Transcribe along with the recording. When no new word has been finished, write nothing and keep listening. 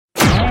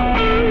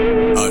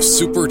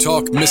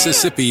SuperTalk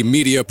Mississippi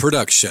media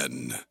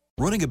production.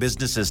 Running a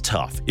business is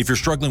tough. If you're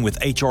struggling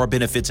with HR,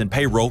 benefits, and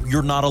payroll,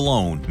 you're not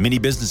alone. Many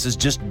businesses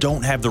just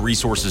don't have the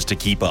resources to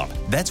keep up.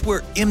 That's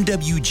where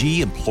MWG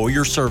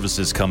Employer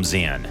Services comes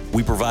in.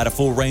 We provide a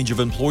full range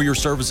of employer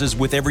services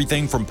with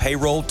everything from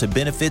payroll to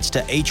benefits to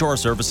HR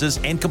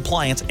services and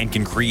compliance, and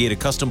can create a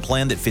custom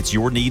plan that fits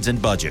your needs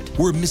and budget.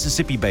 We're a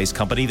Mississippi-based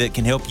company that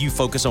can help you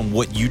focus on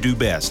what you do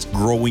best,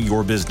 growing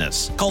your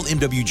business. Call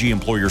MWG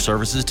Employer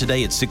Services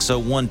today at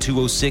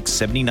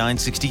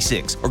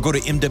 601-206-7966 or go to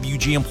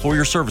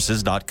MWGEmployerServices.com.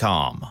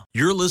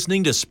 You're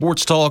listening to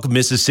Sports Talk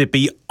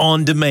Mississippi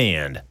On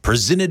Demand,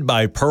 presented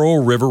by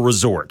Pearl River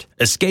Resort.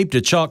 Escape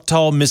to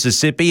Choctaw,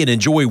 Mississippi and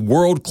enjoy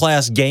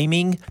world-class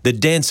gaming, the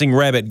Dancing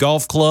Rabbit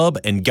Golf Club,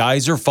 and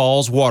Geyser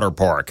Falls Water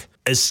Park.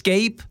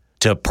 Escape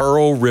to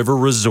Pearl River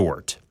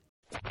Resort.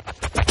 To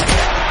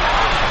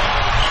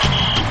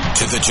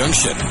the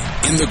junction,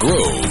 in the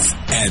Grove,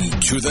 and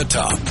to the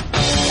top.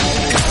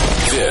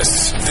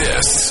 This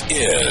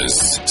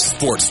is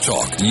Sports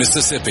Talk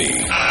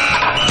Mississippi.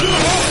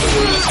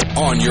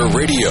 On your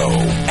radio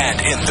and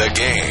in the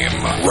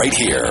game, right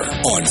here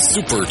on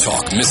Super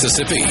Talk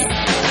Mississippi.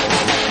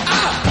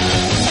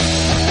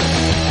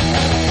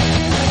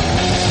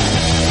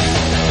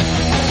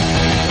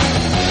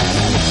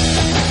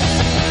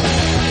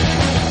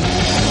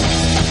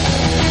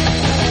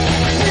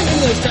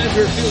 Those times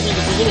where it feels like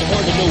it's a little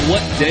hard to know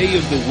what day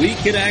of the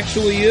week it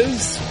actually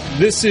is.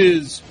 This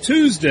is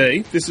Tuesday.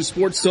 This is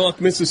Sports Talk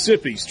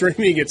Mississippi,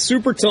 streaming at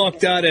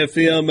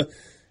supertalk.fm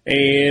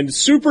and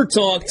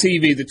SuperTalk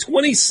TV, the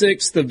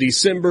 26th of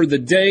December, the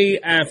day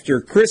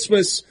after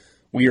Christmas.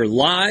 We are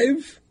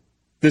live.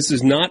 This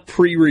is not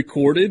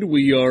pre-recorded.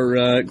 We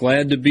are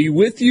glad to be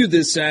with you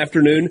this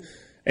afternoon.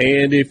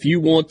 And if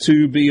you want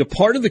to be a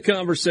part of the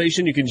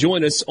conversation, you can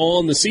join us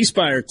on the C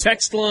Spire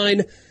text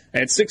line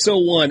at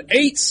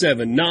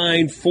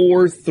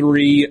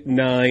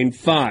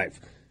 601-879-4395.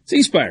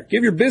 C Spire,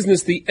 give your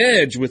business the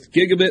edge with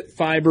gigabit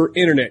fiber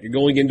internet. You're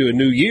going into a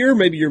new year.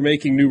 Maybe you're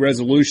making new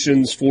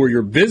resolutions for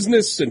your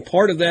business, and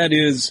part of that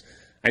is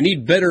I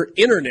need better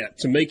internet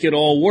to make it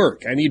all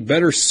work. I need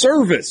better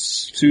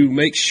service to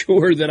make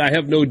sure that I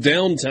have no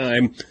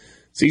downtime.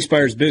 C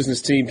Spire's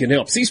business team can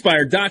help.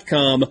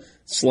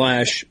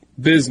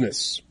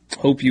 cspire.com/business.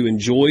 Hope you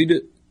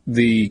enjoyed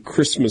the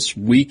Christmas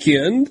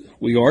weekend.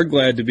 We are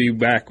glad to be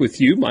back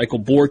with you. Michael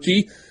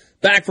Borky,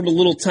 back from a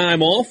little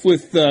time off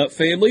with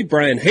family.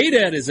 Brian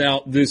Haydad is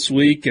out this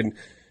week, and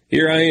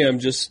here I am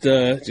just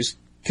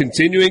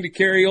continuing to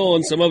carry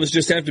on. Some of us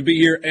just have to be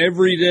here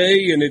every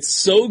day, and it's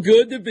so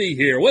good to be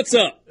here. What's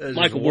up,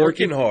 Michael Borky?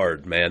 Working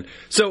hard, man.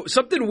 So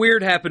something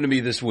weird happened to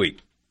me this week,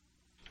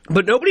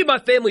 but nobody in my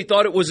family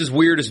thought it was as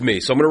weird as me,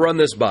 so I'm going to run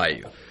this by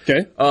you.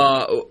 Okay.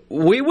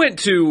 We went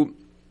to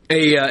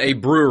a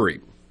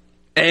brewery.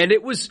 And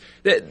it was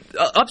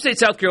upstate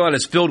South Carolina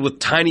is filled with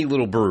tiny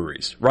little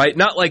breweries, right?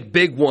 Not like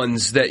big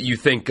ones that you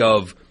think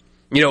of,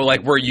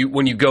 like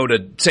when you go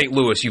to St.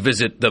 Louis, you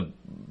visit the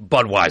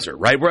Budweiser,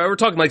 right? We're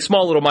talking like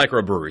small little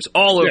microbreweries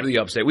all over the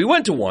upstate. We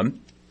went to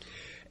one,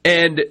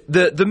 and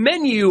the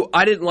menu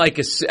I didn't like.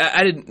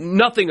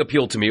 Nothing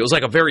appealed to me. It was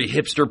like a very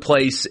hipster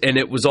place, and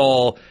it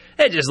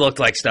just looked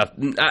like stuff.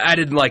 I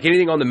didn't like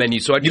anything on the menu,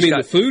 so I just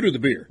got the food or the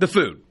beer? The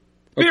food.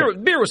 Okay.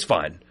 Beer was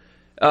fine.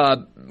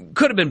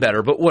 Could have been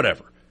better, but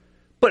whatever.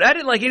 But I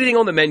didn't like anything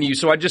on the menu,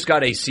 so I just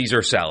got a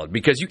Caesar salad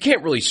because you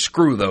can't really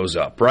screw those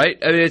up, right?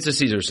 I mean, it's a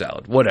Caesar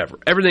salad, whatever.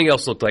 Everything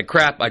else looked like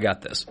crap. I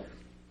got this.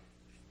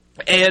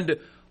 And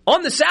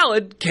on the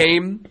salad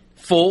came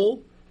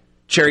full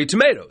cherry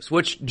tomatoes,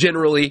 which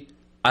generally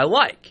I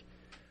like.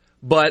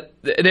 But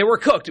they were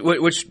cooked,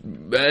 which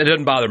it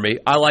doesn't bother me.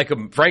 I like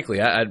them,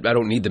 frankly. I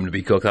don't need them to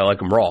be cooked. I like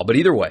them raw, but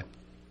either way.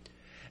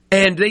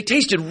 And they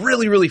tasted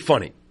really, really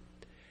funny.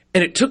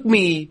 And it took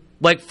me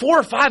like 4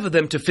 or 5 of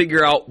them to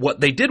figure out what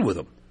they did with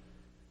them.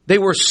 They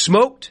were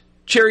smoked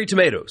cherry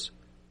tomatoes.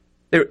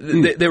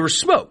 They were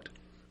smoked.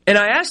 And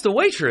I asked the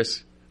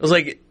waitress, I was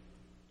like,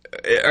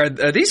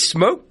 are these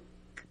smoked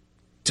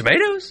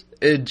tomatoes?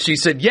 And she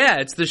said, yeah,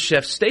 it's the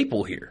chef's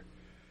staple here.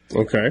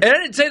 Okay. And I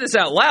didn't say this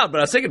out loud, but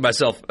I was thinking to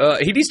myself,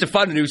 he needs to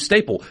find a new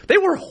staple. They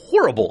were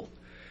horrible.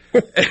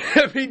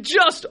 I mean,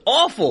 just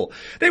awful.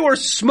 They were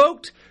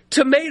smoked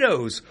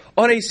tomatoes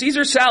on a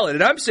Caesar salad.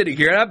 And I'm sitting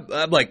here, and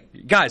I'm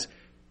like, guys,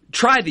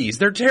 try these.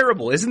 They're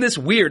terrible. Isn't this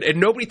weird? And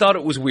nobody thought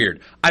it was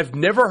weird. I've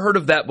never heard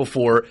of that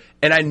before,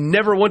 and I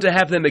never want to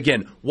have them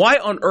again. Why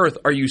on earth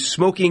are you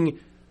smoking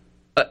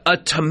a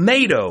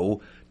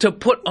tomato to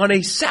put on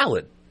a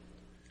salad?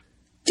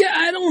 Yeah,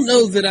 I don't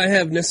know that I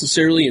have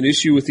necessarily an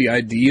issue with the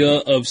idea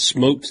of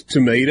smoked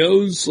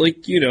tomatoes.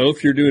 Like,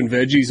 if you're doing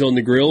veggies on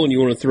the grill and you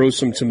want to throw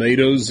some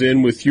tomatoes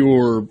in with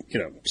your,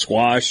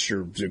 squash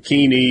or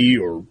zucchini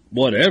or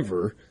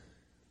whatever,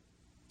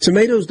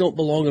 tomatoes don't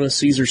belong on a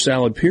Caesar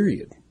salad,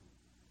 period.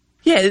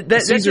 Yeah,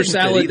 Caesar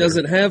salad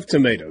doesn't have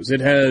tomatoes. It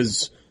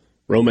has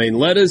romaine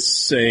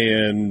lettuce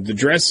and the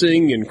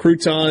dressing and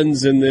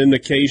croutons and then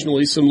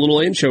occasionally some little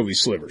anchovy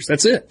slivers.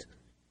 That's it.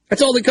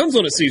 That's all that comes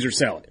on a Caesar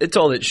salad. It's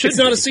all it should It's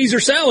not be. a Caesar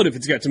salad if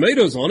it's got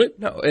tomatoes on it.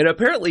 No, and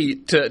apparently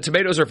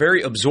tomatoes are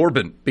very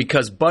absorbent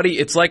because, buddy,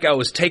 it's like I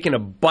was taking a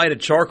bite of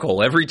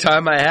charcoal every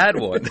time I had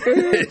one.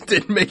 It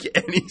didn't make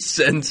any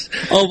sense.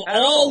 Of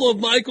all of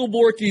Michael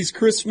Borky's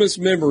Christmas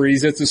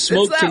memories, it's a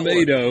smoked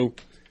tomato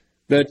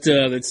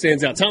that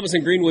stands out. Thomas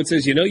in Greenwood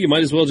says, you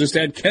might as well just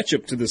add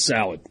ketchup to the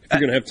salad if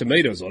you're going to have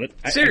tomatoes on it.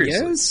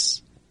 Seriously. I guess.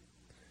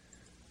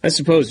 I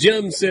suppose.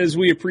 Jim says,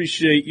 we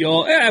appreciate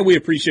y'all. We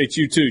appreciate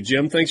you too,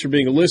 Jim. Thanks for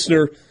being a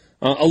listener,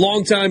 a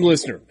long-time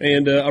listener,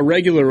 and a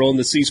regular on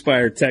the C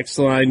Spire text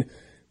line.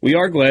 We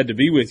are glad to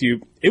be with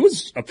you. It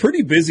was a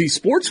pretty busy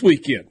sports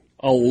weekend.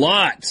 A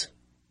lot.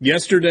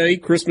 Yesterday,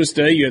 Christmas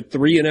Day, you had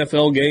 3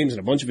 NFL games and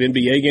a bunch of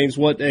NBA games.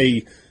 What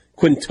a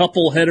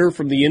quintuple header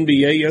from the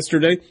NBA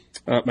yesterday.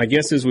 My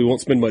guess is we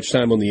won't spend much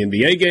time on the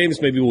NBA games.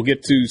 Maybe we'll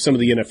get to some of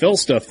the NFL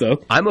stuff,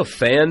 though. I'm a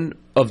fan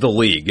of the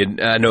league, and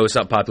I know it's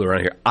not popular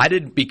around here.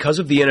 Because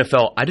of the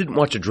NFL, I didn't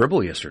watch a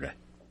dribble yesterday.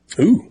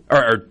 Ooh.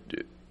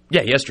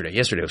 Yesterday.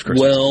 Yesterday was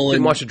Christmas. Well,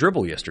 didn't watch a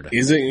dribble yesterday.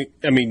 The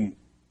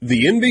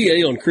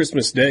NBA on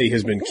Christmas Day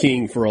has been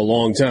king for a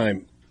long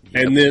time.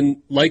 Yep. And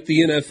then, like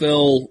the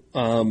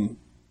NFL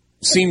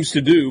seems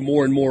to do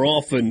more and more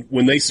often,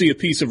 when they see a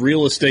piece of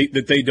real estate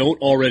that they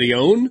don't already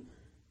own,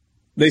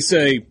 they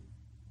say,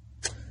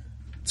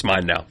 it's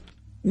mine now.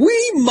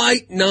 We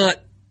might not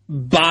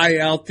buy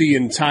out the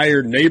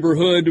entire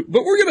neighborhood,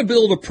 but we're going to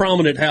build a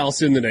prominent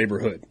house in the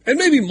neighborhood, and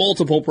maybe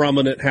multiple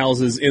prominent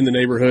houses in the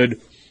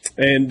neighborhood,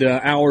 and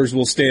ours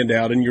will stand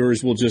out, and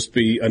yours will just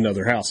be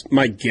another house.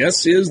 My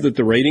guess is that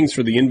the ratings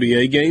for the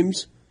NBA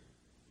games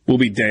will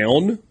be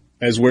down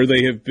as where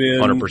they have been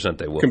 100%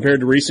 they will. Compared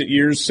to recent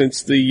years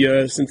since the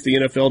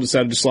NFL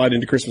decided to slide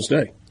into Christmas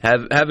Day.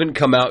 Haven't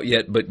come out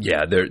yet, but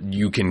yeah,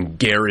 you can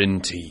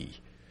guarantee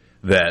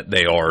that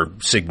they are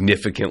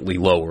significantly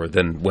lower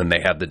than when they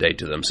have the day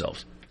to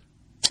themselves.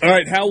 All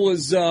right, how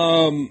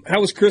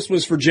was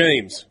Christmas for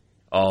James?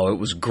 Oh, it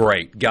was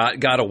great.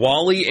 Got a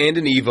Wally and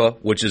an Eva,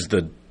 which is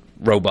the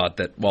robot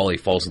that Wally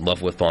falls in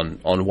love with on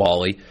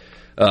Wally.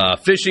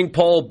 Fishing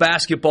pole,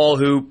 basketball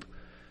hoop,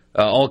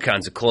 all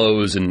kinds of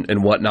clothes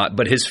and whatnot.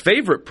 But his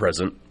favorite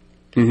present,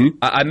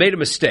 I made a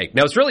mistake.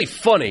 Now, it's really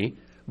funny,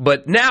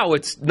 but now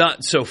it's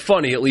not so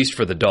funny, at least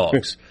for the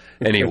dogs.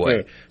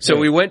 Anyway, so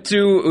we went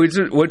to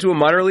a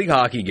minor league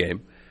hockey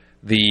game.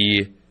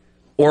 The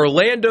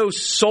Orlando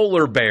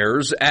Solar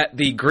Bears at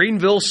the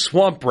Greenville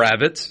Swamp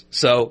Rabbits.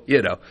 So,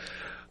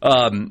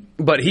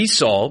 but he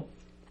saw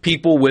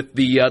people with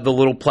the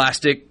little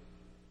plastic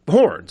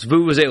horns,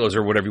 vuvuzelas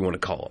or whatever you want to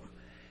call them.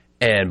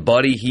 And,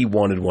 buddy, he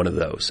wanted one of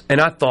those.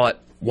 And I thought,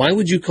 why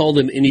would you call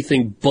them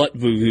anything but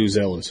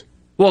vuvuzelas?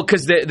 Well,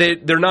 because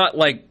they're not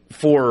like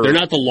for... They're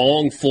not the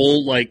long,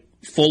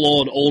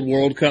 full-on old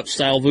World Cup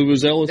style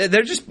vuvuzelas?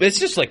 It's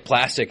just like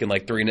plastic and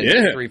like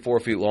 4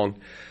 feet long.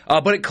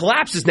 But it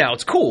collapses now.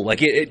 It's cool.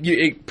 Like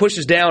it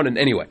pushes down and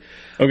anyway.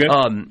 Okay.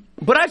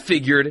 But I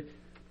figured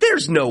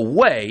there's no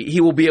way he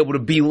will be able to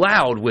be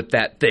loud with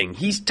that thing.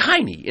 He's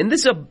tiny, and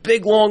this is a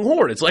big long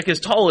horn. It's like as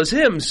tall as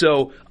him,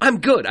 so I'm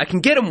good. I can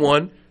get him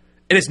one,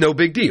 and it's no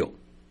big deal.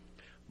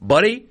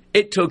 Buddy,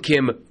 it took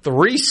him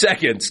 3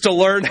 seconds to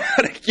learn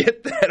how to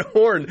get that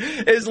horn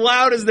as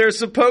loud as they're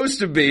supposed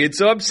to be. And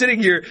so I'm sitting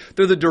here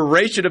through the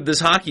duration of this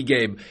hockey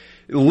game,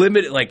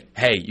 limited, like,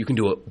 hey, you can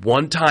do it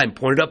one time,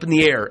 point it up in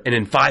the air, and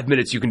in 5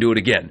 minutes you can do it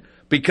again.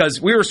 Because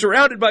we were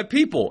surrounded by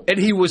people, and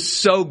he was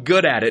so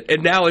good at it,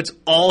 and now it's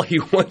all he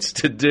wants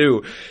to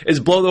do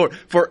is blow the horn.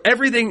 For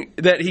everything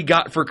that he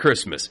got for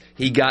Christmas,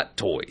 he got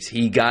toys,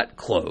 he got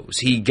clothes,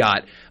 he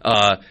got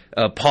a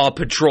Paw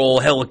Patrol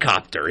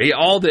helicopter,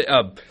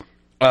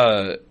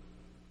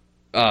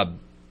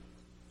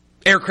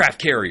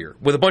 aircraft carrier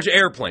with a bunch of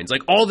airplanes,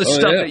 like all the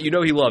stuff that he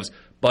loves.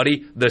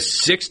 Buddy, the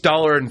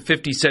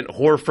 $6.50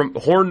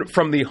 horn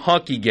from the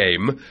hockey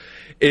game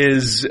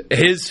is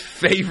his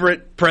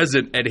favorite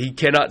present, and he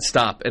cannot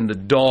stop. And the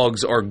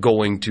dogs are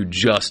going to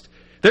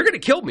they're going to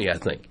kill me, I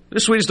think. They're the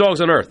sweetest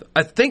dogs on earth.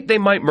 I think they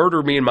might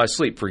murder me in my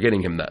sleep for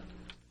getting him that.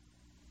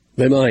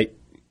 They might.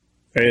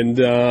 And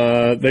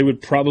they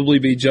would probably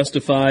be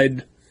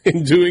justified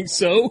in doing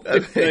so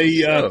if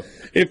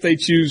they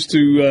choose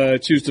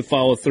to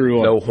follow through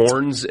on. No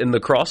horns in the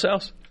cross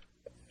house?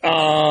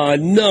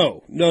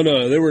 No.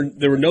 There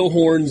were no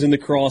horns in the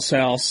cross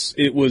house.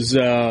 It was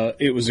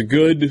a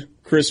good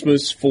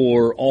Christmas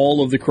for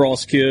all of the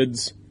cross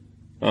kids.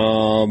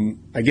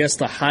 I guess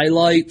the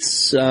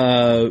highlights,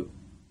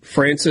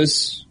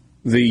 Francis,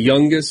 the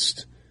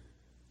youngest,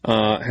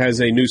 has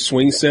a new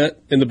swing set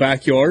in the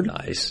backyard.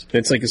 Nice.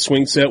 It's like a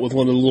swing set with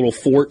one of the little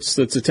forts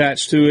that's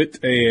attached to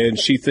it, and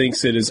she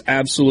thinks it is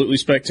absolutely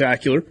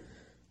spectacular.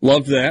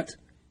 Loved that.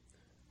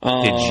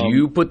 Did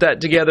you put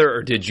that together,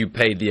 or did you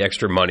pay the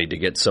extra money to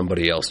get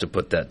somebody else to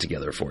put that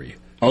together for you?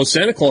 Oh,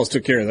 Santa Claus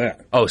took care of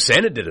that. Oh,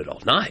 Santa did it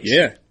all. Nice.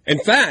 Yeah. In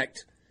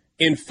fact,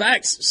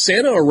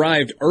 Santa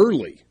arrived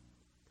early.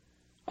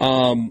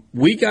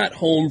 We got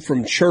home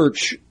from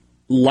church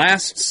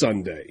last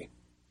Sunday,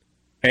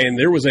 and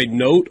there was a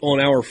note on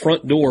our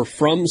front door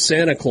from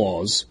Santa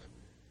Claus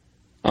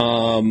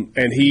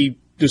And he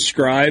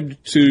described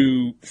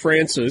to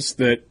Francis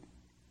that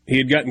he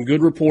had gotten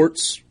good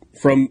reports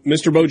from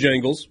Mr.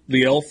 Bojangles,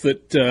 the elf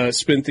that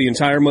spent the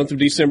entire month of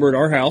December at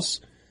our house.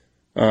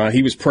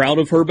 He was proud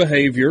of her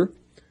behavior,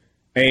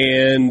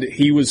 and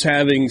he was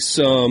having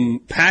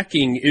some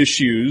packing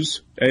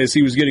issues as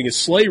he was getting his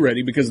sleigh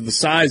ready because of the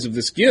size of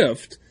this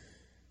gift.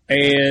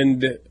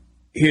 And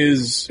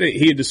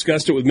he had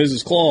discussed it with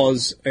Mrs.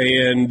 Claus,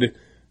 and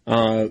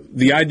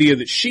the idea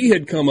that she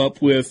had come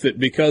up with that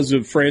because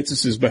of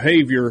Francis's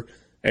behavior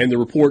and the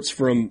reports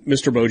from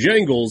Mr.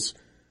 Bojangles,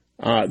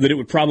 that it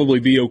would probably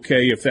be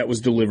okay if that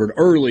was delivered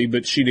early,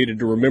 but she needed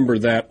to remember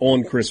that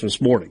on Christmas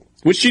morning,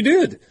 which she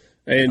did.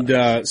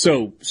 And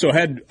so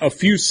had a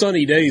few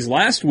sunny days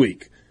last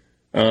week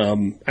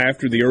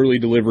after the early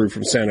delivery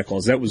from Santa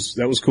Claus. That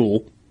was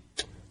cool.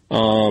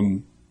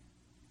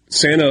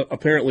 Santa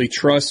apparently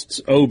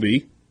trusts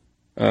Obi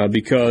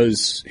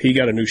because he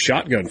got a new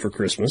shotgun for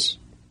Christmas.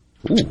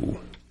 Ooh.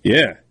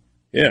 Yeah.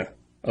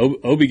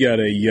 Obi got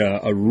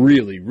a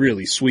really,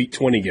 really sweet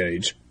 20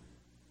 gauge.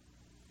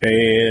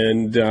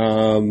 And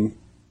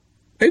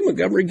Abe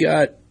Montgomery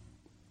got,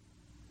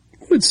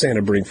 what did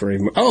Santa bring for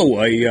him?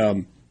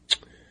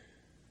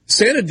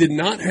 Santa did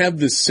not have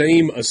the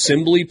same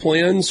assembly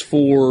plans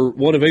for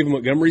one of Ava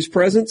Montgomery's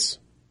presents.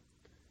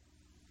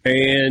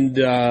 And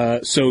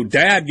so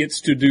Dad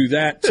gets to do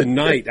that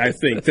tonight, I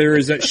think.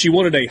 She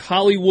wanted a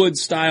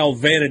Hollywood-style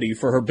vanity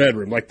for her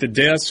bedroom, like the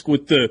desk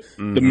with the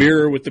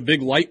mirror with the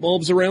big light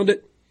bulbs around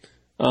it.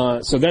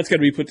 So that's got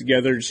to be put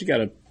together. She got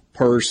a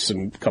purse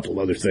and a couple of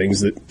other things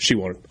that she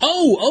wanted.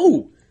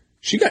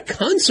 She got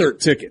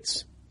concert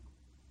tickets.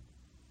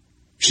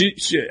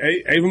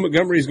 Ava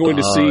Montgomery is going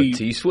to see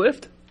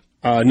T-Swift?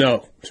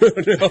 No.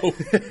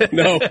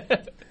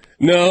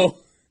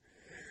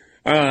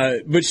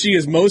 But she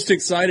is most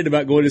excited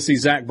about going to see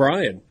Zach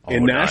Bryan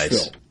in Nashville.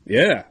 Nice.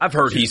 Yeah. I've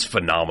heard he's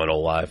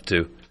phenomenal live,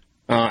 too.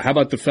 How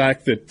about the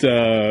fact that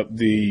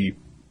the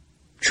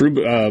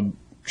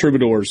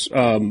Troubadours,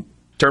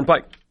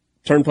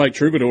 Turnpike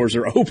Troubadours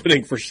are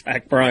opening for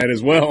Zach Bryan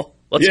as well?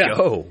 Let's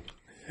go.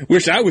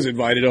 Wish I was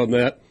invited on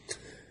that.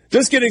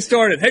 Just getting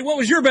started. Hey, what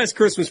was your best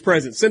Christmas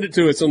present? Send it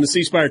to us on the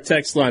C Spire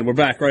text line. We're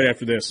back right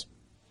after this.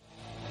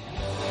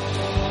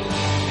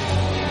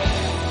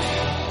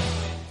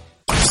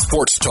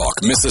 Sports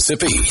Talk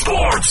Mississippi.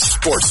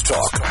 Sports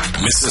Talk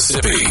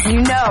Mississippi.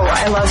 You know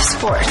I love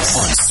sports.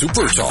 On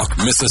Super Talk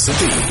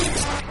Mississippi.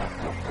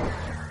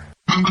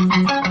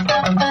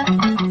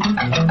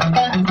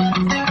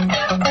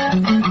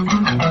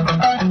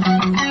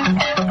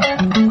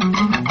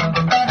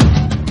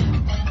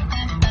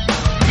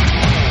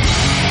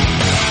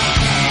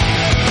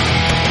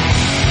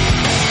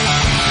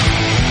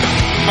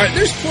 All right,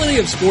 there's plenty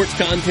of sports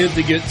content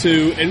to get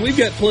to, and we've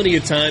got plenty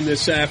of time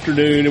this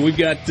afternoon, and we've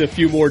got a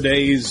few more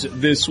days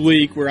this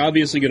week. We're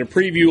obviously going to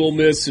preview Ole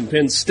Miss and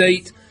Penn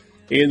State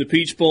in the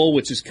Peach Bowl,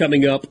 which is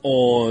coming up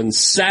on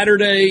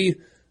Saturday.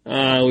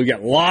 We've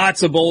got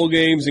lots of bowl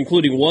games,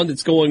 including one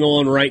that's going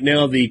on right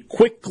now, the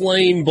Quick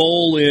Lane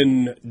Bowl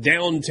in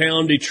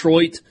downtown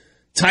Detroit.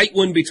 Tight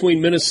one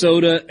between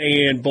Minnesota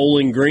and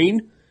Bowling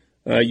Green.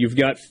 You've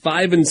got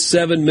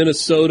 5-7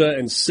 Minnesota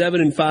and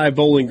 7-5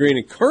 Bowling Green,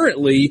 and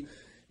currently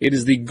it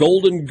is the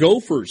Golden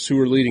Gophers who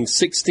are leading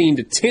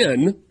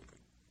 16-10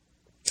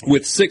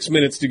 with 6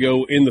 minutes to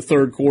go in the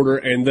third quarter,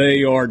 and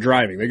they are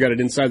driving. They got it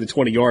inside the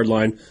 20-yard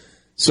line,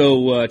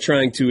 so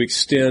trying to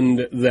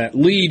extend that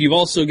lead. You've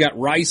also got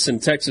Rice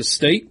and Texas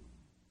State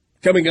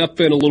coming up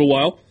in a little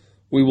while.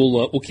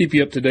 We'll keep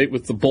you up to date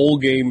with the bowl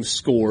game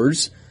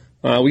scores.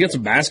 We got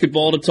some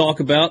basketball to talk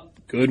about.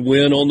 Good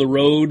win on the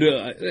road.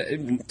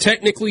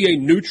 Technically a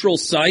neutral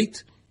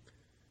site.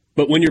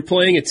 But when you're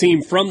playing a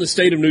team from the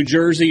state of New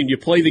Jersey and you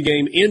play the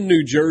game in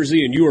New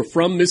Jersey and you are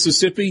from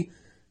Mississippi,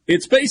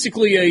 it's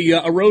basically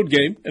a road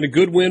game, and a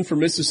good win for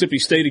Mississippi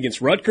State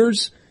against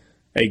Rutgers,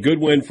 a good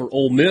win for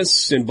Ole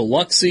Miss in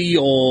Biloxi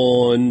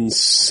on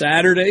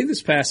Saturday,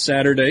 this past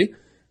Saturday,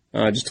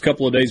 just a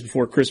couple of days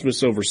before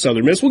Christmas over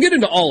Southern Miss. We'll get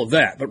into all of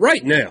that, but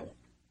right now,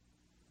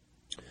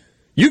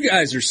 you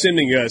guys are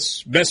sending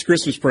us best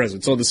Christmas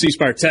presents on the C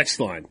Spire text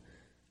line,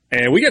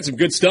 and we got some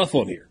good stuff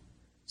on here.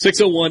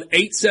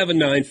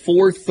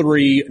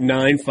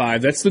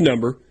 601-879-4395. That's the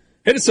number.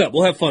 Hit us up.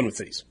 We'll have fun with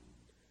these.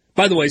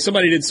 By the way,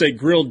 somebody did say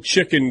grilled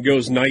chicken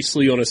goes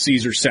nicely on a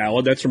Caesar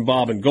salad. That's from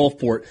Bob in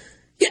Gulfport.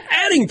 Yeah,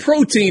 adding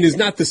protein is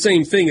not the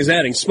same thing as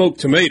adding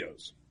smoked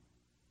tomatoes.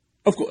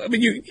 Of course, I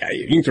mean, you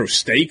can throw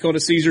steak on a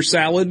Caesar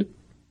salad.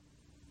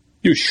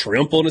 You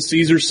shrimp on a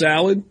Caesar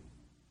salad.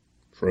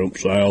 Shrimp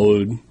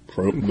salad,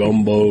 shrimp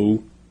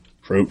gumbo,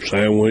 shrimp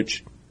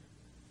sandwich.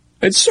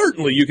 And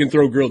certainly you can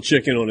throw grilled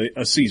chicken on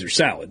a Caesar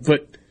salad,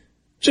 but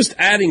just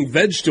adding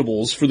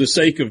vegetables for the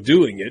sake of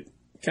doing it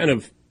kind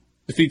of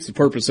defeats the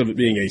purpose of it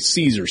being a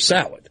Caesar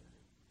salad.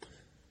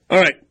 All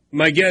right,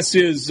 my guess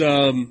is,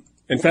 in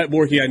fact,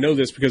 Borky, I know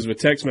this because of a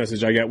text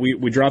message I got.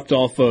 We dropped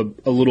off a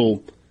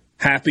little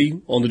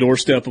happy on the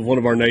doorstep of one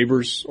of our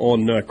neighbors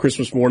on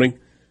Christmas morning.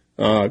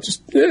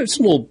 Just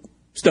some little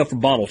stuff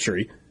from Bottle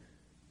Tree.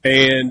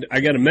 And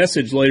I got a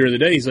message later in the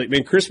day. He's like,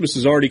 man, Christmas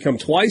has already come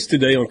twice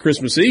today on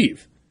Christmas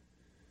Eve.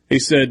 He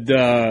said,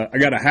 I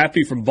got a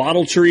happy from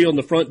Bottle Tree on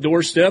the front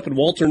doorstep, and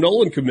Walter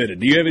Nolan committed.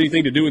 Do you have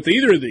anything to do with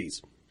either of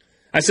these?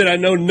 I said, I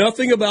know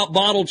nothing about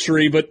Bottle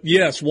Tree, but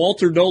yes,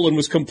 Walter Nolan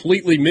was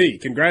completely me.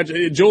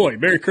 Congratulations. Enjoy.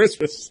 Merry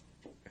Christmas.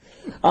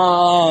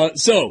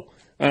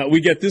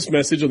 We get this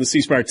message on the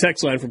C Spire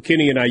text line from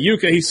Kenny and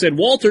Iuka. He said,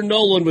 Walter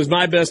Nolan was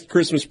my best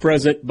Christmas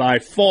present by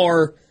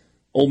far.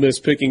 Ole Miss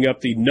picking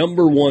up the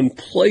number one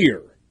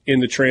player in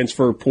the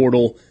transfer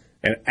portal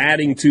and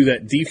adding to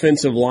that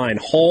defensive line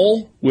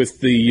haul with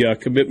the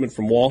commitment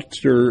from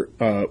Walter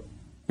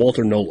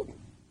Nolan.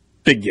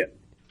 Big get.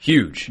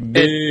 Huge.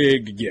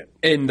 Big get.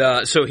 And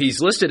so he's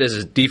listed as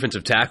a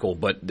defensive tackle,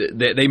 but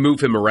they move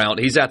him around.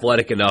 He's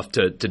athletic enough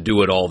to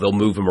do it all. They'll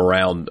move him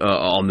around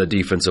on the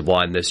defensive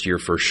line this year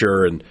for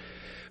sure. And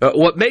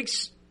what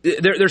makes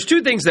there's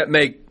two things that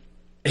make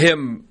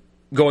him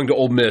going to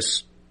Ole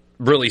Miss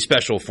really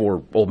special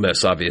for Ole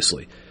Miss,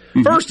 obviously.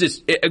 Mm-hmm. First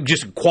is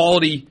just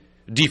quality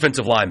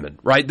defensive linemen,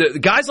 right? The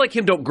guys like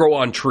him don't grow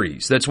on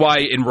trees. That's why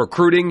in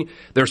recruiting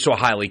they're so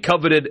highly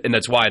coveted, and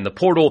that's why in the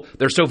portal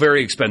they're so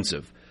very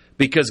expensive.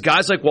 Because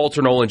guys like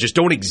Walter Nolan just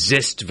don't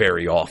exist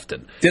very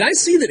often. Did I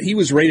see that he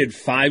was rated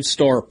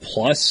 5-star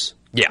plus?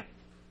 Yeah.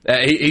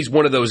 He's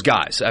one of those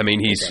guys. I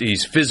mean,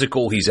 he's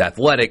physical, he's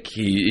athletic,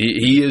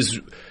 he is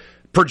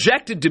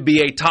projected to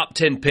be a top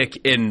 10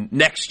 pick in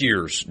next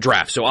year's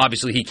draft. So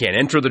obviously he can't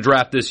enter the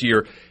draft this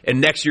year.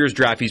 In next year's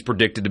draft, he's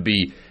predicted to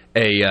be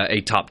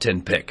a top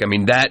 10 pick. I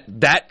mean,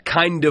 that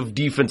kind of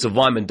defensive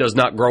lineman does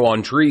not grow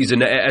on trees.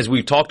 And as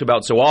we've talked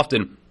about so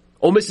often,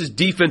 Ole Miss's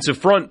defensive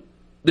front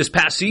this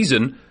past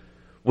season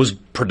was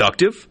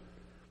productive,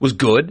 was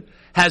good,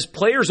 has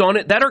players on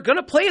it that are going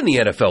to play in the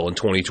NFL in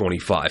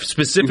 2025,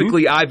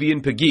 specifically Ivy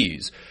and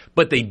Pegues.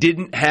 But they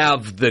didn't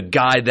have the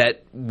guy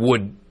that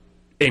would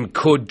and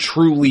could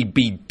truly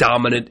be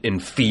dominant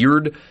and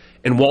feared.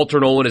 And Walter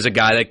Nolan is a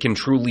guy that can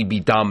truly be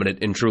dominant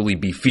and truly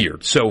be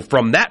feared. So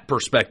from that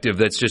perspective,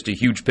 that's just a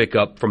huge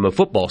pickup from the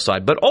football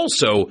side. But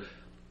also,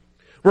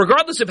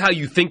 regardless of how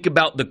you think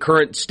about the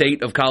current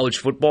state of college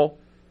football,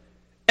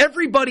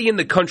 everybody in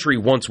the country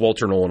wants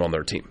Walter Nolan on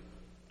their team.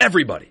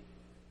 Everybody.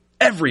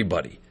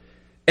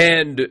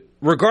 And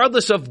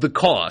regardless of the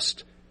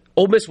cost,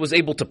 Ole Miss was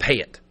able to pay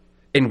it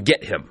and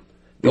get him.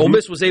 Ole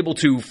Miss was able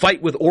to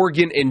fight with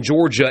Oregon and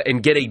Georgia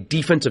and get a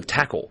defensive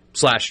tackle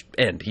 /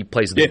 end. He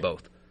plays them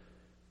both.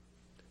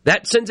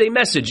 That sends a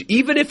message,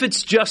 even if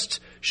it's just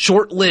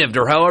short-lived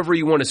or however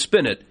you want to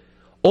spin it.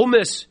 Ole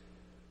Miss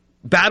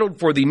battled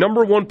for the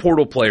number one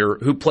portal player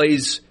who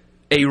plays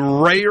a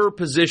rare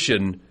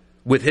position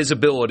with his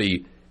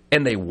ability,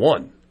 and they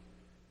won.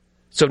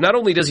 So not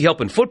only does he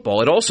help in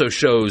football, it also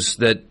shows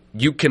that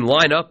you can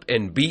line up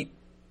and beat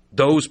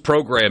those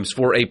programs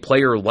for a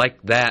player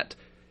like that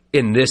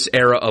in this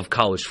era of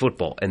college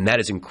football, and that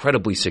is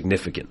incredibly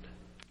significant.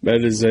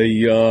 That is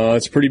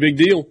it's a pretty big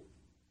deal.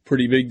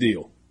 Pretty big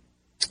deal.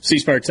 C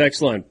Spire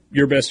text line,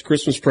 your best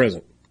Christmas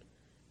present.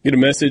 Get a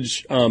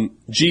message,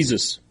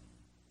 Jesus.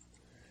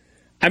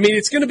 I mean,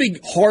 it's going to be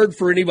hard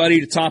for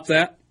anybody to top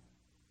that.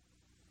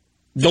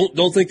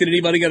 Don't think that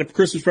anybody got a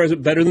Christmas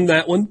present better than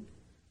that one.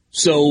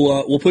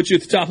 So we'll put you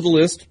at the top of the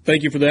list.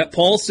 Thank you for that.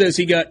 Paul says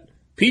he got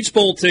Peach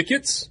Bowl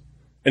tickets,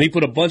 and he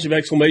put a bunch of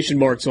exclamation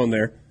marks on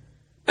there.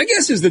 My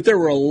guess is that there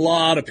were a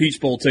lot of Peach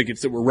Bowl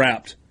tickets that were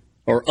wrapped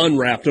or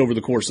unwrapped over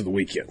the course of the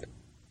weekend.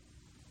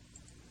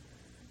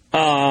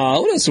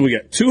 What else have we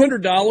got?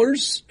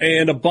 $200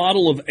 and a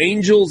bottle of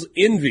Angel's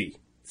Envy.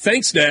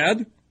 Thanks,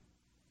 Dad.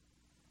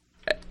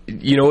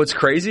 You know what's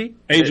crazy?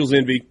 Angel's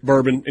Envy,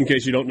 bourbon, in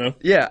case you don't know.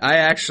 Yeah,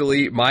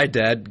 my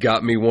dad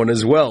got me one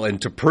as well.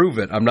 And to prove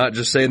it, I'm not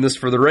just saying this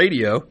for the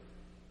radio.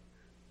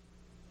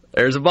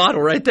 There's a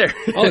bottle right there.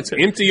 Oh, it's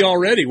empty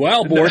already.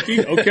 Wow,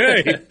 Borky.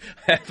 Okay.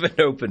 Haven't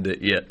opened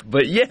it yet.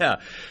 But yeah,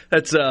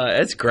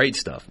 that's great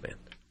stuff, man.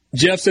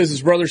 Jeff says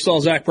his brother saw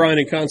Zach Bryan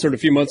in concert a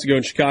few months ago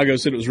in Chicago,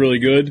 said it was really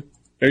good.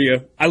 There you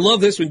go. I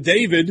love this one.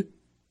 David,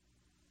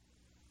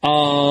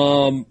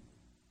 a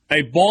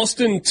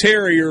Boston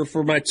Terrier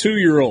for my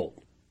 2-year-old.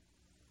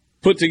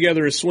 Put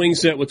together a swing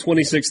set with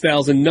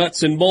 26,000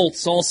 nuts and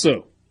bolts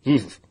also.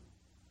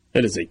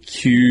 That is a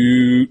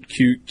cute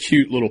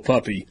little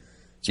puppy.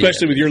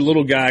 Especially with your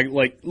little guy,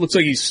 looks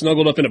like he's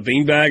snuggled up in a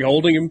beanbag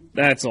holding him.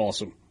 That's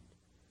awesome.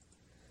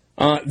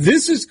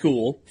 This is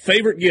cool.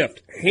 Favorite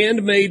gift,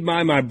 handmade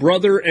by my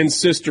brother and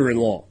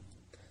sister-in-law. All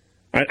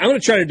right, I'm going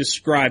to try to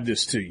describe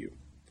this to you.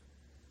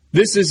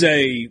 This is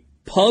a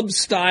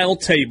pub-style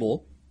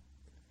table.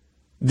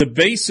 The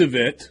base of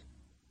it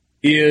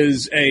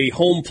is a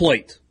home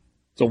plate.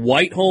 It's a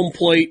white home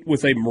plate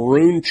with a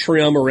maroon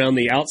trim around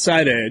the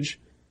outside edge.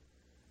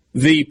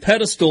 The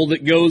pedestal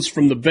that goes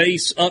from the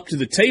base up to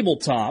the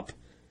tabletop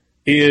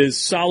is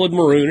solid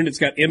maroon, and it's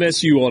got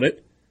MSU on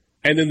it.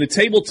 And then the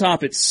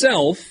tabletop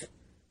itself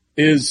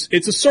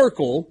it's a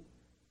circle,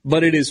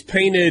 but it is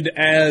painted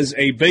as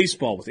a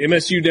baseball with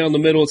MSU down the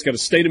middle. It's got a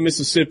state of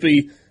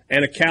Mississippi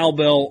and a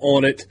cowbell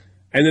on it.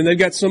 And then they've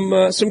got some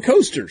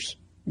coasters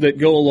that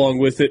go along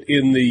with it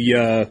in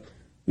the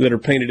that are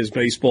painted as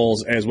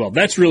baseballs as well.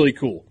 That's really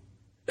cool.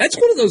 That's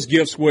one of those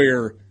gifts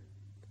where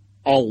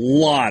a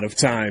lot of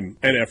time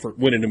and effort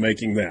went into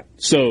making that.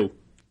 So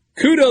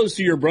kudos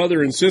to your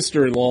brother and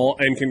sister-in-law,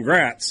 and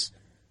congrats.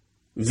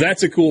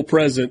 That's a cool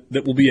present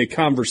that will be a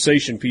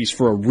conversation piece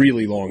for a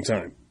really long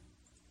time.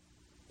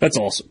 That's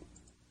awesome.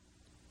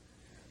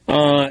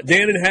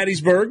 Dan in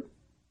Hattiesburg.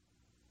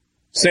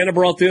 Santa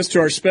brought this to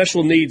our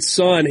special needs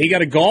son. He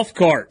got a golf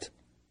cart.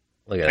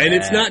 Look at and that.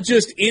 It's not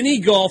just any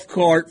golf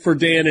cart for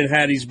Dan in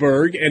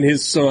Hattiesburg and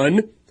his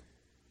son.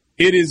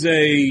 It is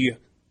a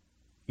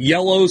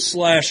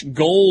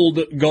yellow/gold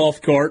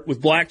golf cart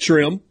with black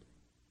trim.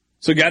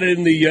 So got it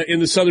in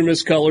the Southern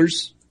Miss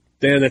colors.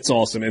 Dan, that's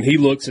awesome. And he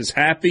looks as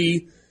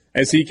happy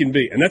as he can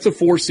be. And that's a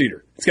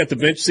 4-seater. It's got the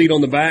bench seat on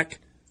the back.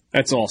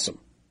 That's awesome.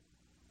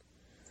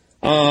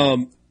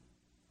 A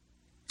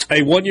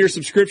 1-year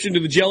subscription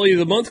to the Jelly of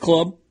the Month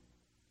Club.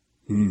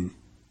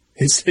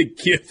 It's a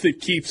gift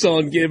that keeps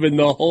on giving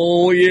the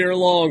whole year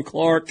long,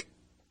 Clark.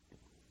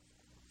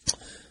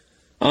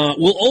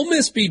 Will Ole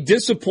Miss be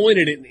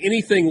disappointed in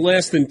anything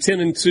less than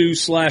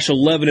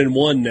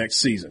 10-2/11-1 next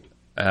season?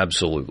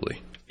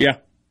 Absolutely. Yeah.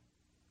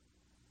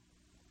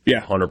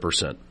 Yeah.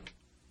 100%.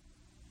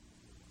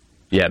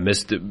 Yeah,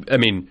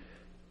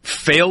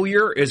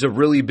 failure is a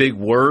really big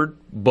word,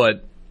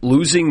 but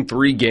losing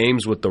 3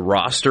 games with the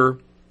roster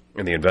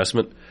and the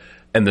investment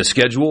and the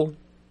schedule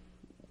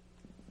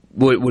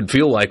would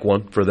feel like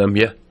one for them,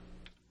 yeah.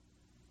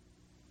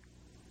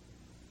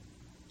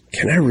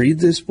 Can I read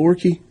this,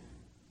 Borky?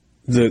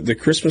 The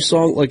Christmas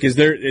song? Like, is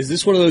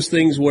this one of those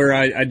things where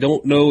I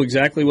don't know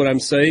exactly what I'm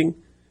saying?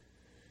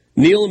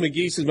 Neil and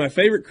McGee says, my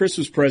favorite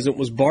Christmas present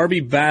was Barbie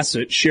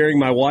Bassett sharing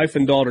my wife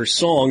and daughter's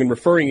song and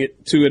referring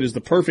to it as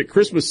the perfect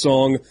Christmas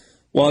song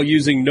while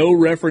using no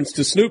reference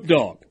to Snoop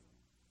Dogg.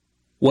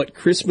 What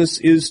Christmas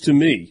Is to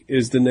Me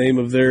is the name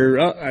of their...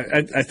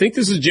 I think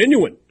this is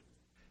genuine.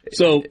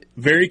 So,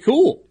 very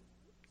cool,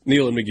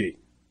 Neil and McGee.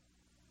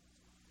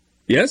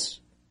 Yes?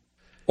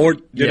 Or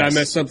did I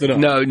mess something up?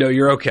 No,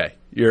 you're okay.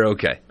 You're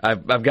okay.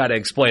 I've got to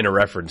explain a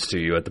reference to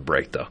you at the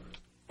break, though.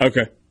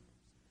 Okay.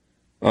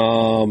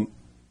 Darren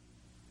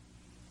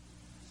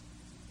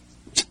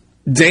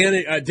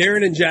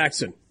and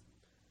Jackson.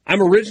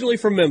 I'm originally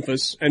from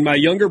Memphis, and my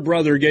younger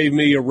brother gave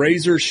me a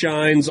Razor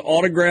Shines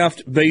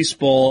autographed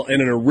baseball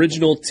and an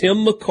original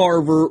Tim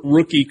McCarver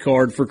rookie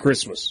card for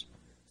Christmas.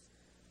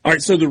 All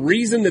right, so the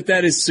reason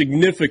that is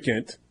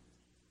significant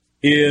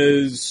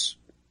is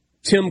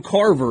Tim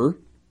McCarver,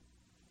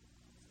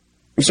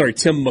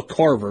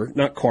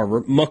 not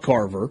Carver,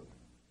 McCarver,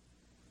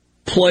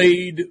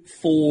 played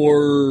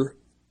for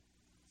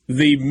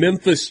the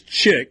Memphis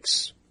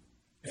Chicks,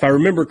 if I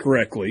remember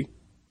correctly,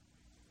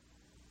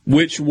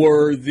 which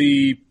were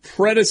the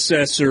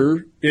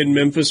predecessor in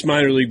Memphis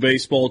minor league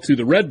baseball to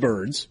the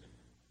Redbirds. I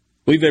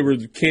believe they were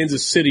the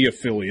Kansas City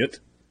affiliate.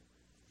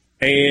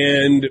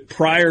 And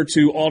prior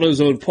to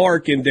AutoZone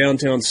Park in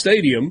downtown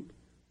Stadium,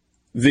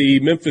 the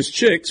Memphis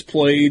Chicks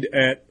played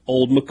at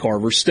Old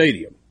McCarver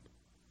Stadium.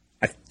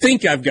 I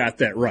think I've got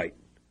that right.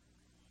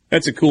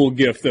 That's a cool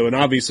gift, though, and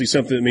obviously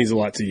something that means a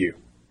lot to you.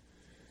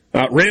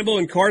 Rambo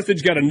and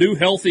Carthage got a new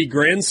healthy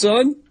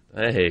grandson.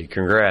 Hey,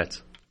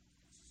 congrats.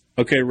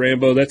 Okay,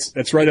 Rambo,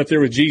 that's right up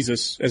there with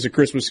Jesus as a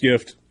Christmas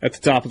gift at the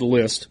top of the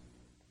list.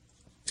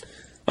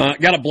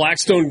 Got a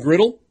Blackstone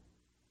griddle.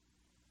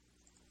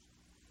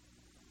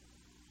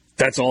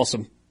 That's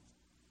awesome.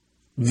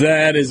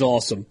 That is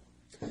awesome.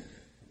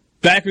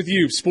 Back with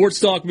you, Sports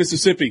Talk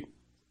Mississippi.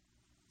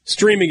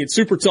 Streaming at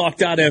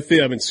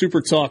SuperTalk.fm and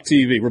SuperTalk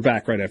TV. We're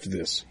back right after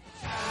this.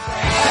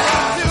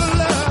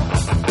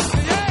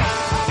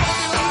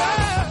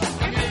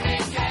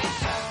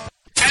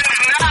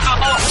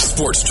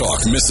 Sports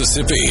Talk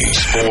Mississippi.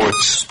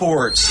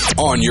 Sports.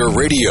 On your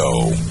radio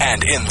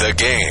and in the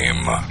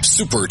game.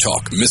 Super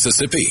Talk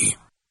Mississippi.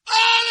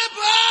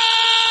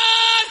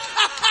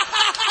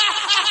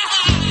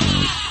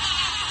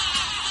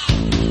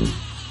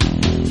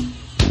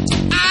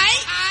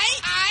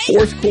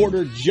 Fourth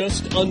quarter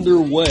just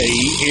underway in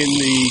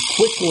the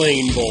Quick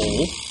Lane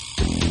Bowl.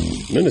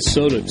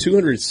 Minnesota,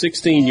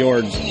 216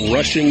 yards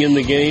rushing in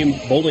the game.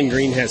 Bowling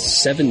Green has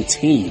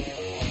 17.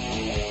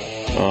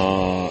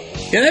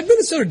 That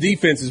Minnesota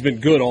defense has been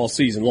good all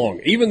season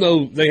long. Even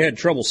though they had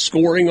trouble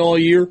scoring all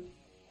year,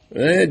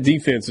 that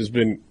defense has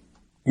been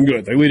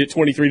good. They lead at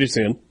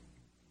 23-10.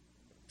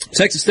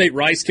 Texas State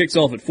Rice kicks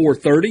off at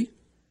 4:30.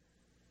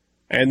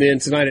 And then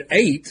tonight at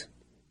 8,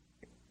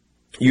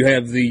 you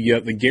have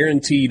the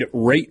Guaranteed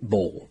Rate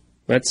Bowl.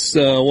 That's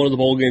one of the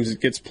bowl games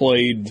that gets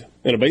played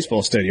in a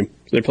baseball stadium.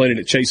 They're playing it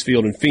at Chase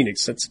Field in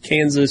Phoenix. That's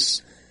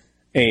Kansas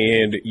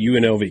and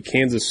UNLV.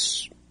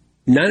 Kansas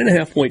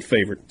 9.5-point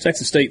favorite.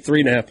 Texas State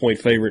 3.5-point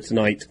favorite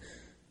tonight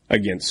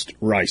against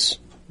Rice.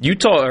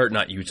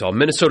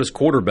 Minnesota's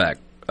quarterback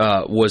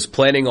was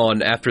planning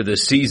on, after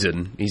this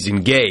season, he's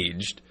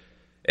engaged,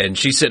 and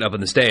she's sitting up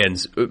in the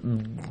stands.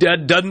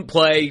 Doesn't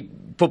play,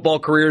 football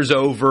career's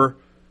over,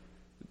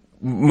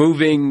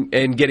 moving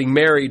and getting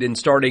married and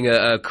starting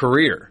a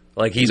career.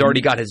 Like, he's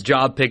already got his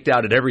job picked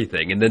out and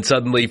everything. And then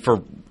suddenly,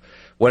 for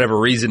whatever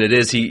reason it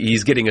is,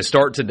 he's getting a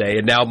start today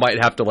and now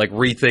might have to, like,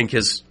 rethink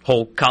his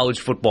whole college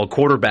football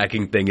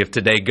quarterbacking thing if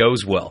today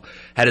goes well.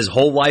 Had his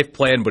whole life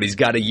planned, but he's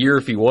got a year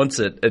if he wants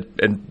it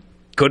and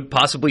could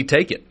possibly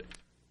take it.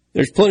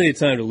 There's plenty of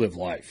time to live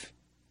life.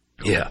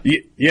 Yeah.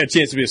 You had a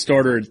chance to be a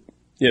starter,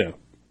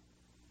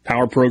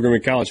 power program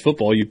in college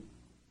football. You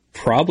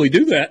probably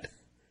do that.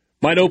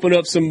 Might open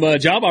up some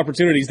job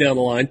opportunities down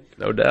the line.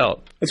 No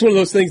doubt. That's one of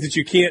those things that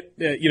you can't,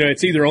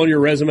 it's either on your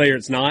resume or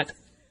it's not.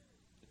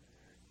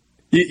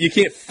 You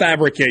can't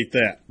fabricate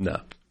that. No.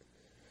 All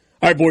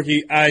right,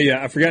 Borky,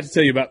 I forgot to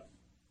tell you about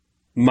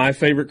my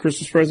favorite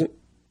Christmas present.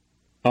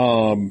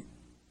 I'm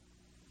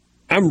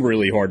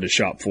really hard to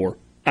shop for.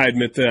 I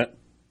admit that.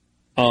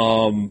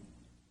 And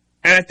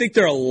I think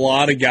there are a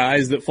lot of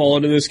guys that fall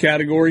into this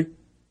category.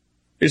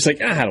 It's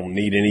like, I don't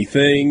need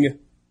anything.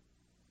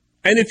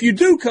 And if you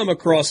do come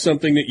across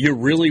something that you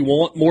really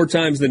want, more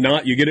times than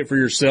not, you get it for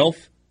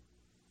yourself.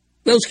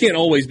 Those can't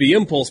always be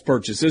impulse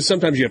purchases.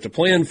 Sometimes you have to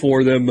plan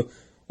for them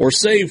or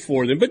save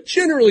for them. But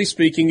generally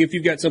speaking, if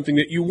you've got something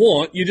that you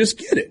want, you just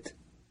get it.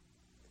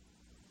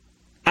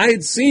 I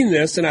had seen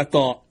this and I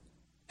thought,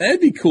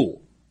 that'd be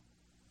cool.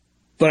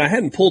 But I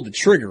hadn't pulled the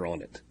trigger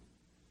on it.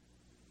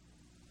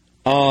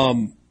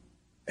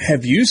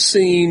 Have you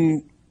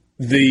seen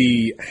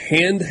the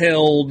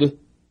handheld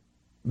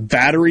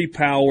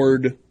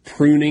battery-powered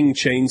pruning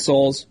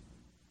chainsaws?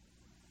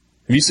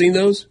 Have you seen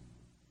those?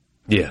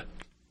 Yeah.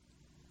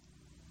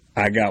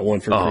 I got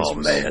one for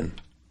Christmas. Oh, man.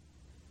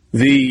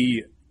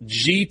 The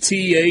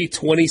GTA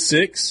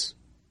 26.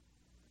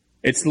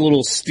 It's the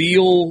little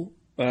still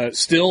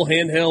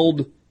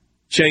handheld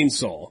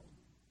chainsaw.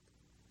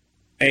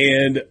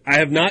 And I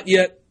have not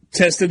yet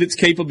tested its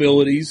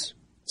capabilities.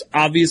 It's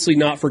obviously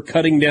not for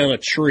cutting down a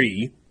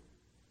tree.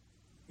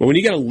 But when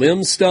you got to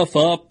limb stuff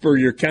up or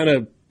you're kind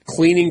of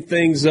cleaning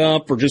things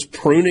up or just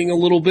pruning a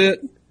little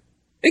bit,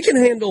 it can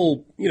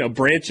handle,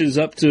 branches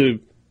up to,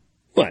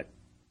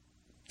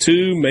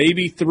 2,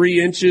 maybe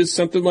 3 inches,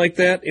 something like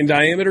that in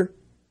diameter.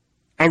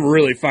 I'm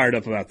really fired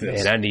up about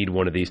this. Man, I need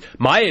one of these.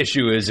 My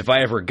issue is if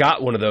I ever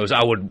got one of those,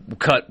 I would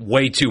cut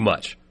way too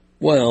much.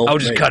 Well, I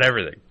would just cut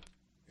everything.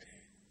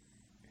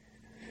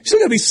 You still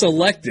got to be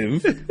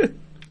selective.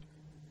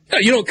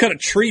 You don't cut a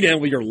tree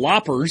down with your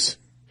loppers.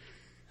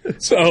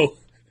 So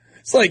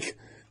it's like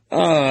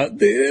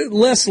the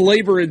less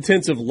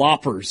labor-intensive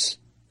loppers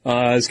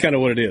is kind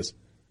of what it is.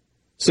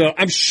 So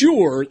I'm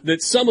sure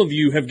that some of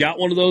you have got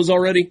one of those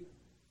already.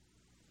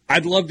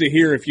 I'd love to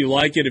hear if you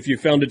like it, if you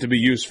found it to be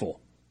useful,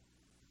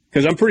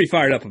 because I'm pretty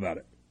fired up about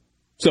it.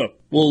 So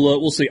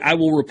we'll see. I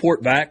will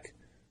report back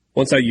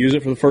once I use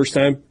it for the first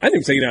time. I didn't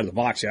even take it out of the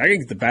box yet. I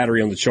can get the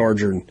battery on the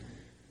charger and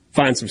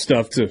find some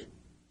stuff to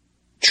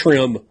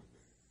trim,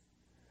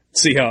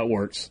 see how it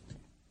works.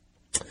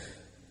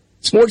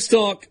 Sports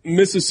Talk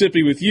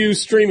Mississippi with you,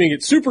 streaming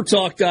at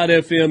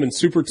SuperTalk.fm and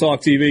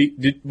SuperTalk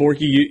TV.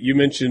 Borky, you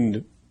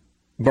mentioned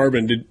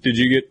bourbon. Did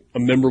you get a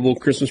memorable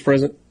Christmas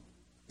present?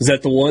 Is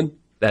that the one?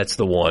 That's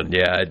the one,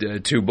 yeah.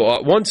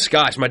 One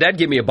scotch. My dad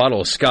gave me a bottle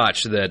of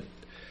scotch that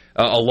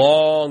a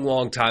long,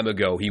 long time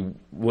ago he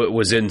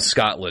was in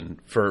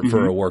Scotland for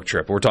a work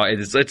trip. We're talking.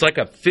 It's like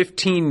a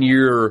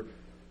 15-year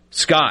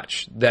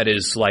scotch that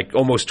is like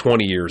almost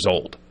 20 years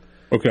old.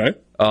 Okay.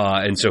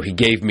 And so he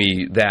gave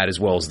me that as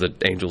well as the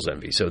Angel's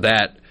Envy. So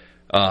that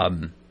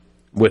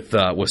with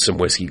some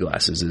whiskey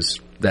glasses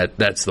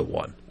that's the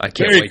one. I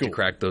can't wait to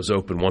crack those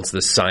open once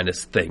this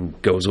sinus thing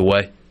goes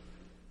away.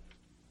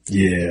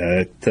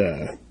 Yeah,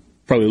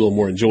 probably a little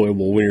more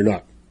enjoyable when you're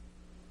not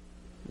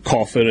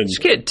coughing and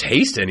just can't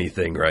taste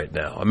anything right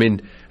now. I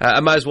mean, I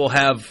might as well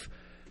have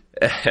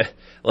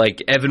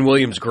like Evan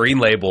Williams Green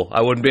Label.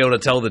 I wouldn't be able to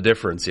tell the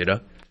difference,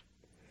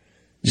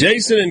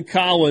 Jason in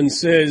Collins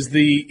says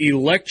the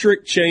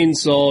electric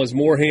chainsaw is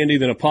more handy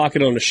than a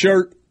pocket on a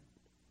shirt.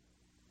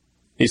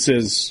 He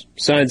says,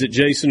 signs at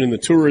Jason in the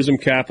tourism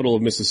capital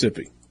of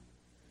Mississippi.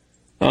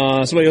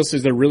 Somebody else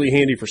says they're really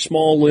handy for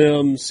small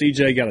limbs.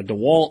 CJ got a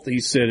DeWalt. He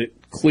said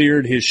it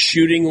cleared his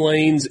shooting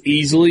lanes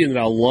easily, and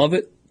I love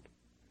it.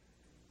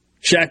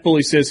 Shaq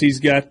Bully says he's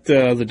got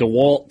the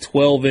DeWalt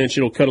 12-inch.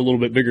 It'll cut a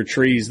little bit bigger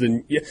trees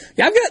than... Yeah,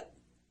 I've got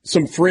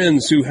some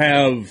friends who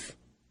have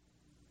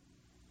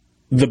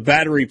the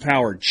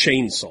battery-powered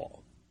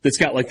chainsaw that's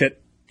got like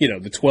that, the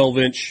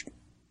 12-inch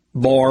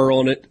bar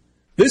on it.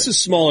 This is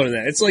smaller than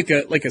that. It's like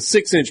a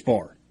 6-inch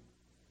bar.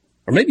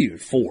 Or maybe even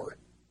 4. I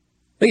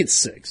think it's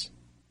 6.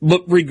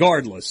 But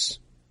regardless,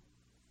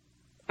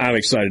 I'm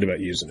excited about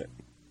using it.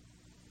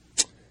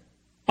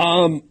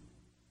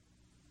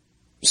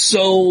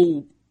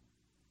 So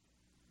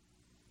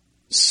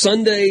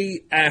Sunday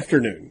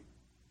afternoon,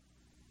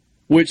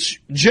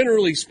 which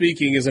generally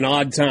speaking is an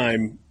odd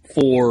time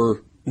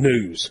for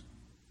news,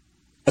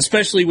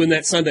 especially when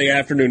that Sunday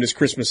afternoon is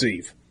Christmas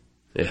Eve.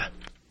 Yeah.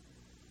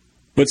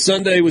 But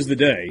Sunday was the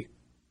day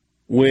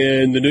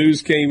when the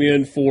news came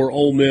in for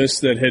Ole Miss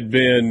that had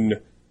been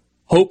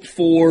hoped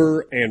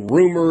for and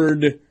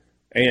rumored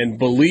and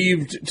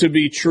believed to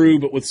be true,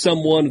 but with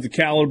someone of the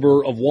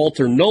caliber of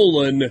Walter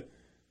Nolan,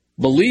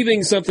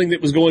 believing something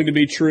that was going to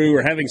be true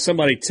or having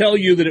somebody tell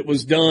you that it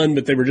was done,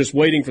 but they were just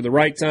waiting for the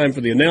right time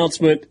for the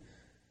announcement,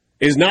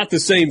 is not the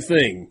same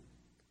thing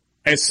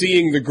as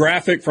seeing the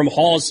graphic from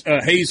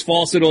Hayes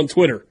Fawcett on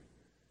Twitter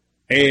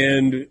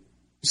and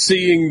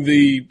seeing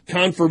the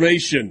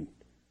confirmation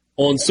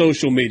on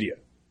social media.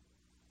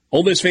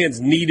 Ole Miss fans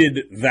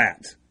needed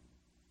that.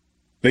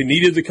 They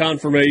needed the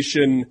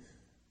confirmation,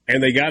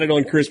 and they got it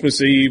on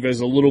Christmas Eve as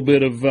a little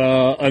bit of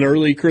an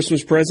early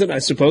Christmas present, I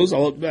suppose.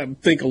 I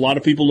think a lot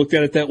of people looked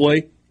at it that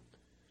way.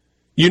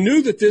 You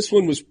knew that this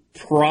one was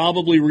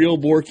probably real,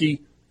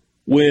 Borky,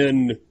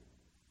 when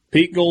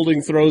Pete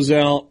Golding throws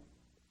out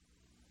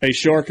a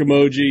shark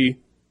emoji.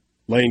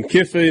 Lane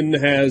Kiffin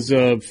has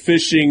a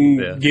fishing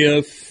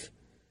gif.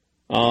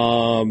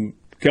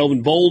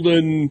 Kelvin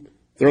Bolden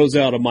throws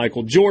out a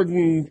Michael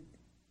Jordan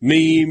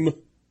meme.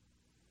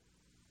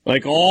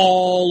 Like,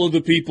 all of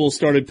the people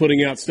started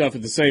putting out stuff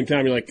at the same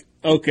time. You're like,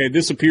 okay,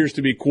 this appears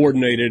to be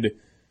coordinated.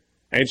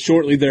 And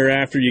shortly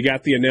thereafter, you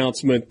got the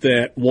announcement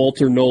that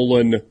Walter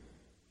Nolan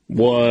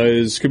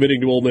was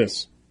committing to Ole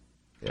Miss.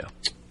 Yeah.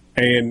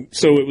 And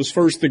so it was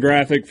first the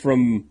graphic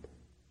from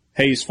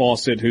Hayes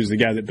Fawcett, who's the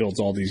guy that builds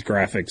all these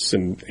graphics,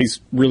 and he's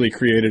really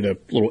created a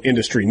little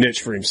industry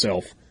niche for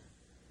himself.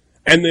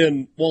 And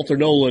then Walter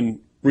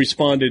Nolan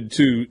responded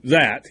to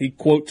that. He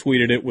quote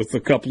tweeted it with a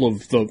couple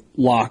of the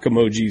lock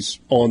emojis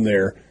on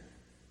there.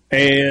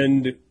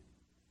 And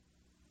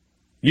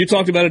you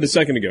talked about it a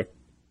second ago.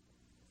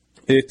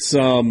 It's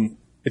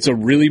a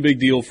really big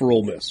deal for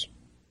Ole Miss.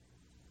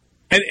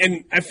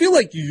 And I feel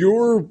like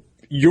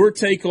your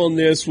take on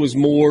this was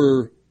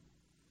more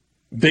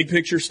big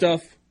picture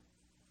stuff.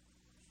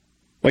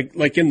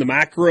 Like in the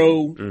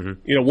macro,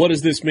 what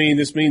does this mean?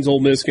 This means Ole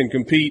Miss can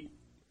compete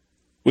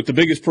with the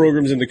biggest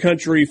programs in the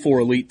country for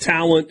elite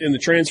talent in the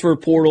transfer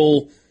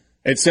portal,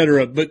 et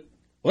cetera. But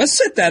let's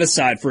set that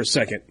aside for a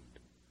second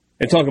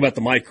and talk about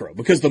the micro,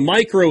 because the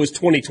micro is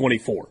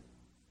 2024.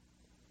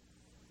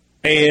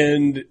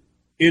 And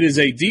it is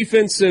a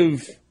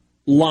defensive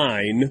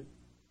line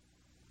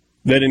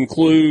that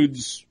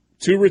includes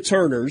two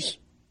returners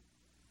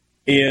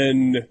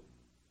in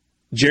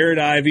Jared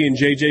Ivey and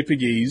J.J.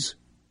 Pegues.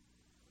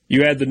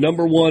 You had the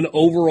number one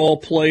overall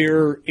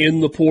player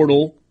in the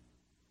portal,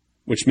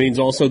 which means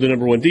also the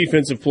number one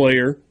defensive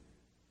player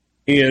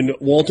in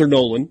Walter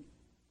Nolan.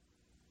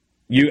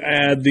 You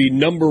add the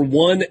number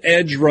one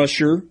edge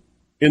rusher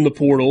in the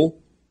portal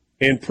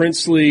in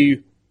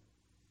Princely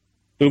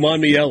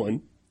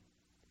Umanmielen.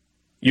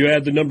 You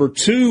add the number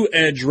two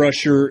edge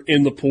rusher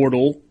in the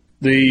portal,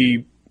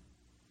 the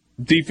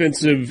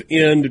defensive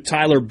end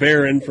Tyler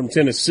Barron from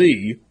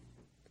Tennessee.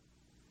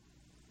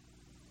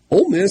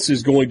 Ole Miss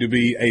is going to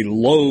be a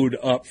load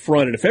up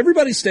front. And if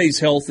everybody stays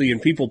healthy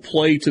and people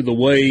play to the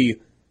way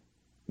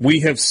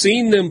we have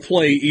seen them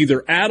play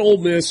either at Ole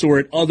Miss or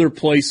at other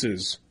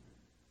places,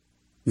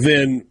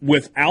 then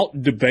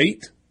without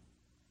debate,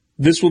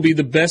 this will be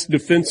the best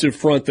defensive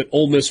front that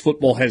Ole Miss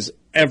football has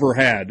ever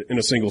had in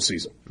a single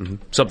season. Mm-hmm.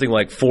 Something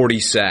like 40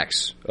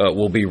 sacks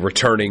will be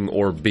returning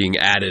or being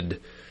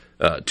added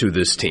to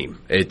this team.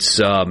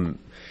 It's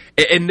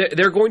and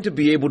they're going to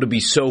be able to be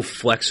so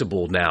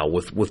flexible now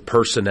with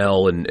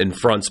personnel and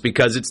fronts,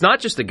 because it's not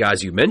just the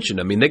guys you mentioned.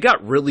 I mean, they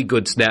got really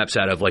good snaps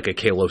out of like a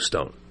Kalo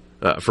Stone,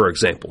 for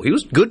example. He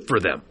was good for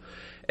them.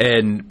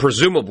 And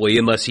presumably,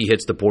 unless he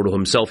hits the portal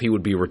himself, he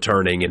would be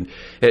returning. And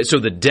so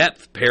the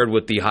depth paired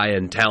with the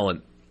high-end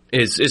talent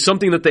is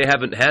something that they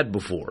haven't had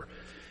before.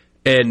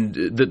 And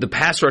the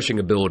pass rushing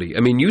ability,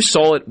 I mean, you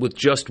saw it with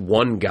just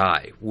one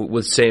guy,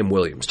 with Sam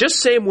Williams. Just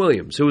Sam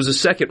Williams, who was a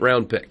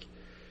second-round pick.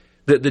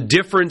 The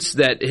difference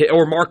that,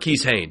 or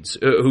Marquise Haynes,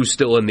 who's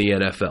still in the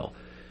NFL.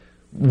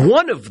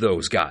 One of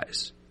those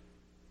guys,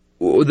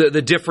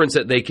 the difference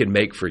that they can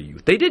make for you.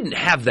 They didn't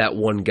have that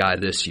one guy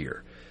this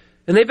year.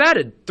 And they've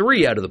added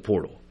 3 out of the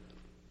portal.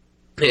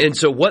 And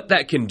so what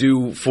that can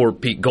do for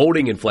Pete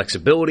Golding and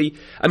flexibility,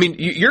 I mean,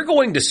 you're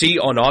going to see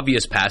on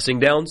obvious passing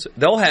downs,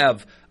 they'll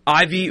have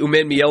Ivy,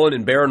 Umanmielen,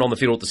 and Barron on the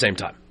field at the same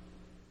time.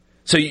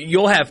 So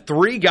you'll have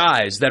 3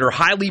 guys that are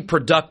highly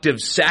productive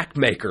sack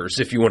makers,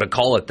 if you want to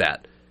call it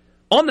that,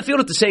 on the field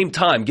at the same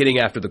time getting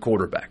after the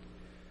quarterback.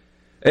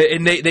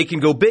 And they can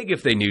go big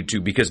if they need to,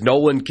 because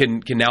Nolan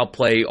can now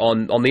play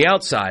on the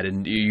outside,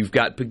 and you've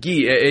got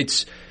Peggy.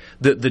 It's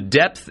the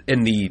depth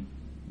and the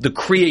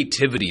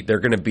creativity they're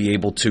going to be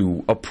able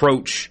to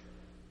approach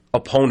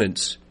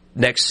opponents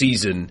next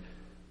season,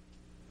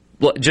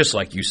 just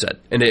like you said.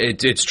 And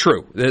it's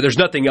true. There's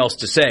nothing else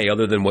to say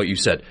other than what you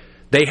said.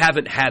 They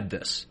haven't had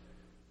this.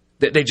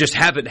 They just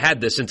haven't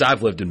had this since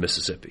I've lived in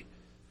Mississippi.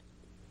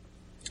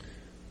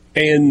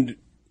 And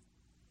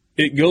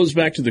it goes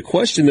back to the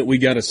question that we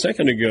got a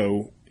second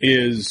ago,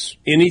 is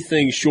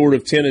anything short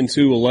of 10-2,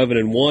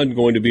 11-1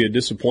 going to be a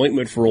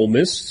disappointment for Ole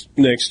Miss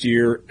next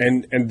year?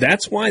 And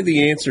that's why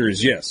the answer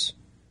is yes.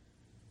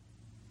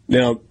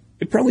 Now,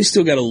 it probably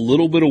still got a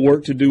little bit of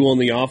work to do on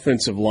the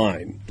offensive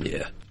line.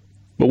 Yeah.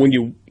 But when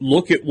you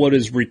look at what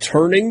is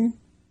returning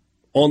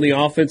on the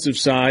offensive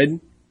side,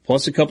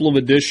 plus a couple of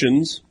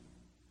additions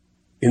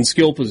in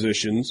skill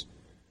positions,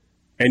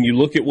 and you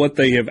look at what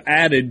they have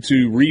added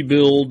to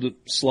rebuild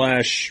 /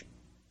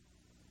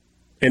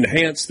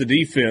 enhance the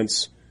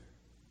defense,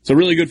 it's a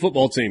really good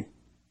football team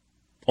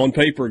on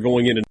paper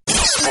going into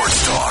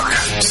Sports Talk.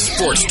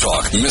 Sports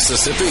Talk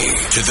Mississippi.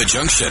 To the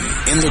junction,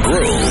 in the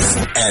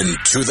Grove, and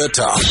to the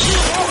top.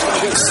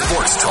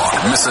 Sports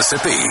Talk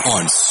Mississippi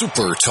on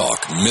Super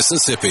Talk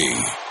Mississippi.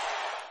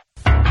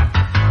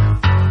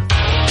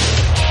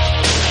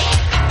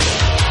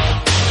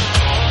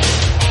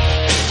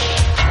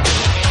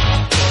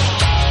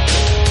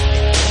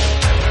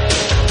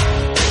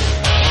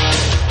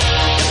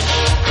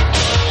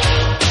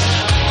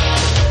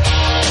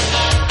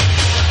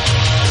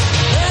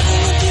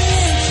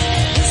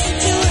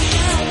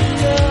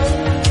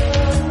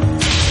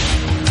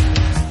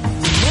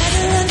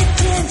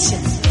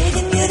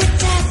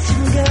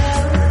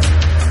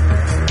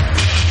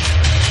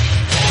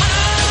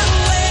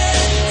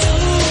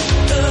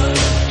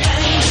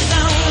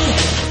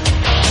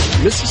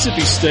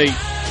 Mississippi State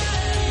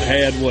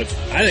had what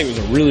I think was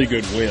a really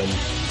good win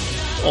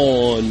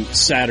on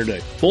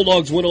Saturday.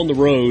 Bulldogs went on the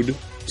road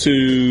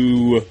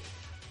to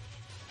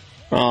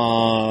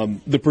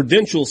the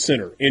Prudential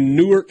Center in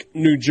Newark,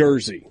 New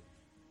Jersey,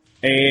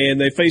 and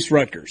they faced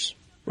Rutgers.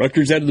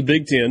 Rutgers out of the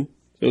Big Ten.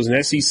 It was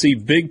an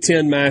SEC Big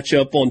Ten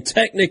matchup on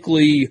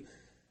technically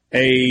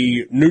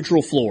a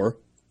neutral floor,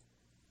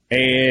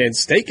 and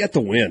State got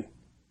the win.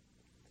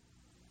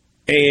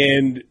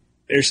 And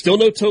there's still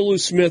no Tolu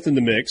Smith in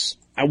the mix.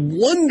 I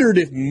wondered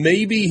if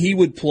maybe he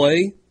would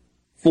play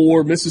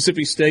for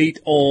Mississippi State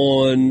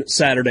on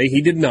Saturday.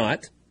 He did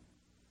not.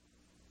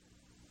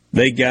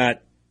 They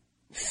got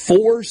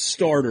 4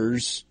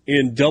 starters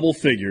in double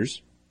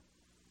figures.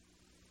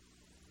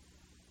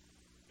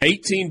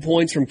 18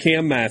 points from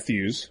Cam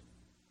Matthews.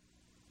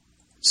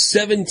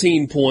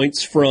 17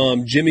 points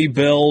from Jimmy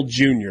Bell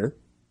Jr.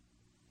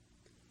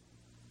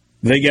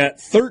 They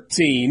got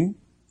 13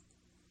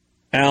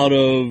 out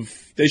of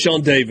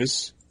Deshaun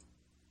Davis,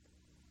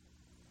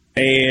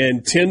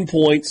 and 10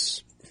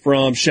 points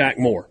from Shaq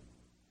Moore.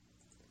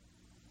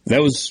 That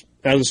was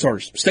out of the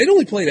starters. State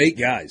only played 8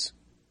 guys.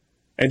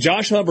 And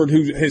Josh Hubbard,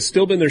 who has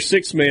still been their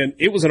 6th man,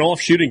 it was an off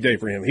shooting day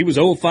for him. He was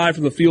 0 of 5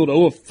 from the field,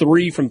 0 of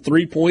 3 from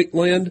three-point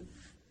land.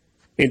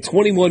 In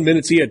 21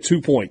 minutes, he had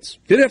 2 points.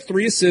 Did have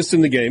 3 assists in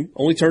the game,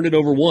 only turned it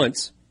over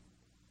once.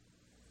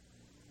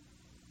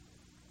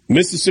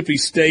 Mississippi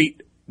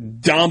State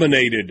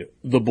dominated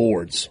the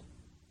boards.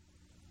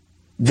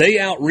 They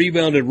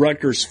out-rebounded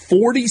Rutgers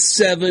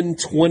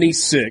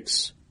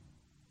 47-26,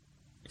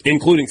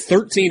 including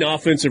 13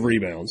 offensive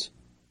rebounds.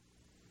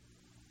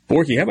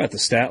 Borky, how about the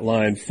stat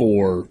line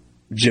for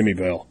Jimmy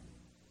Bell?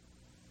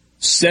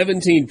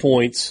 17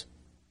 points,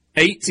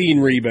 18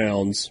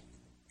 rebounds,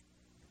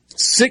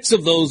 6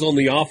 of those on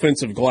the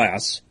offensive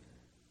glass,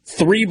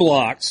 3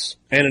 blocks,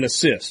 and an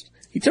assist.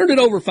 He turned it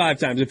over 5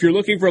 times. If you're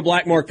looking for a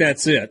black mark,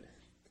 that's it.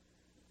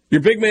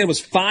 Your big man was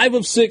 5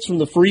 of 6 from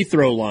the free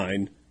throw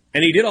line,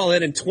 and he did all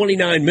that in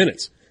 29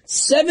 minutes.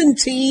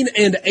 17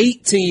 and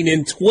 18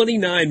 in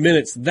 29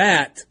 minutes.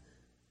 That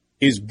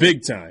is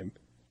big time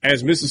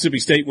as Mississippi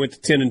State went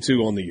to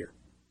 10-2 on the year.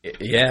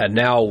 Yeah,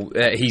 now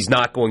he's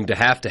not going to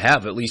have,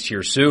 at least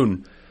here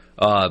soon,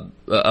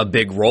 a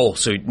big role.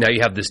 So now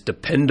you have this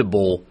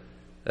dependable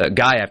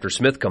guy after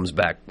Smith comes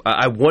back.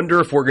 I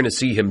wonder if we're going to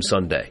see him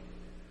Sunday,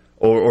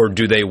 or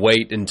do they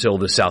wait until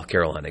the South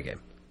Carolina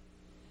game?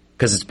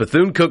 Because it's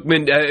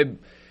Bethune-Cookman.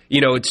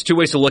 It's 2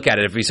 ways to look at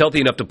it. If he's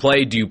healthy enough to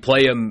play, do you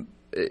play him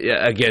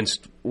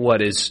against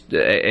what is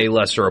a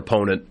lesser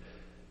opponent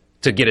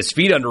to get his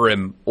feet under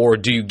him, or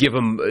do you give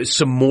him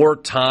some more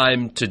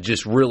time to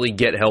just really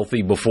get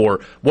healthy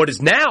before what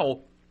is now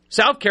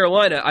South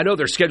Carolina? I know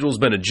their schedule's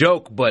been a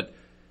joke, but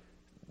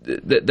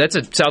that's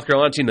a South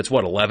Carolina team that's,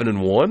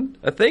 11-1,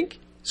 I think,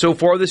 so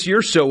far this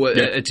year. So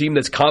a team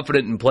that's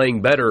confident in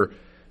playing better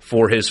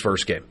for his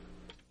first game.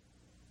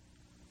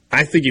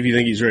 I think if you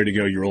think he's ready to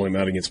go, you roll him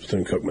out against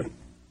Bethune-Cookman.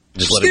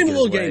 Just give him a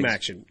little game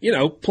action.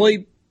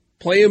 Play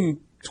him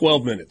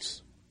 12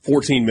 minutes,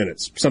 14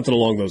 minutes, something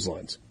along those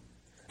lines.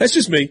 That's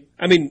just me.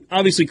 I mean,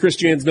 obviously Chris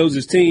Jans knows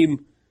his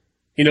team.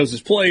 He knows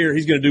his player.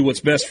 He's going to do what's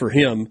best for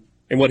him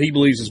and what he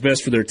believes is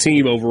best for their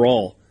team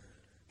overall.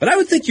 But I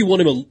would think you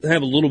want him to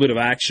have a little bit of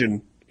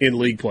action in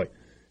league play.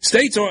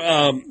 State's,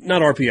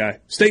 not RPI,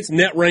 State's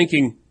net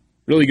ranking,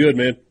 really good,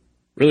 man.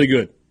 Really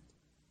good.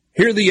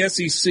 Here are the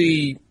SEC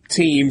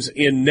teams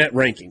in net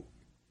ranking.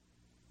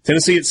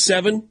 Tennessee at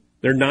 7.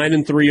 They're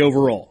 9-3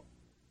 overall.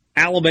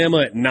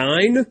 Alabama at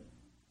 9.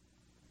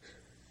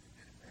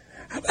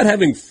 How about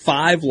having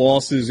 5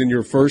 losses in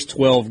your first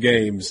 12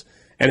 games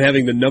and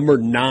having the number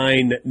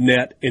 9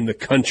 net in the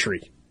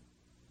country?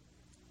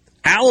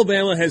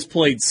 Alabama has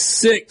played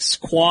 6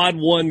 quad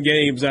 1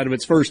 games out of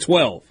its first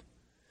 12.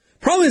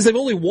 Problem is they've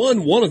only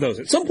won 1 of those.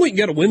 At some point you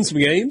got to win some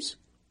games.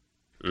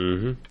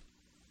 Mm-hmm.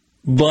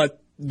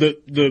 But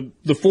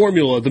the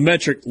formula, the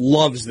metric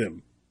loves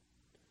them.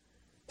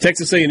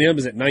 Texas A&M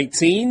is at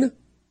 19.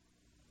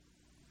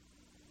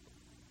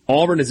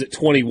 Auburn is at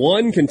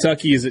 21.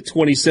 Kentucky is at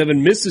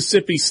 27.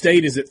 Mississippi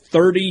State is at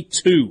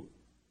 32.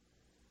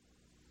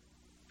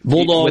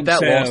 Bulldogs with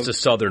that loss to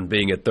Southern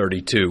being at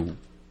 32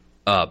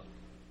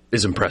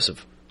 is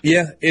impressive.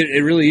 Yeah,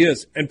 it really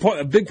is. And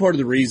a big part of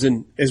the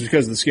reason is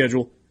because of the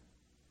schedule.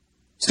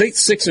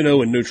 State's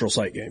 6-0 in neutral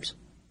site games.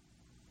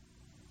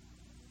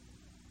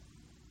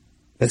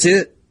 That's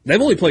it.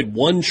 They've only played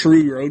one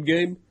true road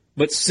game,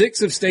 but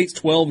 6 of State's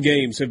 12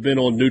 games have been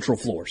on neutral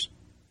floors.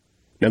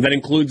 Now, that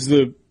includes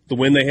the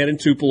win they had in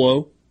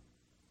Tupelo,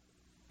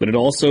 but it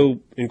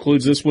also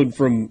includes this one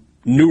from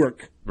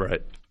Newark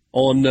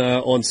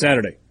on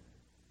Saturday.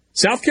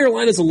 South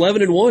Carolina's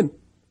 11-1.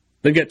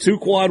 They've got 2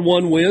 quad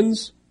 1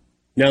 wins.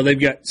 Now they've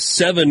got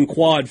 7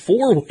 quad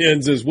 4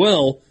 wins as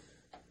well,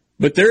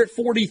 but they're at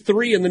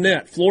 43 in the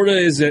net. Florida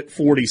is at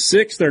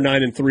 46. They're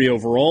 9-3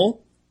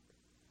 overall.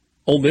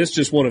 Ole Miss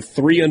just one of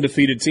 3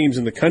 undefeated teams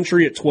in the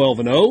country at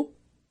 12-0.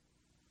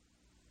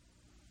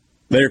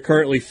 They're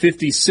currently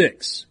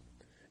 56.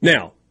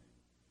 Now,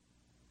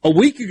 a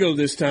week ago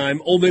this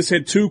time, Ole Miss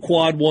had 2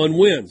 quad 1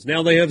 wins.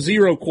 Now they have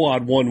 0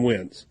 quad 1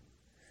 wins.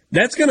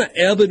 That's going to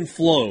ebb and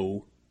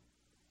flow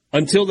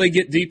until they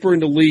get deeper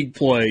into league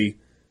play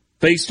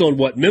based on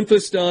what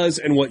Memphis does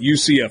and what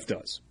UCF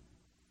does.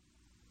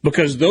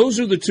 Because those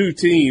are the 2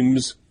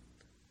 teams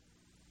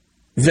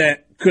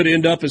that could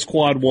end up as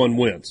quad 1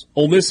 wins.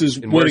 Ole Miss is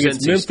winning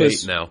against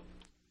Memphis. State now?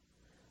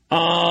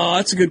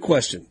 That's a good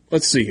question.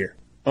 Let's see here.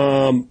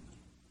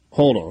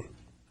 Hold on.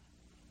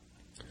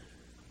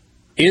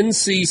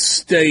 NC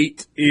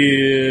State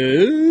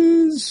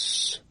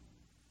is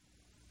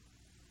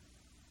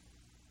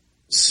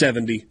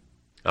 70.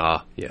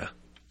 Yeah.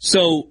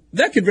 So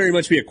that could very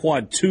much be a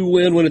quad 2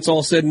 win when it's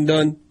all said and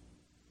done.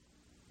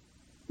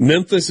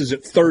 Memphis is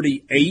at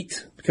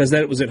 38 because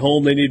that was at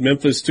home. They need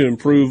Memphis to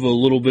improve a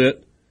little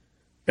bit.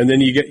 And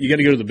then you got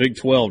to go to the Big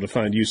 12 to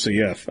find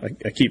UCF.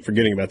 I keep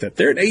forgetting about that.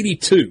 They're at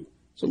 82.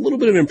 So a little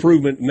bit of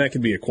improvement, and that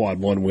could be a quad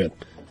 1 win.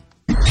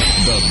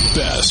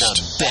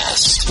 The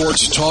best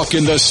sports talk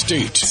in the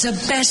state. It's the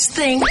best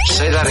thing.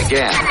 Say that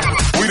again.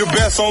 We the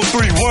best on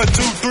 3. 1, 2,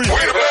 3. We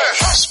the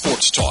best.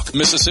 Sports Talk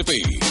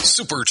Mississippi.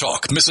 Super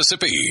Talk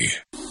Mississippi.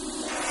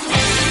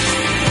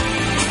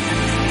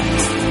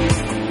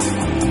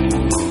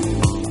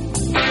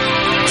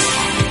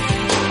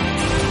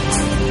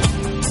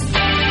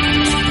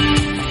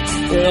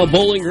 Well,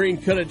 Bowling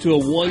Green cut it to a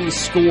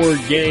 1-score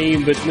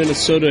game, but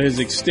Minnesota has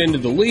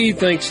extended the lead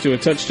thanks to a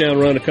touchdown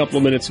run a couple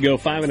of minutes ago.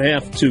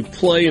 5.5 to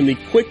play in the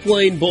Quick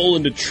Lane Bowl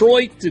in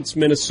Detroit. It's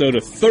Minnesota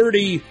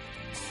 30,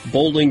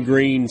 Bowling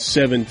Green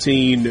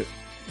 17.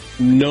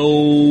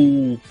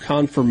 No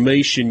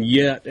confirmation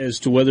yet as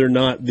to whether or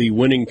not the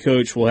winning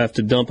coach will have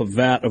to dump a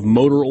vat of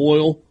motor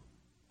oil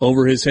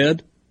over his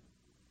head.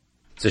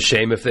 It's a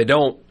shame if they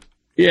don't.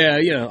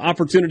 Yeah,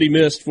 opportunity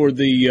missed for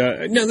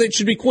the no, it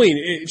should be clean.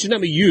 It should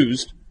not be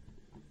used.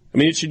 I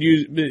mean, it should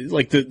use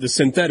like the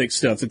synthetic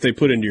stuff that they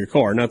put into your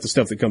car, not the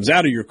stuff that comes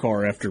out of your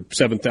car after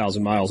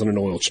 7,000 miles on an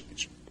oil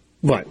change.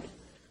 But,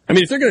 I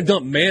mean, if they're going to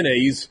dump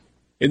mayonnaise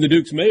in the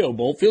Duke's Mayo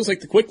Bowl, it feels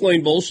like the Quick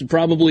Lane Bowl should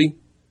probably,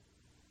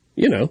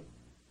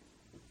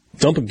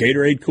 dump a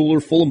Gatorade cooler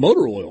full of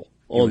motor oil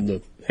on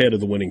the head of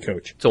the winning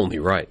coach. It's only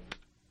right.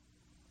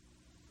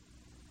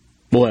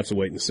 We'll have to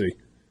wait and see.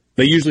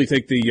 They usually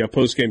take the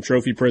post-game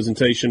trophy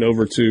presentation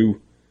over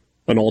to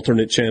an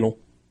alternate channel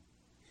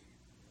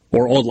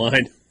or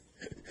online.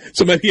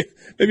 So maybe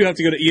you'll have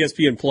to go to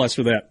ESPN Plus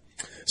for that.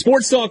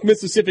 Sports Talk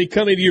Mississippi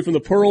coming to you from the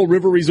Pearl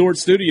River Resort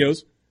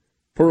Studios.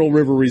 Pearl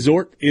River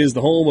Resort is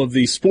the home of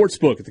the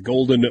Sportsbook at the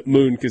Golden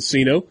Moon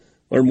Casino.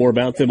 Learn more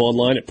about them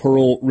online at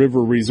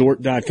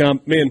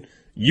pearlriverresort.com. Man,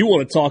 you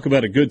want to talk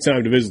about a good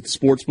time to visit the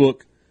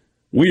Sportsbook?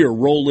 We are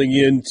rolling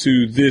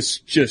into this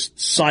just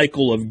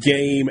cycle of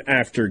game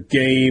after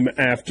game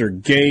after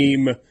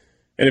game. And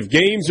if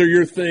games are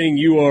your thing,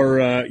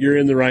 you're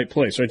in the right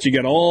place, right? You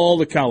got all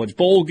the college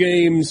bowl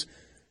games.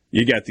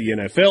 You got the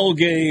NFL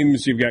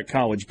games. You've got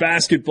college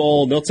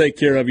basketball. And they'll take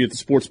care of you at the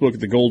Sportsbook at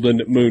the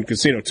Golden Moon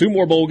Casino. 2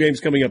 more bowl games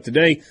coming up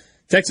today.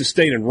 Texas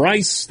State and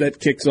Rice, that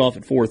kicks off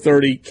at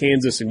 4:30.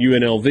 Kansas and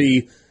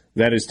UNLV,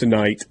 that is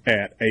tonight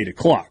at 8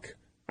 o'clock.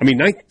 I mean,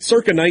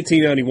 circa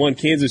 1991,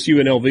 Kansas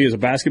UNLV is a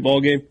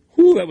basketball game.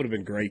 Whew, that would have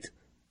been great.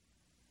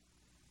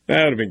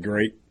 That would have been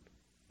great.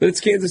 But it's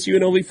Kansas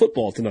UNLV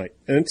football tonight,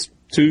 and it's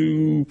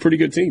 2 pretty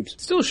good teams.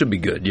 Still should be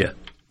good, yeah.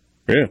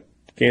 Yeah.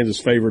 Kansas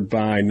favored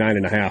by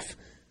 9.5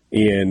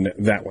 in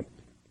that one.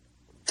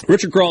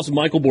 Richard Cross and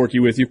Michael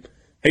Borky with you.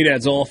 Hey,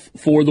 Dad's off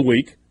for the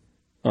week.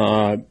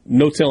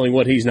 No telling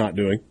what he's not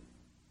doing.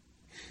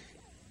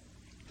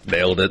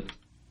 Nailed it.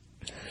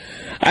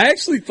 I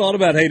actually thought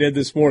about Hey Dad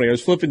this morning. I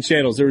was flipping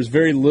channels. There was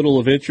very little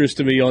of interest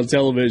to me on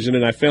television,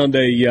 and I found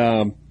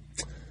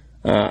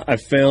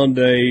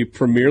a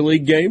Premier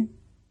League game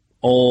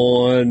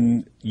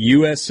on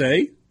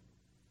USA.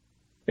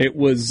 It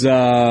was it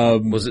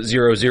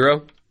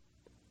 0-0?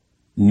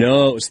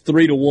 No, it was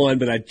 3-1,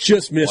 but I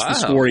just missed the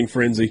scoring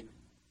frenzy.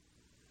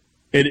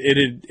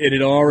 It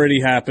had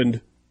already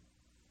happened.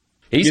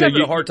 He's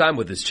having a hard time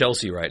with his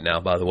Chelsea right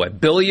now, by the way. $1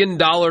 billion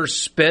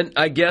spent,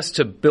 I guess,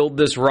 to build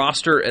this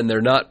roster, and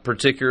they're not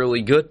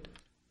particularly good.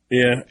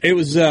 Yeah, it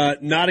was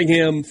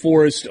Nottingham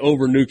Forest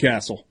over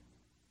Newcastle.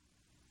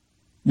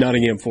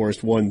 Nottingham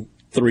Forest won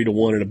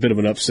 3-1 in a bit of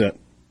an upset.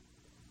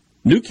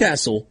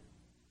 Newcastle,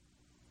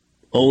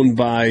 owned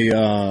by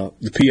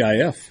the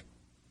PIF,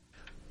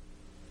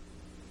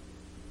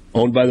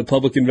 owned by the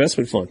Public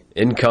Investment Fund.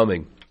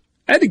 Incoming.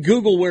 I had to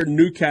Google where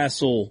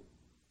Newcastle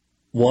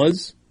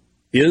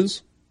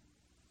is.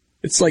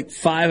 It's like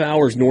 5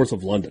 hours north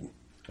of London.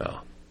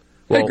 Oh,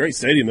 well, great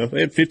stadium though.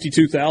 They had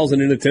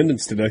 52,000 in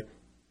attendance today.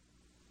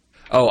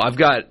 Oh, I've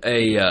got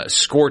a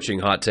scorching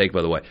hot take,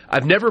 by the way.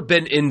 I've never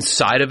been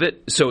inside of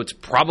it, so it's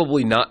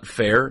probably not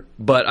fair.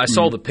 But I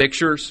saw the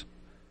pictures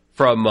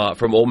from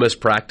Ole Miss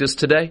practice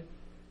today.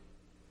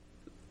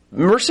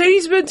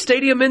 Mercedes-Benz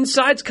Stadium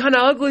inside's kind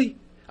of ugly.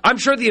 I'm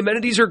sure the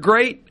amenities are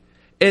great,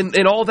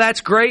 and all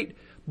that's great.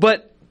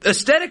 But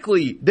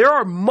aesthetically, there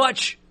are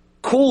much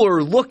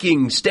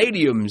cooler-looking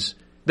stadiums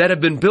that have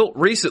been built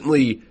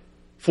recently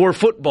for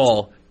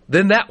football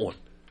than that one.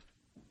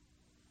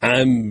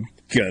 I'm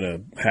going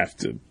to have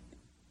to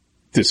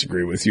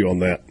disagree with you on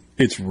that.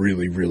 It's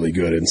really, really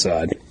good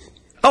inside.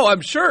 Oh,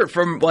 I'm sure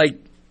from,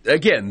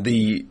 again,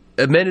 the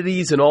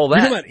amenities and all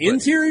that. You talking about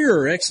interior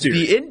or exterior?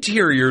 The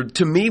interior,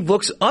 to me,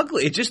 looks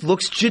ugly. It just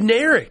looks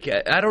generic.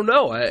 I don't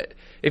know.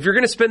 If you're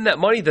going to spend that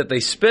money that they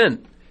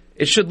spent,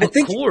 it should look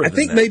cooler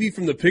than that. Maybe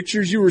from the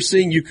pictures you were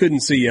seeing, you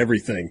couldn't see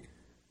everything.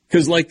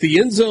 Because, the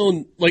end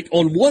zone,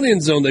 on one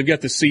end zone, they've got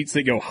the seats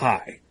that go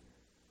high.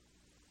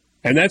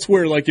 And that's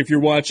where, if you're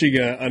watching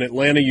an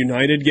Atlanta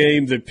United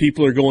game, that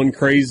people are going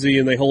crazy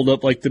and they hold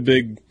up, the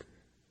big,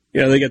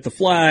 they got the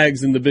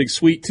flags and the big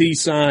sweet tea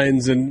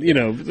signs and,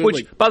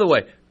 Which, by the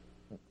way,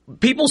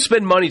 people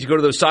spend money to go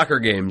to those soccer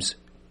games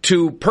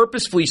to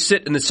purposefully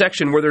sit in the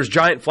section where there's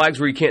giant flags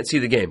where you can't see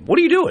the game. What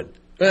are you doing?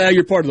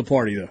 You're part of the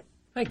party, though.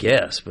 I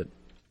guess, but.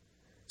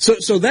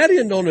 So that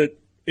end on it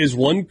is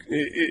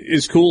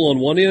cool on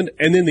one end,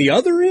 and then the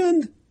other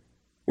end,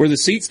 where the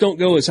seats don't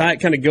go as high, it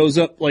kind of goes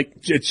up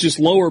it's just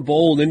lower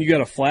bowl, and then you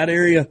got a flat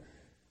area,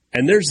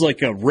 and there's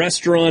a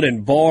restaurant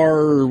and bar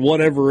or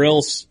whatever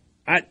else.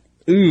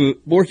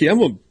 Borky, I'm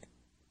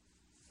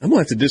gonna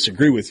have to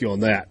disagree with you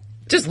on that.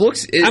 Just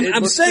looks.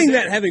 I'm saying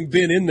that having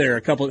been in there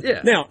a couple.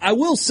 Yeah. Now I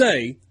will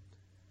say,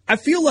 I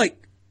feel like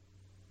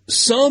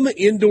some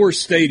indoor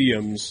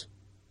stadiums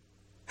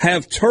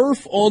have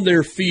turf on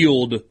their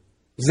field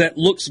that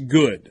looks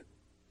good,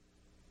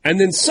 and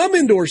then some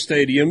indoor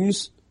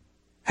stadiums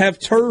have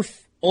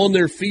turf on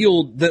their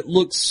field that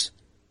looks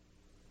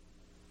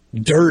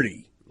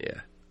dirty.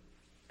 Yeah.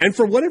 And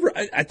for whatever,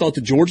 I thought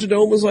the Georgia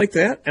Dome was like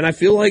that, and I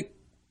feel like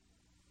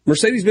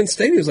Mercedes-Benz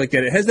Stadium is like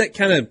that. It has that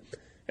kind of,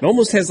 it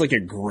almost has a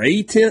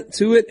gray tint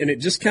to it, and it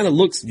just kind of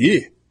looks,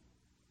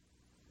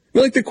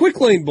 like the Quick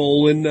Lane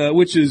Bowl,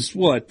 which is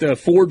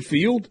Ford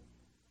Field?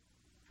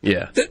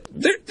 Yeah.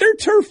 Their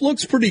turf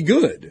looks pretty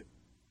good.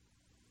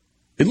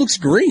 It looks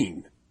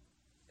green.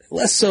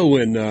 Less so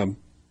in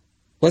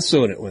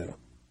Atlanta.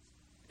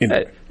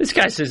 This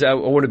guy says, I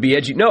want to be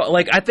edgy. No,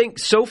 I think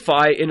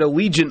SoFi and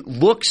Allegiant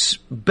looks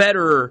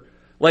better.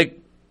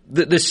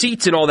 The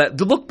seats and all that,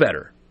 they look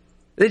better.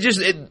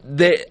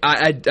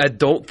 I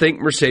don't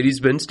think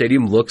Mercedes-Benz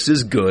Stadium looks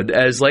as good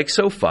as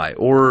SoFi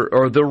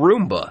or the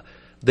Roomba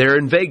there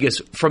in Vegas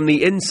from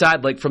the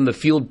inside, from the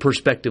field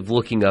perspective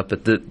looking up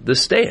at the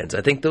stands.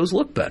 I think those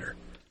look better.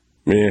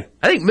 Yeah.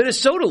 I think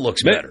Minnesota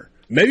looks better.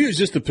 Maybe it was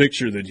just the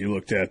picture that you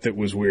looked at that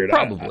was weird.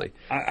 Probably.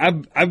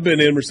 I've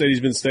been in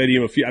Mercedes-Benz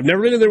Stadium I've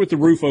never been in there with the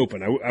roof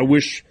open. I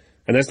wish,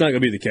 and that's not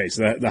going to be the case.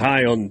 The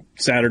high on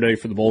Saturday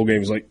for the bowl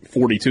game is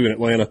 42 in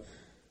Atlanta,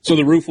 so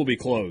the roof will be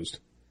closed.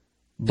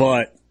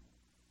 But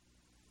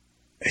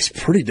it's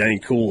pretty dang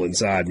cool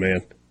inside,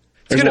 man.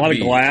 There's a lot of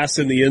glass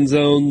in the end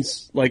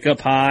zones, up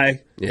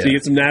high, so you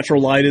get some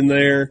natural light in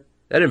there.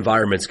 That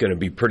environment's going to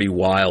be pretty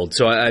wild.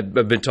 So I've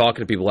been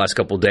talking to people the last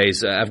couple of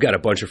days. I've got a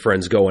bunch of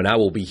friends going. I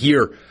will be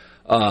here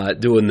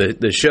doing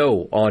the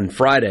show on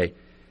Friday.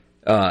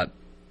 I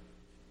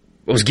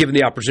was given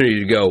the opportunity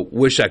to go.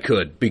 Wish I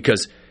could,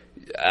 because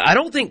I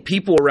don't think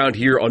people around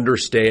here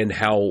understand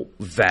how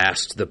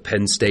vast the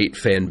Penn State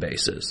fan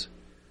base is.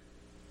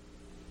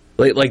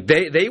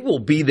 They will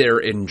be there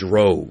in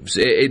droves.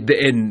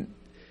 And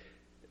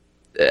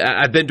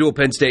I've been to a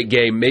Penn State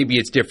game. Maybe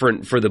it's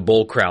different for the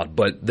bowl crowd,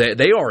 but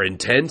they are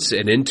intense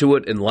and into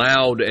it and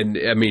loud. And,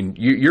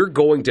 you're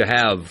going to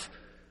have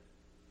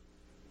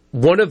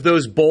one of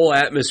those bowl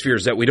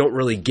atmospheres that we don't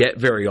really get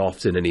very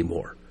often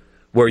anymore,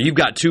 where you've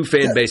got two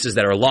fan bases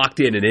that are locked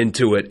in and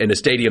into it in a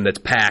stadium that's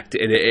packed.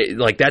 And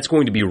that's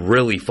going to be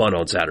really fun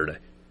on Saturday.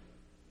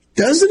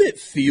 Doesn't it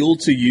feel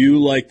to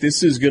you like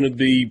this is going to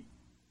be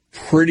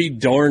pretty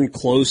darn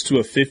close to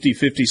a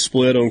 50-50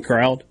 split on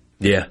crowd?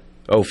 Yeah.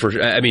 Oh, for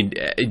sure.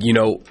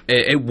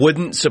 It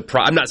wouldn't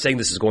surprise. I'm not saying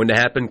this is going to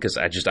happen because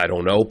I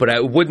don't know, but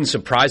it wouldn't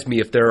surprise me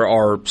if there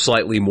are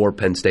slightly more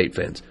Penn State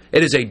fans.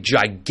 It is a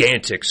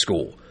gigantic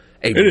school,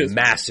 a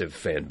massive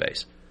fan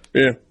base.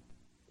 Yeah.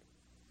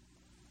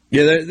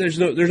 Yeah, there's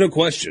no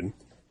question.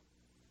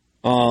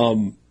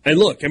 And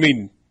look, I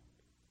mean,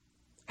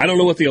 I don't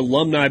know what the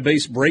alumni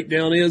base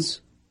breakdown is.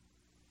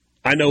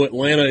 I know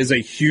Atlanta is a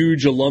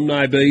huge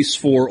alumni base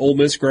for Ole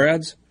Miss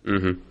grads.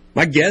 Mm-hmm.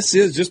 My guess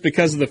is just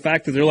because of the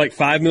fact that there are like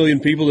 5 million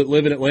people that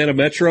live in Atlanta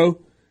Metro,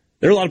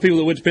 there are a lot of people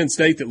that went to Penn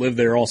State that live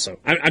there also.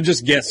 I'm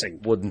just guessing.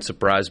 Wouldn't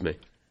surprise me.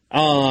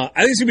 I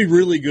think it's going to be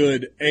really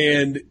good.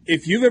 And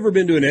if you've ever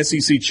been to an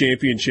SEC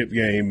championship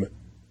game,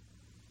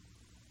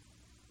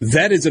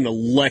 that is an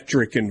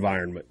electric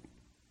environment.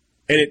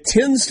 And it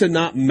tends to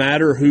not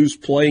matter who's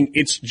playing.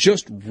 It's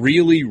just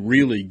really,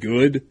 really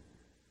good.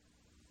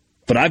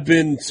 But I've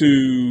been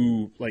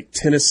to, like,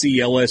 Tennessee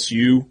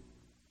LSU.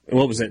 And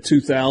what was that,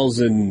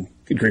 2000?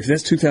 Good grief,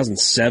 that's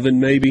 2007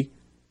 maybe.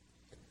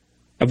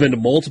 I've been to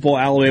multiple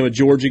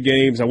Alabama-Georgia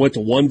games. I went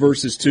to 1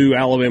 versus 2,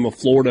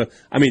 Alabama-Florida.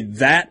 I mean,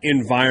 that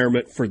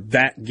environment for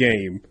that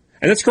game,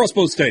 and that's across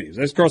both stadiums.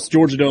 That's across the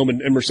Georgia Dome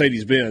and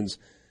Mercedes-Benz,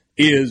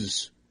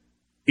 it's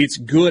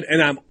good.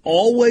 And I'm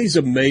always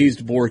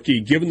amazed,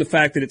 Borky, given the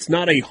fact that it's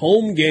not a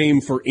home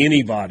game for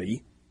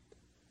anybody,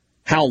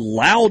 how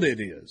loud it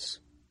is.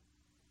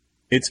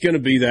 It's going to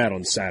be that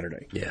on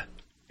Saturday. Yeah.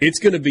 It's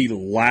going to be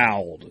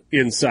loud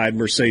inside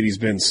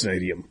Mercedes-Benz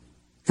Stadium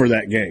for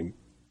that game.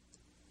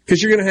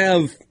 Because you're going to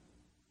have,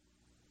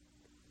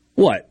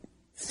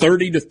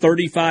 30 to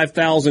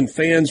 35,000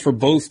 fans for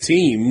both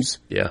teams.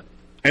 Yeah.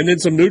 And then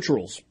some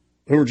neutrals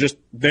who are just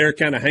there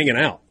kind of hanging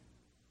out.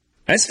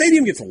 That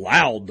stadium gets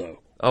loud, though.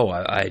 Oh,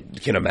 I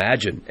can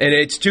imagine. And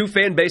it's two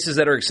fan bases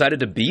that are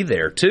excited to be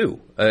there,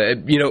 too.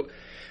 I've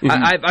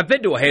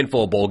been to a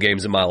handful of bowl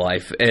games in my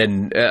life,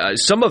 and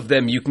some of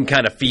them you can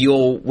kind of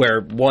feel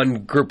where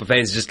one group of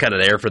fans is just kind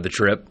of there for the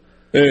trip.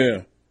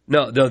 Yeah.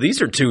 No,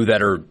 these are two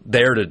that are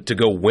there to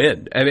go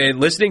win. I mean,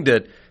 listening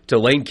to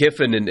Lane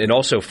Kiffin and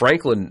also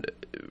Franklin,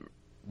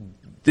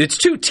 it's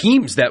two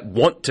teams that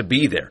want to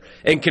be there.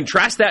 And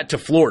contrast that to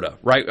Florida,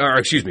 right? Or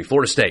excuse me,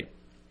 Florida State.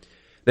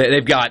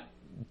 They've got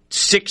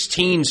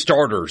 16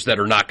 starters that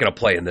are not going to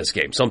play in this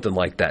game, something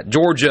like that.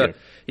 Georgia,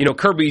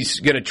 Kirby's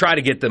going to try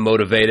to get them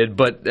motivated,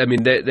 but, I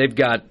mean, they've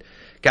got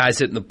guys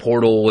hitting the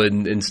portal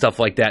and stuff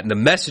like that, and the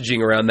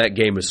messaging around that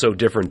game is so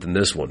different than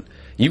this one.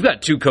 You've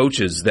got two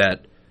coaches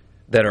that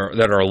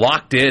are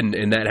locked in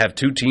and that have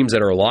two teams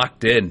that are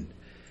locked in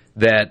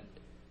that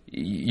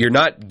you're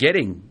not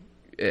getting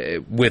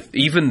with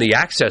even the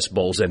Access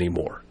Bowls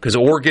anymore, because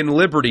Oregon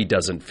Liberty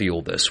doesn't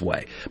feel this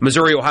way.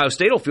 Missouri Ohio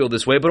State will feel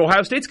this way, but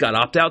Ohio State's got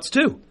opt-outs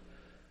too.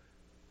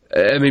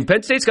 I mean,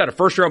 Penn State's got a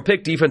first-round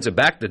pick defensive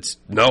back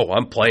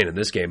I'm playing in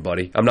this game,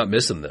 buddy. I'm not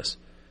missing this.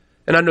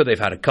 And I know they've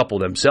had a couple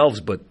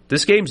themselves, but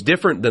this game's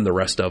different than the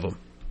rest of them.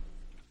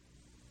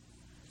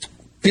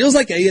 Feels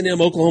like A&M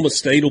Oklahoma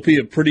State will be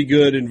a pretty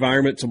good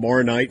environment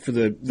tomorrow night for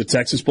the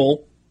Texas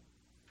Bowl.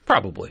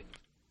 Probably.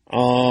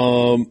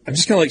 I'm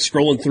just kind of like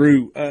scrolling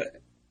through.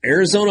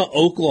 Arizona,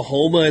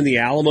 Oklahoma, and the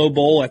Alamo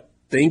Bowl, I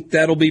think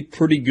that'll be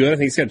pretty good. I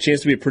think it's got a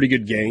chance to be a pretty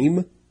good game.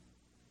 A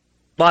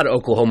lot of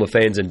Oklahoma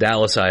fans in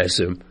Dallas, I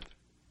assume.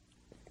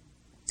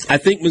 I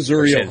think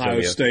Missouri,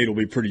 Ohio State will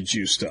be pretty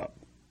juiced up.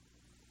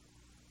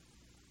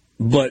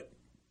 But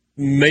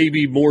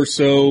maybe more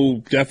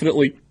so,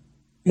 definitely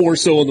more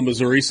so on the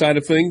Missouri side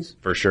of things.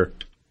 For sure.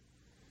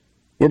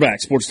 We're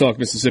back. Sports Talk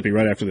Mississippi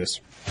right after this.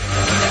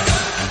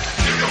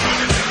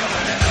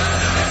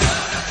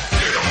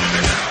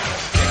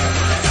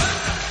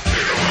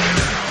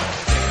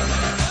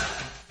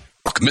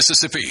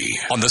 Mississippi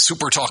on the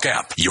SuperTalk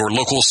app, your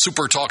local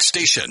SuperTalk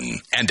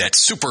station, and at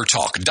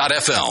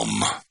supertalk.fm.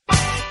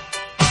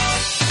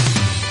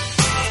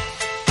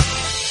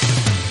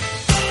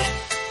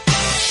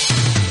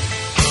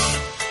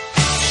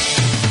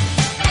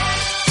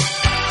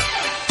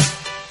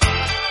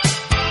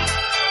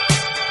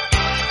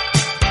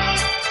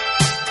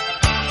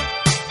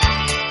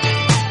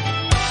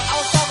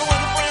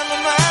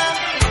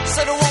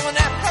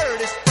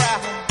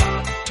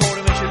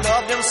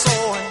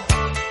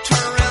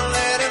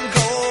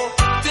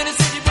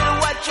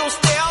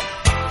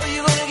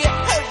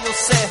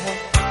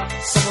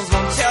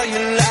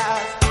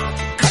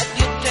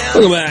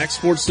 Welcome back,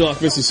 Sports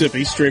Talk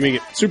Mississippi, streaming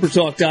at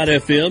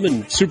supertalk.fm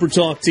and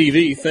SuperTalk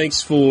TV.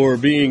 Thanks for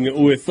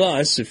being with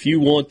us. If you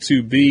want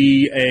to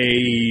be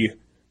a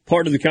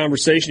part of the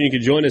conversation, you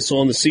can join us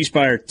on the C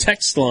Spire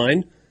text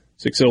line,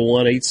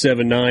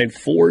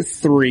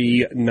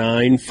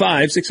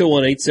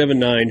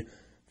 601-879-4395,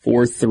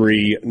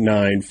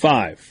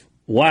 601-879-4395.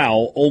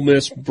 Wow, Ole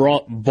Miss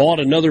bought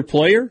another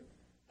player?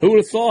 Who would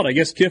have thought? I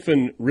guess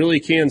Kiffin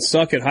really can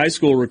suck at high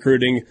school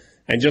recruiting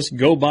and just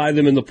go buy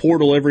them in the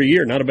portal every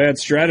year. Not a bad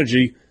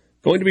strategy.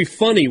 Going to be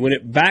funny when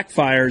it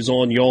backfires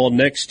on y'all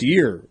next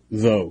year,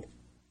 though.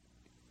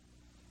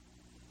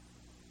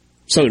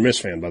 Southern Miss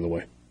fan, by the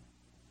way.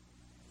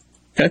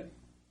 Okay?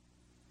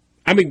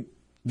 I mean,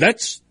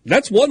 that's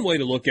one way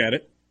to look at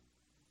it.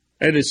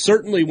 It is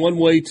certainly one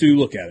way to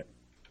look at it.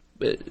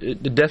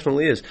 It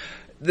definitely is.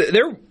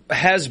 There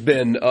has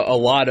been a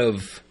lot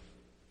of...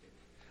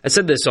 I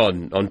said this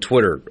on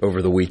Twitter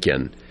over the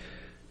weekend.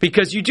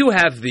 Because you do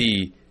have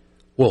the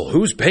well,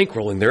 who's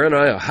bankrolling their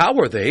NIL? How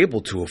are they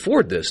able to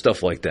afford this?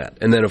 Stuff like that.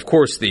 And then, of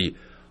course, the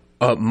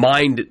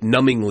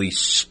mind-numbingly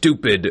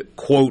stupid,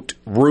 quote,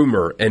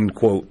 rumor, end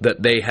quote,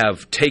 that they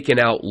have taken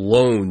out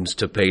loans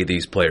to pay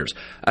these players.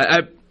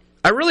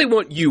 I really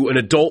want you, an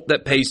adult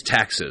that pays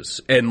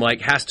taxes and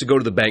like has to go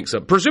to the bank. So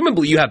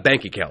presumably you have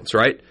bank accounts,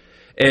 right?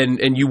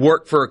 And you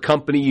work for a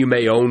company, you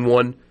may own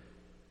one.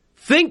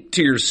 Think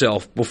to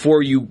yourself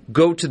before you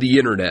go to the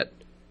internet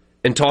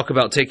and talk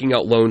about taking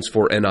out loans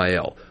for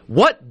NIL.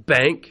 What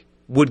bank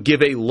would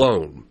give a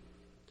loan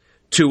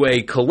to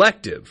a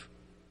collective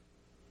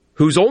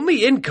whose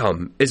only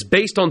income is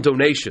based on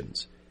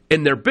donations,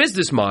 and their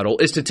business model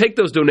is to take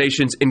those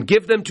donations and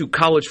give them to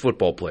college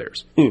football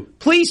players?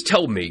 Please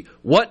tell me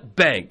what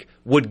bank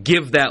would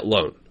give that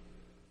loan.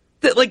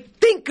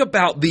 Think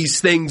about these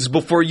things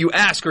before you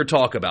ask or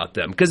talk about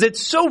them, because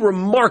it's so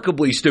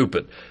remarkably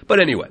stupid.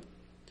 But anyway,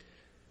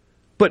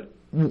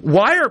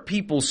 why are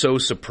people so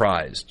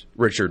surprised,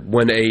 Richard,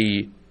 when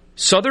a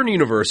Southern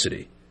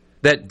university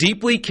that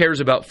deeply cares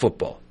about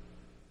football,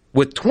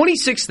 with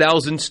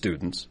 26,000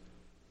 students,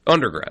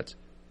 undergrads,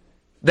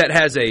 that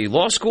has a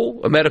law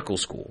school, a medical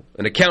school,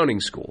 an accounting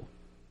school,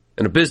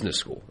 and a business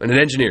school, and an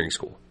engineering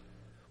school,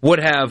 would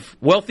have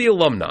wealthy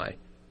alumni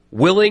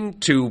willing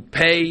to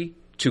pay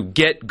to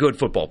get good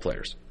football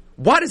players?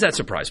 Why does that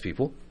surprise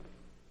people?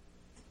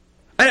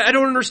 I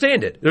don't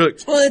understand it. They're like,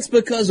 well, it's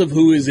because of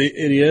who it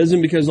is,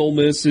 and because Ole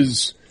Miss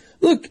is...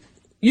 Look,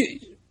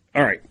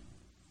 all right,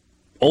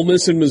 Ole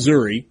Miss and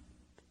Missouri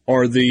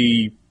are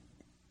these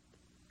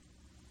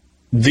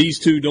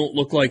two don't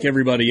look like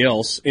everybody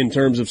else in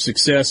terms of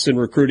success in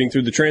recruiting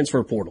through the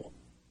transfer portal.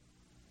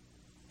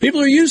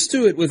 People are used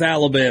to it with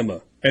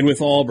Alabama and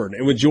with Auburn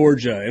and with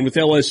Georgia and with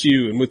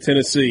LSU and with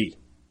Tennessee.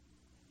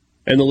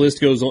 And the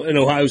list goes on, and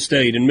Ohio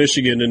State and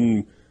Michigan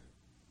and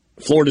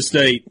Florida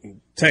State and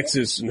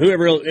Texas and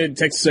whoever else, and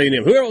Texas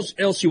A&M, whoever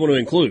else you want to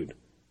include.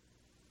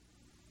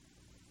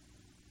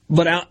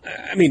 But,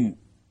 I mean,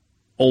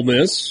 Ole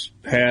Miss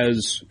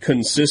has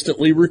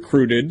consistently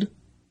recruited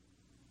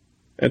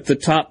at the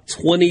top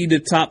 20 to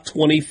top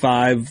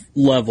 25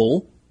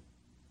 level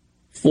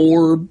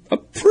for a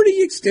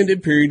pretty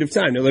extended period of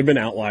time. Now, there have been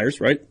outliers,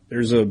 right?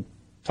 There's a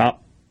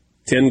top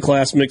 10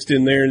 class mixed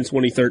in there in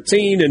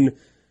 2013, and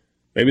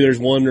maybe there's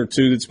one or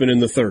two that's been in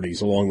the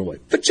 30s along the way.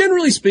 But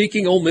generally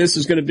speaking, Ole Miss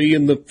is going to be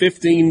in the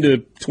 15 to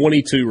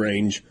 22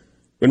 range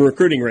when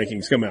recruiting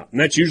rankings come out. And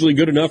that's usually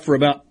good enough for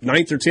about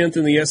 9th or 10th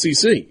in the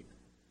SEC.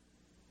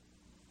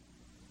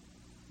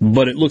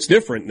 But it looks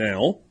different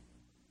now.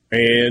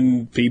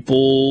 And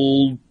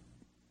people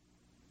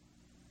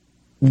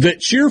that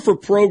cheer for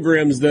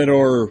programs that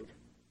are,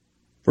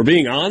 for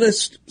being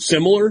honest,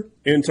 similar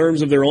in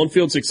terms of their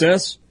on-field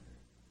success,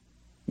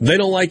 they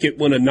don't like it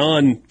when a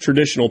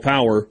non-traditional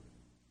power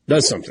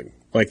does something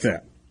like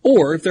that.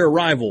 Or if they're a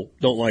rival,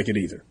 don't like it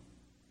either.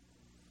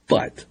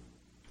 But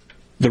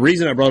the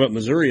reason I brought up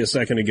Missouri a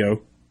second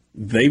ago,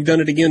 they've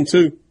done it again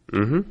too.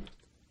 Mm-hmm.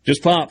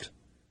 Just popped.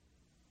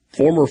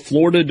 Former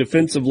Florida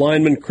defensive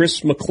lineman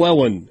Chris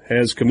McClellan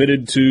has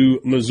committed to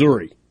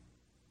Missouri.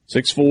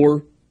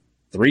 6'4",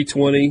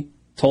 320,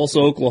 Tulsa,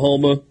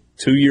 Oklahoma,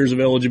 2 years of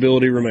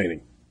eligibility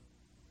remaining.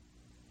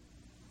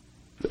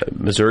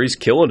 Missouri's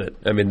killing it.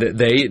 I mean,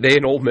 they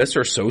and Ole Miss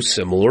are so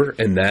similar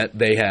in that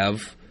they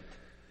have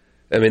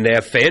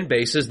fan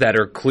bases that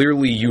are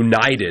clearly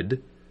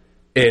united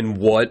in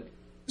what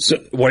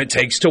it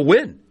takes to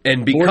win.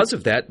 And because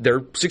of that,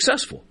 they're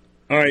successful.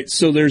 All right,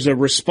 so there's a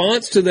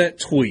response to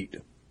that tweet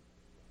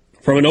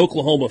from an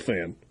Oklahoma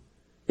fan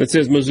that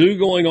says, Mizzou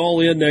going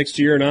all in next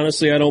year, and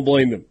honestly, I don't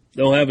blame them.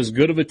 They'll have as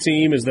good of a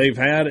team as they've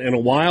had in a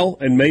while,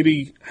 and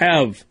maybe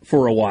have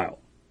for a while.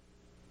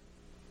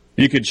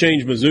 You could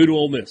change Mizzou to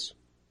Ole Miss.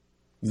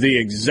 The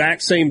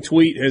exact same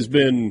tweet has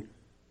been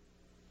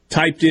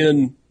typed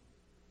in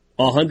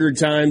 100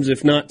 times,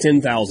 if not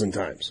 10,000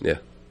 times. Yeah.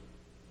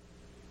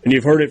 And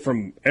you've heard it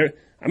from,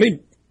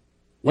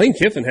 Lane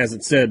Kiffin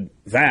hasn't said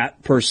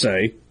that per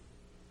se,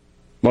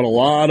 but a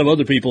lot of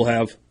other people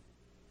have.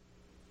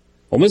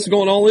 Ole Miss is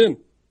going all in.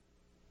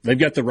 They've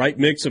got the right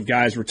mix of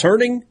guys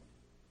returning,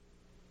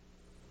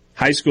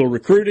 high school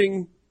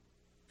recruiting,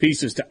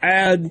 pieces to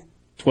add,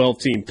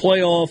 12-team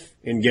playoff,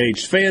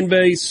 engaged fan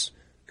base,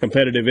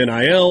 competitive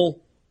NIL,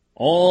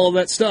 all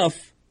that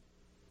stuff.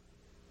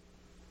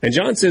 And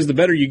John says the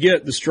better you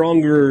get, the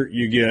stronger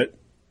you get,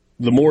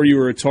 the more you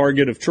are a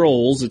target of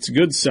trolls. It's a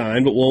good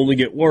sign, but will only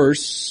get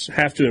worse.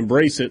 Have to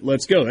embrace it.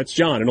 Let's go. That's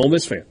John, an Ole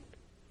Miss fan.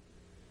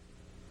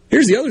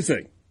 Here's the other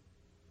thing.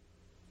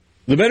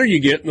 The better you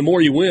get, the more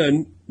you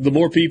win, the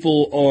more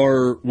people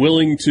are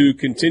willing to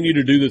continue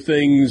to do the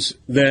things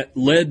that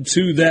led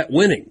to that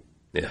winning.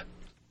 Yeah.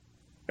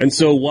 And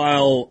so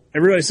while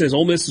everybody says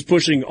Ole Miss is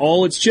pushing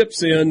all its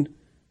chips in,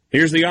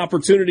 here's the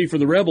opportunity for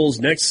the Rebels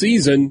next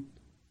season.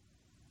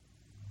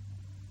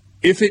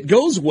 If it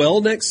goes well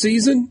next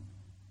season,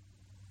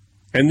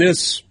 and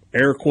this,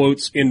 air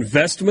quotes,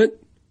 investment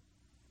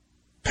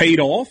paid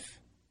off,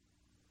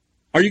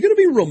 are you going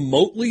to be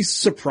remotely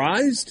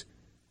surprised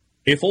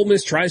if Ole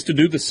Miss tries to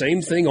do the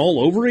same thing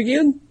all over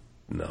again?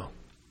 No.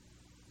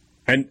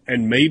 and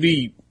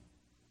maybe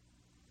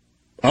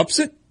ups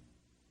it?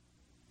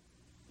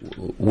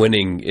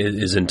 Winning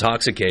is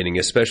intoxicating,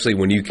 especially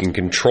when you can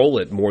control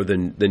it more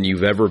than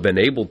you've ever been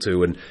able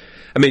to. And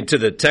I mean, to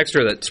the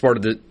texter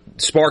that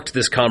sparked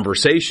this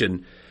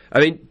conversation, I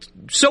mean,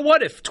 so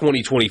what if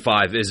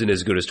 2025 isn't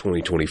as good as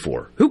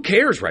 2024? Who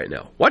cares right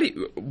now? Why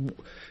do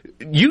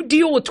you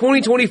deal with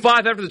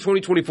 2025 after the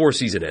 2024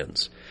 season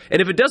ends?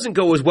 And if it doesn't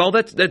go as well,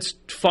 that's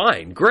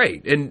fine,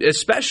 great. And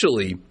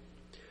especially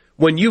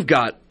when you've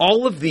got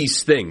all of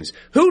these things,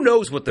 who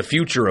knows what the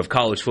future of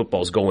college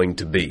football is going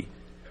to be?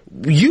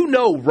 You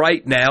know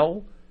right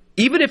now,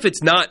 even if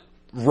it's not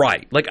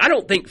right, like I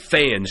don't think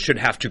fans should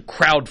have to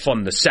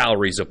crowdfund the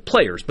salaries of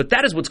players, but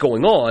that is what's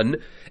going on.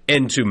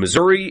 And to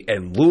Missouri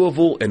and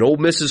Louisville and Ole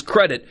Miss's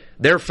credit,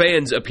 their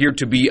fans appear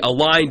to be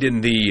aligned in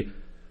the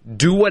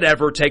do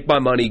whatever, take my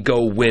money,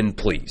 go win,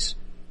 please.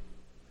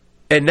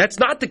 And that's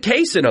not the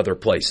case in other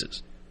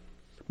places.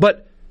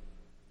 But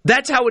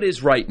that's how it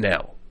is right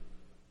now.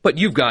 But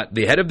you've got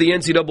the head of the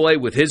NCAA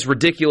with his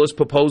ridiculous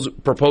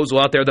proposal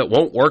out there that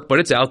won't work, but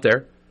it's out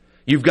there.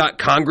 You've got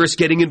Congress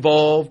getting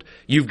involved.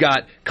 You've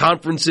got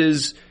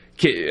conferences,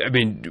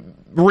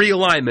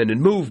 realignment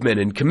and movement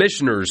and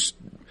commissioners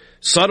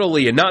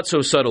subtly and not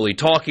so subtly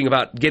talking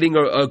about getting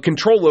a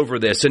control over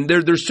this. And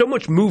there's so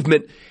much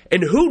movement,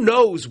 and who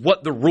knows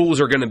what the rules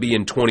are going to be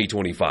in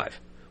 2025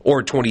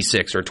 or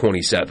 26 or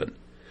 27.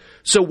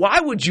 So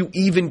why would you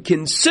even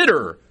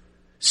consider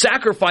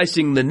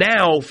sacrificing the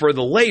now for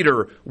the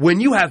later when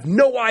you have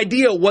no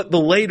idea what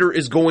the later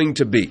is going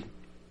to be?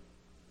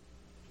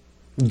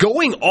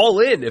 Going all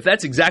in, if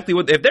that's exactly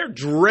if they're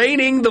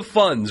draining the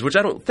funds, which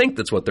I don't think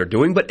that's what they're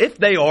doing, but if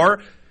they are,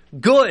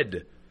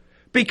 good.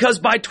 Because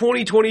by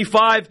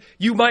 2025,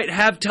 you might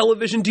have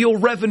television deal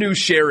revenue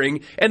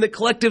sharing, and the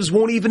collectives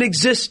won't even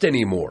exist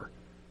anymore.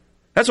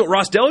 That's what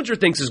Ross Dellinger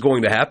thinks is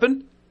going to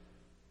happen.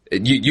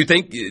 You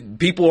think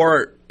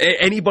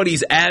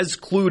anybody's as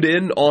clued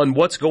in on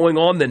what's going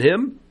on than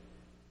him?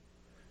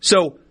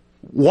 So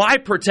why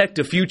protect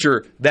a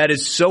future that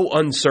is so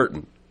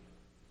uncertain?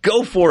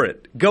 Go for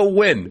it. Go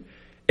win.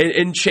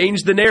 And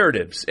change the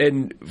narratives.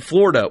 And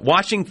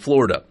watching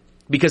Florida,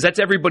 because that's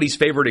everybody's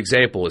favorite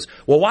example is,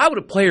 well, why would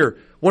a player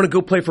want to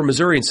go play for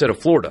Missouri instead of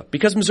Florida?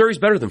 Because Missouri's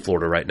better than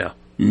Florida right now.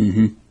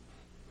 Mm-hmm.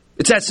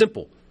 It's that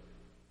simple.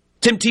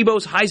 Tim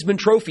Tebow's Heisman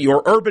Trophy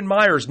or Urban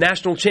Meyer's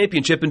National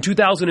Championship in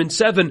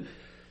 2007,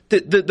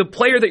 the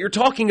player that you're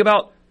talking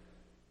about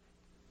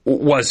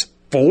was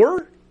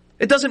 4?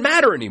 It doesn't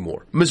matter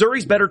anymore.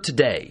 Missouri's better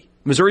today.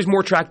 Missouri's more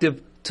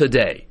attractive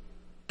today.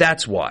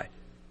 That's why.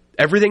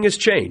 Everything has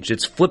changed.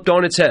 It's flipped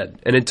on its head.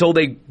 And until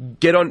they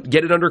get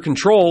it under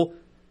control,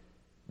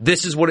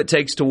 this is what it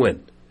takes to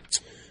win.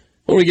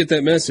 I want to get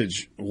that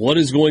message. What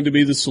is going to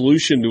be the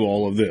solution to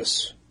all of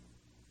this?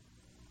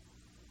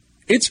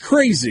 It's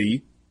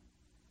crazy.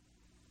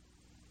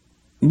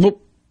 But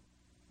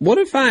what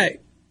if I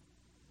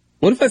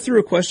threw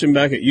a question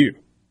back at you?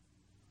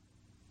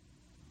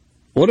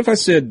 What if I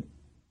said,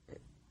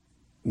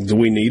 do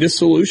we need a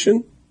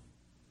solution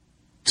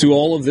to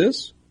all of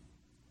this?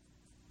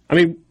 I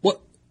mean,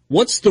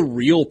 what's the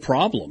real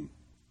problem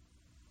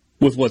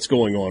with what's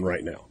going on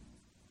right now?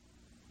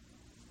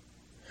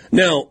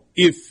 Now,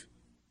 if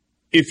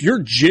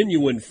your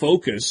genuine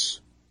focus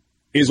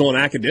is on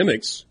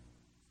academics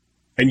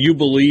and you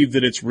believe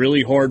that it's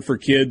really hard for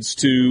kids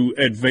to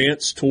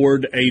advance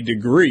toward a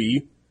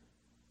degree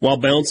while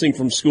bouncing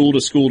from school to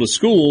school to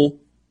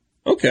school,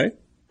 okay,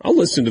 I'll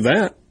listen to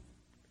that.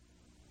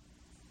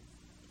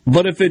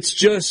 But if it's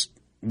just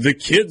the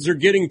kids are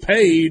getting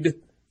paid,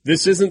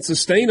 this isn't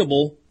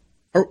sustainable,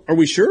 are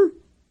we sure?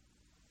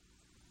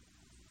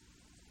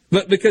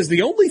 But because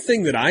the only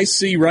thing that I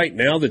see right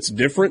now that's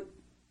different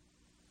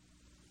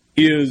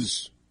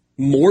is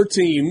more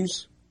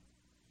teams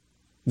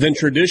than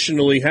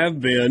traditionally have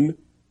been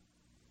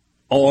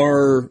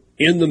are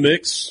in the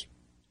mix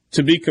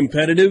to be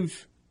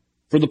competitive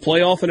for the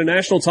playoff and a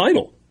national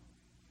title.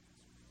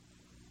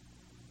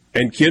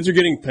 And kids are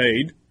getting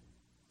paid.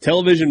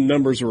 Television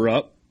numbers are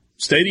up.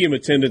 Stadium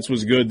attendance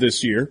was good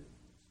this year.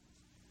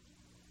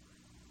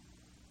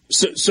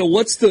 So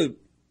what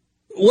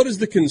is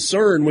the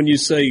concern when you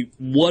say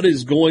what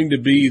is going to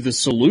be the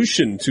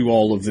solution to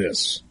all of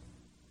this?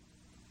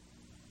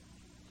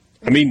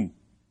 I mean,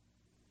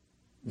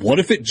 what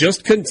if it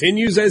just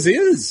continues as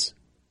is?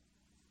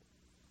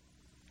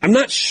 I'm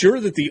not sure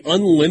that the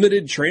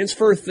unlimited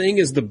transfer thing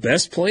is the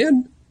best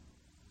plan.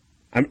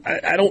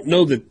 I don't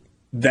know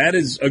that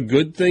is a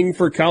good thing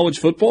for college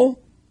football.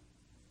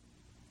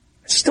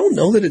 I just don't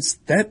know that it's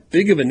that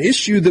big of an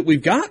issue that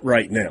we've got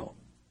right now.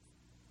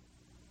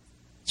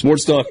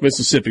 SportsTalk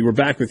Mississippi. We're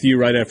back with you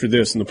right after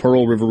this in the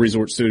Pearl River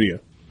Resort Studio.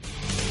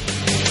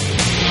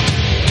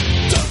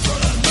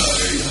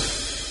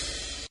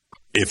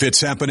 If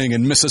it's happening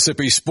in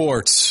Mississippi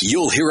sports,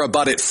 you'll hear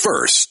about it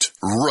first,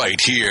 right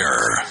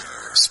here.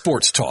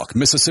 Sports Talk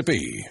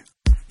Mississippi.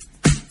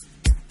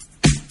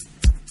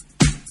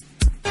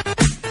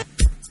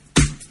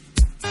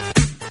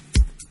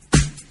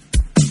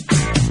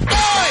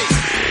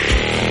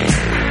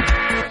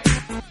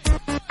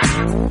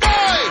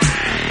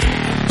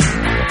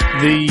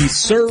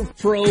 Serve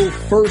Pro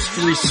First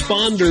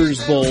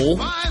Responders Bowl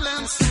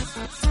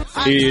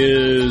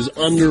is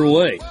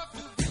underway.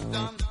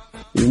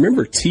 You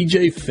remember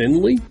TJ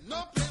Finley,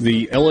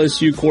 the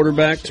LSU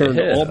quarterback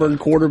turned Auburn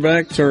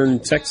quarterback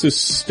turned Texas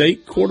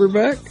State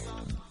quarterback?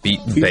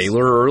 Beat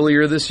Baylor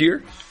earlier this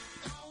year?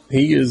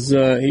 He's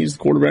the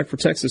quarterback for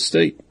Texas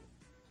State.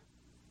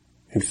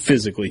 And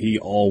physically, he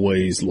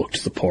always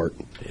looked the part.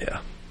 Yeah.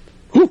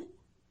 Whew.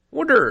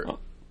 Wonder...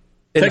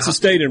 Texas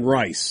State and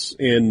Rice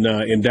in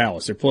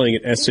Dallas. They're playing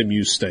at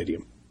SMU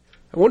Stadium.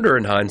 I wonder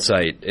in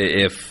hindsight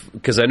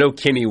because I know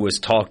Kenny was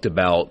talked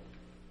about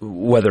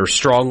whether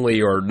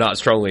strongly or not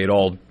strongly at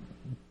all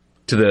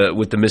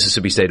with the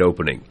Mississippi State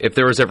opening, if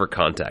there was ever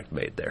contact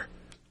made there.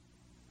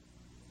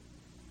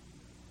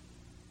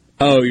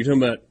 Oh, you're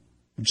talking about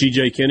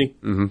G.J. Kinney?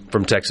 Mm-hmm.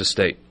 From Texas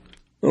State.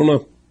 I don't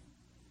know.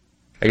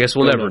 I guess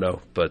we'll never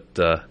know, but...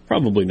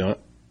 Probably not.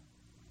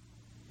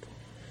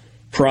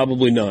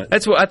 Probably not.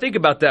 That's what I think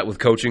about that with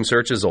coaching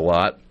searches a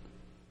lot.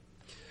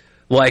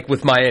 Like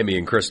with Miami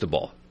and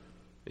Cristobal.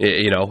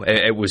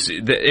 It was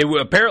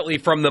apparently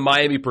from the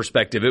Miami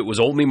perspective, it was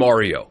only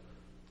Mario.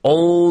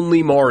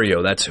 Only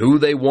Mario. That's who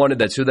they wanted.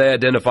 That's who they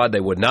identified. They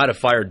would not have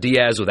fired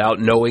Diaz without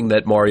knowing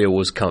that Mario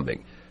was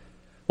coming.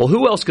 Well,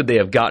 who else could they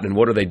have gotten, and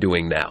what are they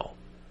doing now?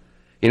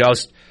 I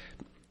was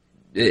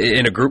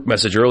in a group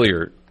message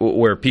earlier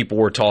where people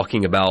were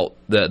talking about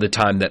the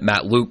time that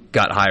Matt Luke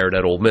got hired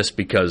at Ole Miss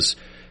because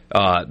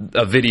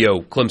a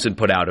video Clemson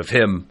put out of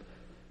him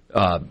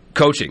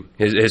coaching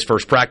his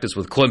first practice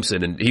with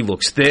Clemson, and he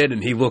looks thin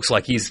and he looks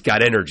like he's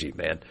got energy,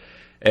 man.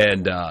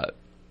 And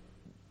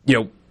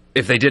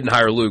if they didn't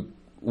hire Luke,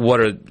 what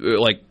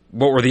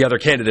were the other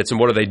candidates and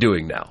what are they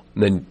doing now?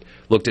 And then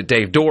looked at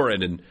Dave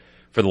Doran, and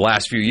for the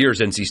last few years,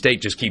 NC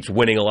State just keeps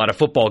winning a lot of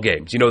football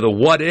games. The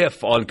what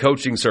if on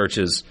coaching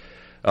searches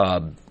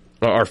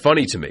are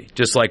funny to me,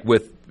 just like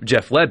with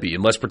Jeff Lebby,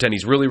 and let's pretend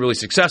he's really, really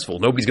successful.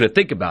 Nobody's going to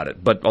think about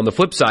it. But on the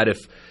flip side, if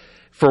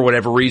for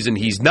whatever reason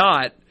he's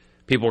not,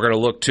 people are going to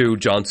look to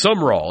John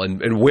Sumrall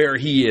and where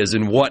he is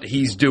and what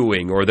he's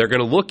doing, or they're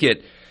going to look at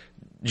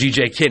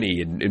G.J.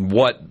 Kinney and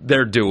what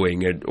they're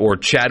doing, or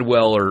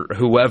Chadwell or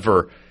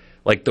whoever.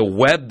 Like the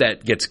web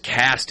that gets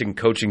cast in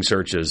coaching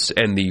searches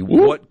and the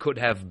what could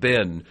have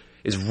been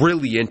is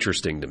really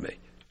interesting to me.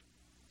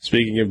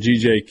 Speaking of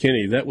G.J.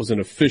 Kinney, that was an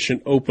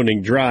efficient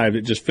opening drive.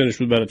 It just finished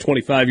with about a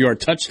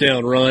 25-yard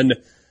touchdown run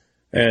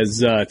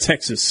as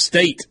Texas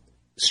State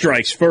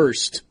strikes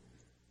first.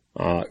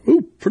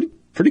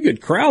 Pretty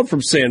good crowd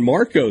from San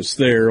Marcos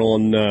there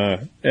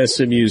on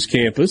SMU's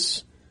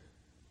campus.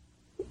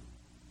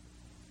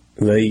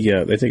 They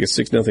take a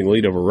 6-0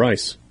 lead over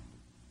Rice.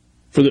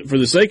 For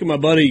the sake of my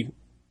buddy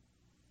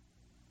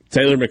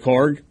Taylor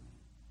McHargue,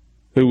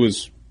 who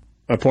was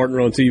my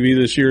partner on TV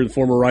this year, the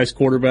former Rice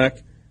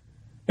quarterback,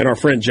 and our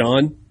friend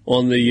John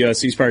on the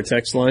C Spire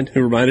text line,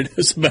 who reminded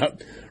us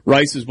about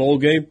Rice's bowl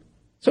game.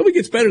 So it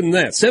gets better than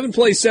that. 7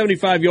 plays,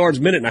 75 yards,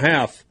 minute and a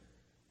half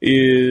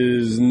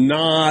is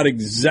not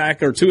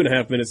exact, or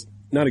 2.5 minutes,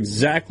 not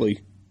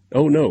exactly.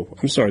 Oh, no.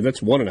 I'm sorry.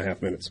 That's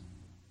 1.5 minutes.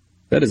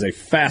 That is a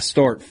fast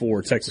start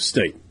for Texas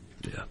State.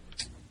 Yeah.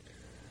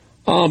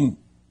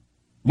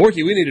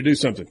 Borky, we need to do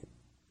something.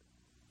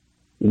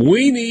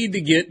 We need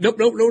to get... No,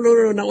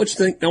 not what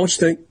you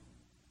think.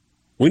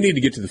 We need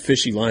to get to the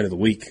fishy line of the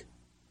week.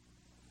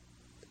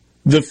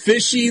 The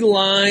fishy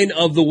line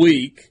of the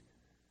week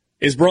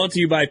is brought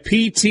to you by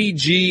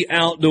PTG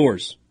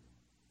Outdoors.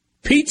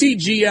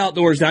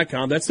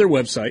 PTGOutdoors.com, that's their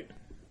website.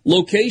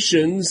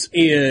 Locations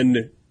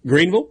in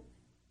Greenville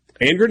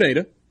and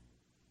Grenada.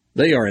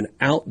 They are an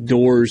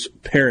outdoors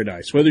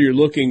paradise. Whether you're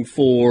looking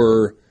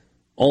for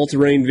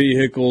all-terrain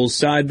vehicles,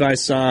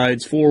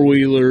 side-by-sides,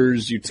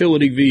 four-wheelers,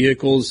 utility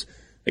vehicles,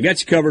 they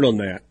got you covered on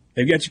that.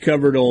 They've got you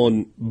covered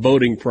on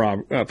boating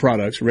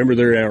products. Remember,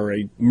 they are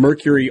a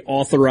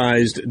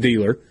Mercury-authorized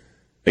dealer.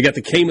 They got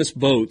the Camus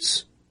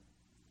boats.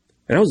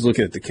 And I was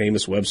looking at the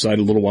Camus website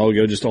a little while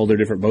ago, just all their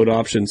different boat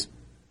options.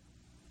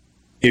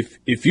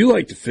 If you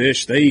like to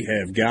fish, they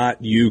have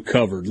got you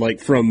covered.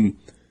 Like from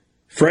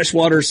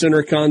freshwater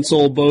center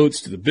console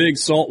boats to the big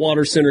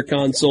saltwater center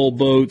console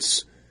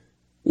boats.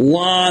 A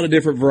lot of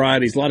different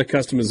varieties, a lot of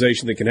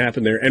customization that can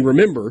happen there. And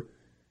remember,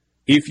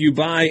 if you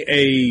buy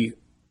a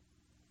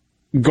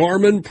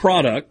Garmin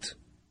product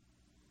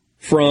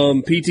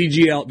from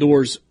PTG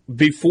Outdoors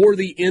before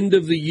the end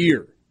of the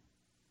year,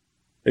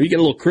 if you get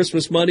a little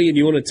Christmas money and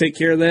you want to take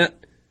care of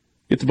that,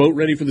 get the boat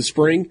ready for the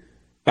spring,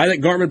 buy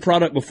that Garmin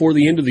product before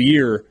the end of the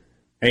year,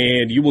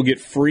 and you will get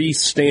free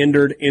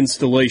standard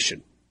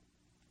installation.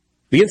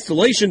 The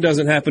installation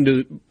doesn't have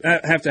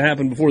to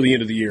happen before the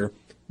end of the year,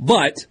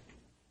 but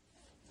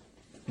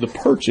the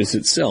purchase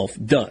itself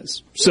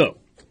does. So,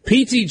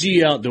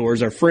 PTG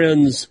Outdoors, our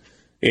friends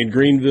in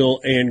Greenville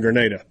and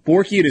Grenada.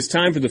 Borky, it is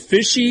time for the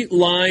fishy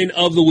line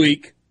of the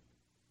week.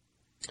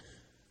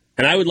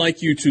 And I would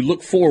like you to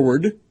look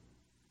forward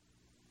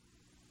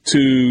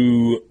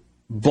to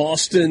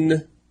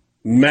Boston,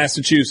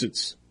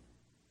 Massachusetts.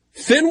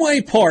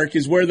 Fenway Park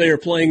is where they are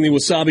playing the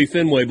Wasabi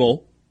Fenway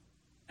Bowl.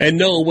 And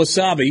no,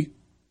 Wasabi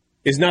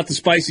is not the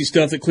spicy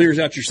stuff that clears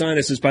out your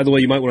sinuses. By the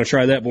way, you might want to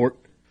try that, Bort.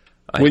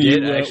 When you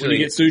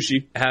get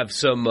sushi, have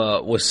some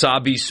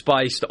wasabi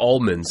spiced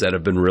almonds that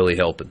have been really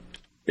helping.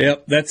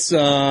 Yep, that's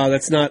not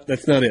it.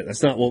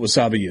 That's not what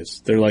wasabi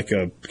is. They're like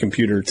a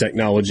computer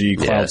technology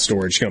cloud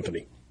storage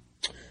company.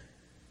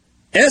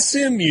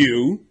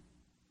 SMU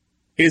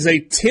is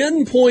a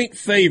 10-point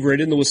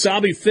favorite in the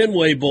Wasabi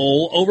Fenway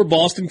Bowl over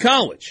Boston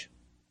College.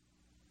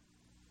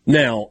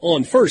 Now,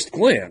 on first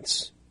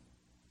glance,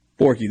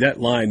 Borky, that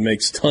line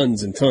makes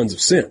tons and tons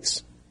of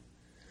sense.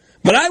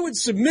 But I would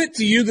submit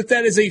to you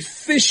that is a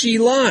fishy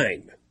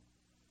line.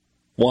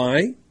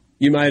 Why,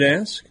 you might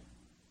ask?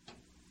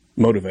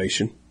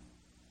 Motivation.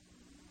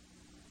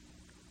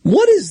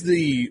 What is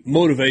the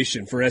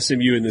motivation for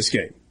SMU in this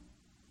game?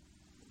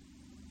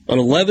 An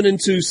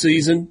 11-2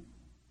 season,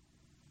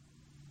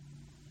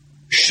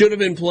 should have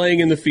been playing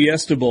in the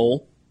Fiesta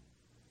Bowl,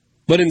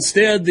 but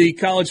instead the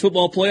College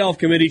Football Playoff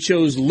Committee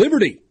chose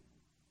Liberty,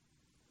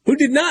 who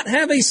did not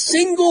have a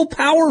single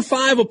Power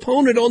 5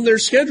 opponent on their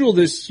schedule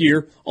this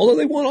year, although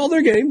they won all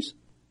their games.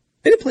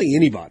 They didn't play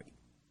anybody.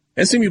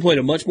 SMU played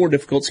a much more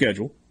difficult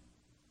schedule.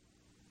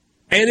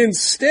 And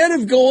instead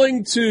of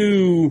going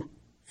to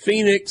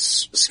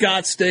Phoenix,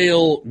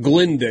 Scottsdale,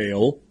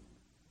 Glendale,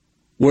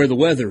 where the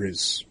weather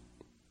is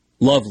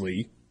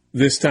lovely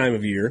this time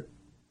of year,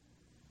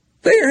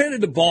 they are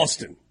headed to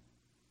Boston.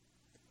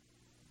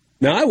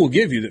 Now, I will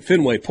give you that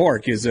Fenway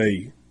Park is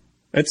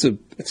it's a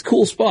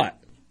cool spot.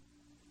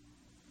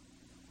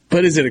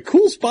 But is it a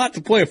cool spot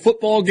to play a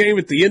football game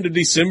at the end of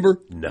December?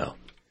 No.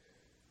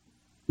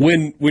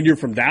 When you're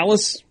from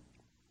Dallas?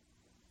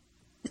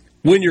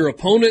 When your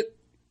opponent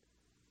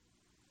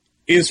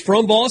is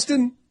from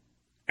Boston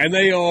and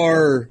they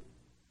are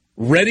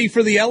ready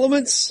for the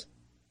elements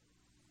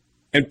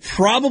and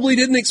probably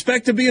didn't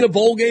expect to be in a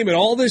bowl game at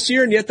all this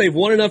year, and yet they've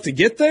won enough to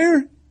get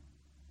there?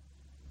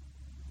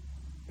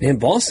 Man,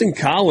 Boston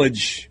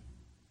College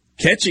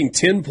catching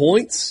 10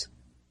 points?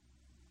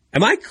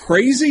 Am I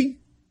crazy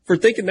for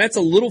thinking that's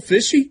a little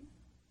fishy?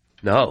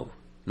 No,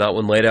 not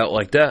when laid out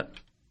like that.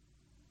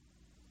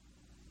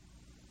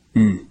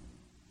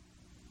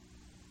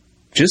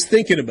 Just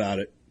thinking about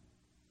it.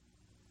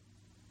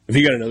 Have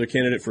you got another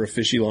candidate for a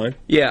fishy line?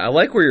 Yeah, I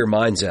like where your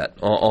mind's at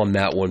on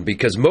that one,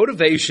 because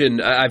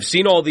motivation, I've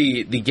seen all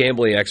the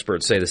gambling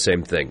experts say the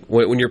same thing.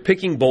 When you're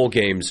picking bowl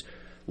games,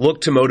 look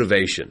to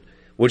motivation.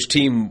 Which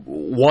team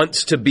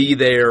wants to be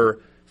there,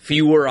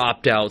 fewer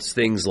opt-outs,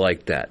 things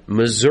like that.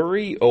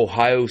 Missouri,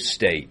 Ohio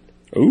State.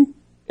 Ooh.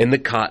 In the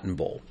Cotton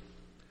Bowl.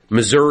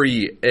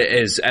 Missouri,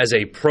 as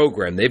a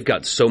program, they've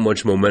got so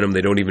much momentum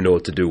they don't even know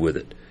what to do with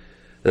it.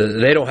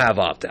 They don't have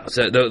opt-outs.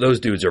 Those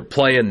dudes are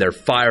playing, they're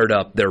fired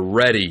up, they're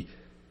ready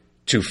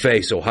to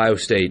face Ohio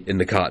State in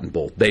the Cotton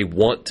Bowl. They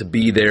want to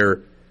be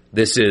there.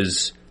 This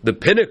is the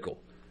pinnacle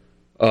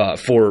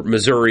for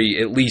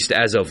Missouri, at least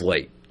as of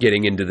late,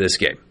 getting into this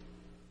game.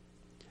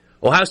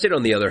 Ohio State,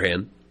 on the other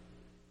hand,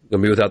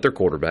 going to be without their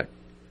quarterback.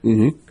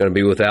 Going to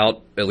be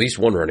without at least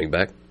one running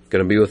back.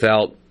 Going to be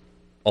without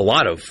a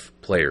lot of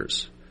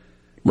players.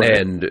 Right.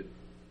 And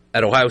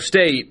at Ohio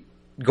State,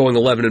 going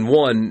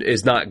 11-1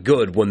 is not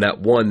good when that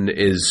one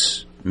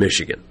is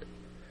Michigan.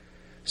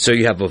 So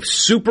you have a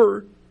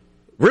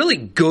really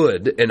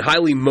good and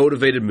highly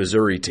motivated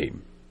Missouri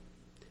team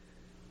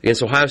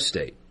against Ohio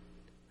State,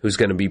 who's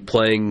going to be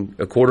playing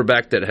a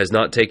quarterback that has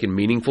not taken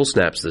meaningful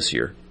snaps this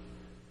year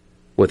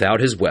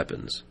without his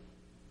weapons,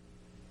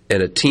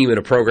 and a team and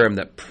a program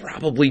that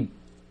probably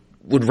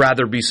would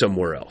rather be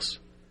somewhere else.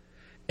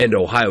 And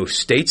Ohio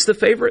State's the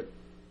favorite?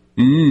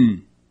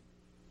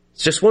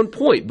 It's just 1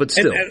 point, but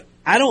still. And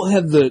I don't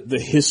have the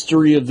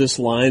history of this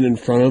line in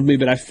front of me,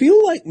 but I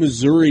feel like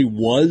Missouri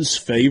was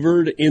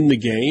favored in the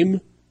game.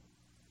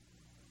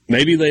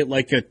 Maybe they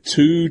like a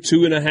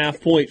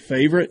 2.5 point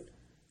favorite.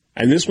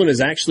 And this one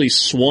has actually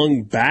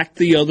swung back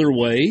the other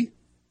way,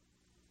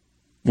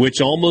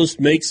 which almost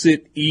makes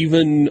it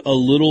even a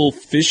little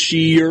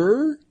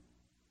fishier.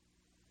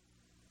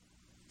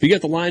 You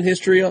got the line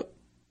history up?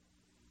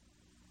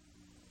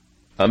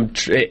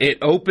 It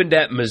opened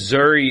at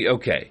Missouri.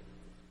 Okay.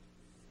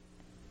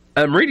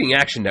 I'm reading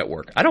Action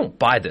Network. I don't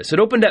buy this. It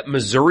opened at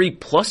Missouri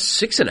plus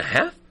 6.5?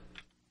 And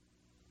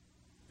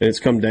it's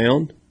come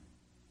down?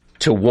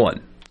 To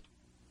 1.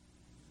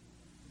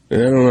 I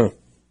don't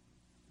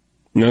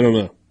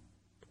know.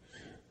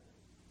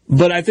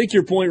 But I think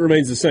your point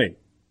remains the same.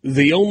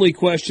 The only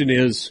question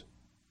is,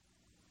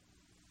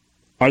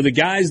 are the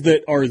guys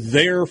that are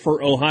there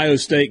for Ohio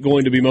State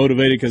going to be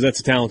motivated? Because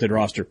that's a talented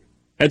roster.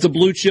 That's a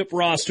blue-chip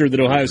roster that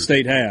Ohio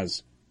State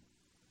has.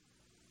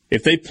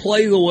 If they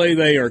play the way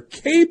they are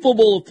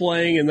capable of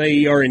playing and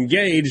they are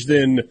engaged,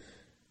 then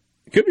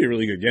it could be a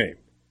really good game.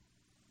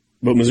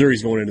 But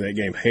Missouri's going into that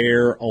game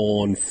hair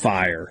on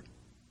fire.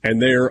 And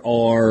there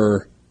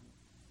are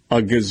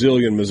a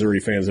gazillion Missouri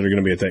fans that are going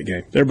to be at that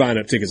game. They're buying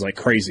up tickets like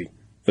crazy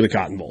for the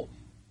Cotton Bowl.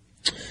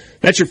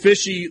 That's your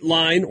fishy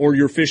line or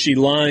your fishy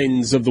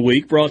lines of the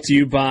week, brought to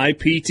you by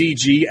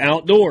PTG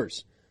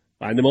Outdoors.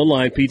 Find them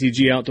online,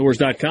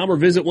 ptgoutdoors.com, or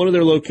visit one of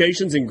their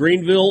locations in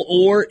Greenville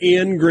or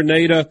in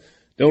Grenada.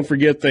 Don't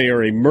forget they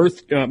are a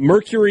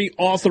Mercury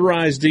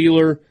authorized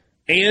dealer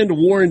and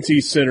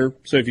warranty center.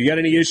 So if you got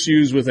any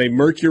issues with a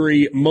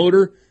Mercury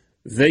motor,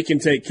 they can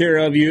take care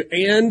of you.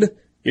 And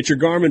get your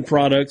Garmin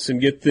products and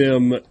get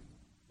them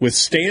with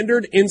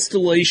standard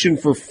installation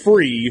for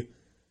free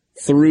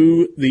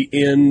through the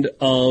end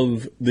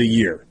of the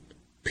year.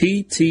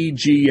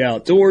 PTG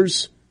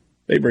Outdoors,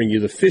 they bring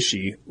you the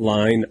fishy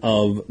line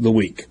of the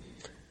week.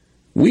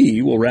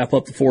 We will wrap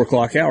up the 4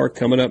 o'clock hour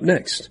coming up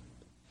next.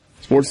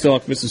 Sports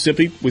Talk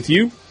Mississippi with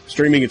you,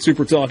 streaming at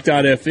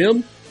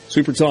SuperTalk.fm,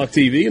 SuperTalk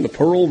TV, and the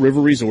Pearl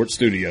River Resort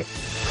Studio.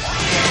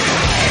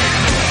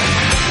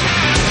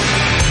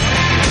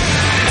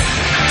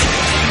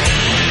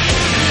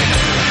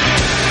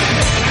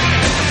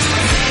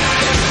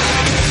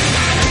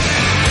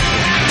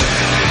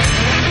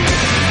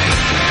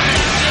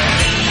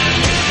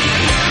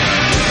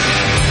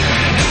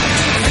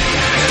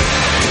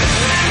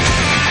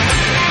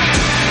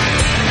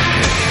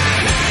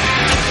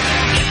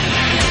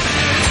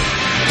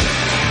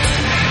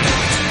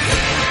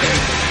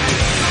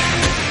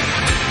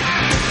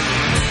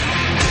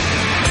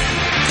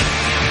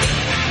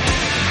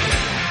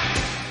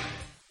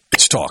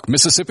 Talk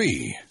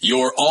Mississippi,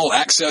 your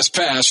all-access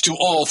pass to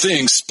all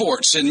things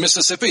sports in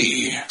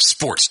Mississippi.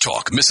 Sports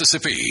Talk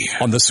Mississippi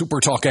on the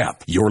SuperTalk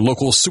app, your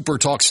local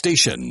SuperTalk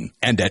station,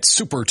 and at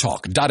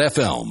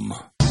supertalk.fm.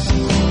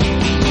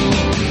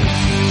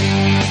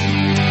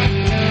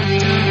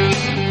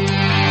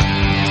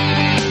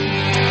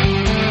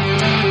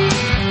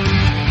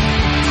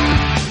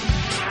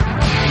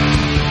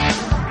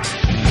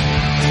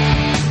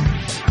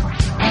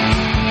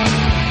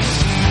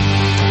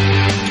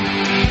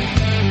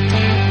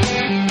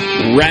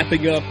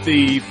 Wrapping up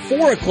the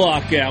 4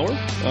 o'clock hour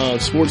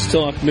of Sports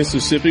Talk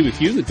Mississippi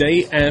with you the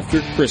day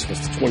after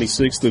Christmas, the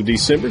 26th of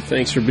December.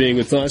 Thanks for being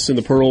with us in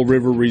the Pearl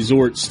River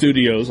Resort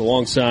Studios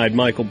alongside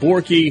Michael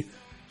Borky.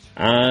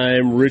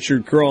 I'm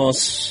Richard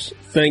Cross.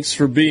 Thanks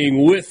for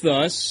being with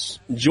us.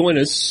 Join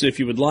us, if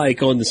you would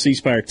like, on the C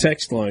Spire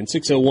text line,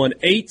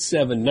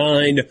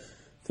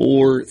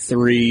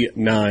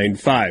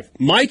 601-879-4395.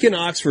 Mike in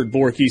Oxford,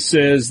 Borky,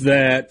 says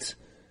that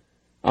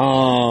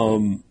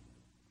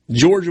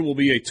Georgia will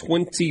be a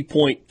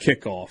 20-point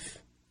kickoff.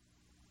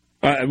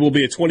 Will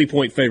be a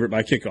 20-point favorite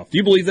by kickoff. Do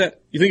you believe that?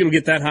 You think it'll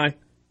get that high?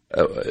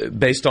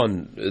 Based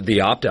on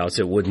the opt-outs,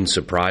 it wouldn't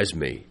surprise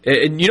me.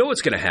 And you know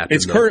what's going to happen?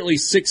 It's currently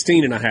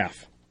 16.5.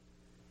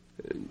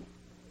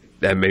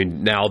 I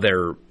mean, now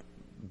their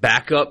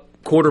backup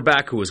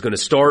quarterback who was going to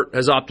start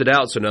has opted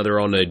out, so now they're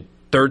on a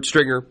third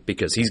stringer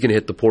because he's going to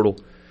hit the portal.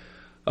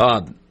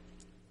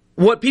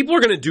 What people are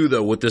going to do,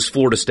 though, with this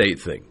Florida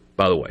State thing,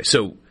 by the way,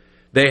 so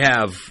they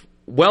have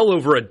well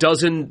over a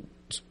dozen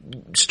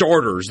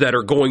starters that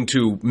are going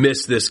to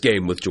miss this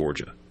game with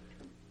Georgia.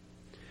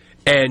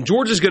 And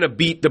Georgia's going to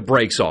beat the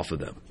brakes off of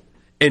them.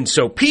 And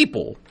so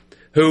people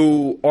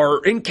who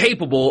are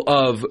incapable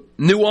of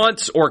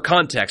nuance or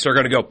context are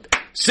going to go,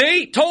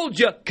 see, told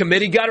you,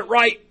 committee got it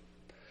right.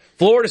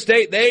 Florida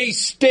State, they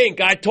stink,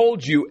 I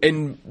told you.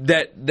 And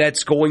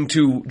that's going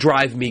to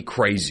drive me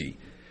crazy.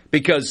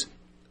 Because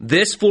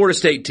this Florida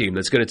State team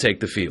that's going to take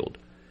the field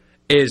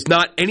is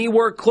not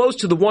anywhere close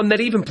to the one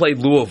that even played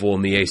Louisville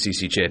in the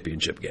ACC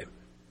championship game.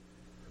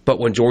 But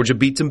when Georgia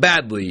beats them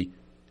badly,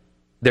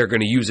 they're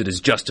going to use it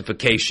as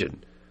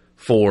justification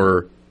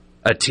for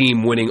a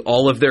team winning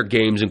all of their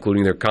games,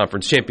 including their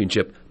conference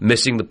championship,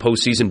 missing the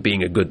postseason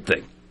being a good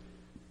thing.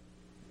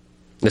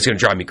 That's going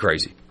to drive me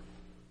crazy.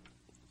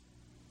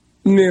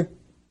 Yeah.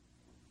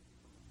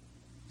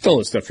 All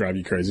this stuff drive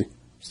you crazy.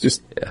 It's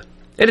just... Yeah.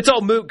 And it's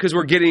all moot because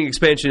we're getting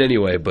expansion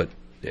anyway, but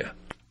yeah.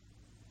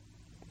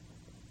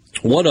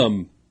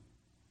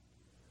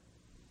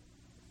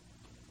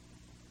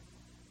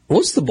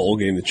 What's the bowl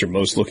game that you're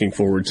most looking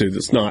forward to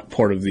that's not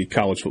part of the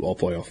college football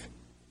playoff?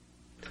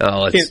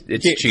 Oh, it's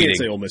cheating. Can't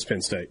say Ole Miss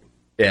Penn State.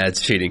 Yeah,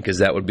 it's cheating because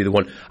that would be the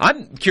one.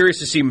 I'm curious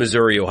to see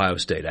Missouri Ohio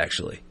State,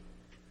 actually.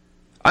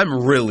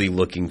 I'm really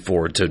looking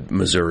forward to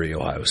Missouri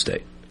Ohio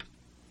State.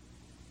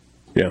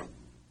 Yeah.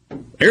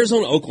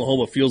 Arizona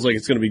Oklahoma feels like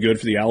it's going to be good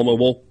for the Alamo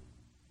Bowl.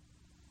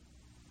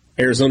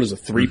 Arizona's a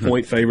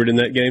 3-point favorite in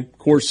that game. Of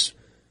course,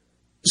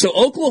 so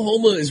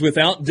Oklahoma is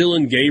without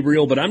Dylan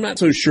Gabriel, but I'm not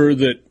so sure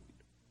that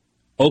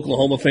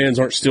Oklahoma fans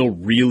aren't still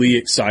really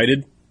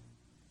excited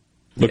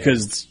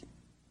because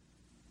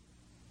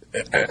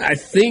I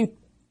think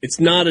it's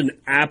not an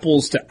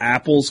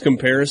apples-to-apples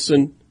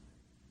comparison,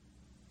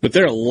 but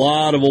there are a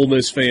lot of Ole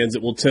Miss fans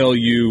that will tell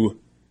you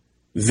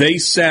they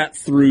sat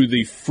through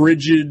the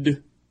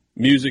frigid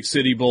Music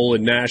City Bowl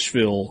in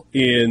Nashville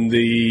in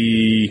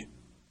the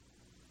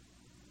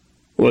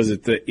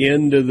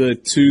end of the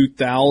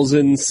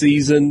 2000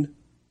 season,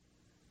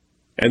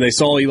 and they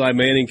saw Eli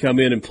Manning come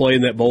in and play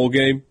in that bowl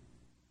game,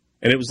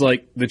 and it was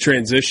like the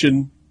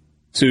transition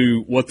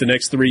to what the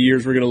next 3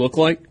 years were going to look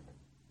like,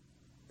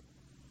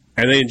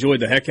 and they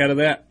enjoyed the heck out of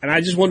that. And I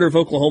just wonder if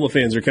Oklahoma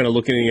fans are kind of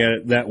looking at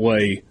it that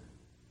way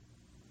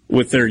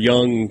with their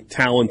young,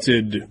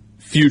 talented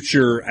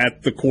future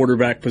at the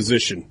quarterback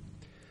position.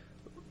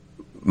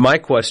 My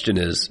question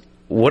is,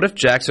 what if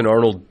Jackson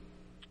Arnold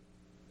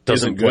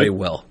doesn't play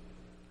well?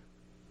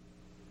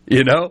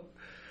 You know?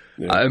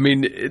 Yeah. I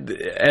mean,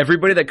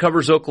 everybody that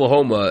covers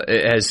Oklahoma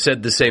has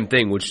said the same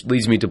thing, which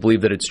leads me to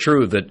believe that it's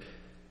true, that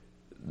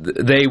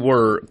they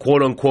were,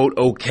 quote-unquote,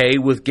 okay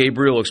with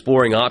Gabriel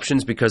exploring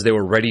options because they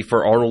were ready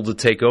for Arnold to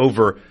take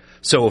over.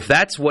 So if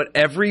that's what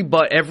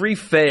every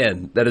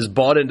fan that has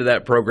bought into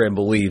that program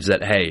believes,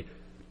 that, hey,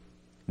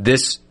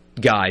 this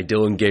guy,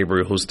 Dylan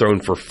Gabriel, who's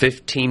thrown for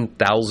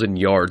 15,000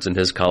 yards in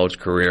his college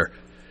career,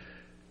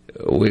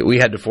 we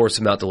had to force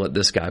him out to let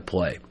this guy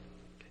play.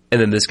 And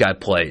then this guy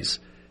plays,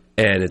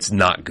 and it's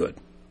not good.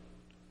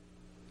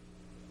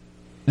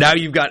 Now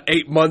you've got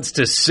 8 months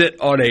to sit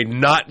on a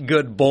not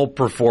good bowl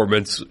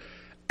performance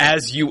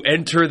as you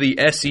enter the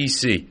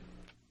SEC.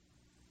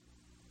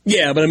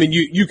 Yeah, but I mean,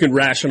 you can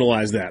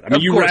rationalize that. I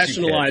mean, you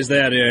rationalize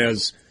that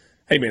as,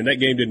 hey, man, that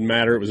game didn't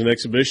matter. It was an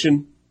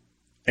exhibition,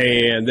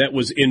 and that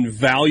was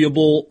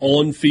invaluable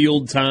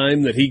on-field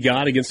time that he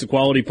got against a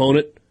quality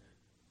opponent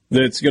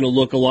that's going to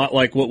look a lot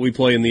like what we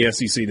play in the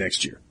SEC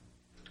next year.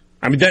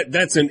 I mean,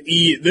 there's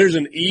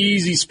an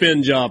easy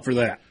spin job for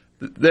that.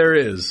 There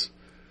is,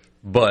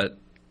 but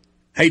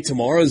hey,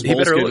 tomorrow's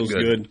bowl schedule is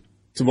good.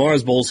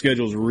 Tomorrow's bowl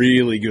schedule is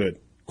really good.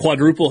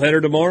 Quadruple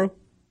header tomorrow.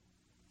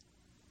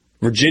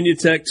 Virginia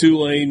Tech,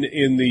 Tulane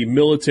in the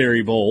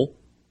Military Bowl.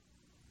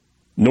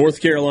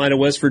 North Carolina,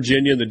 West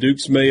Virginia in the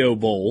Duke's Mayo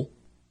Bowl.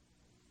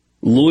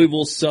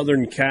 Louisville,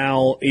 Southern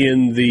Cal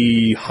in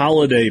the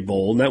Holiday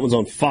Bowl, and that one's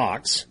on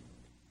Fox.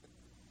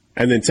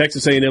 And then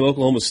Texas A&M,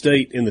 Oklahoma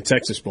State in the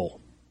Texas Bowl.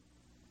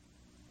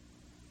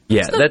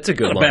 Yeah, that's a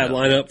good lineup. Not a bad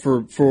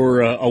lineup for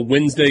a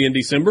Wednesday in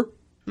December.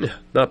 Yeah,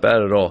 not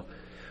bad at all.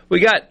 We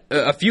got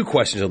a few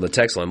questions on the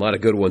text line, a lot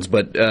of good ones,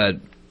 but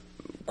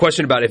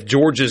question about if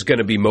Georgia's going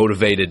to be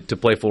motivated to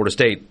play Florida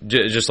State,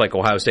 just like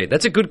Ohio State.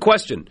 That's a good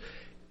question.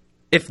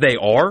 If they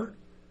are,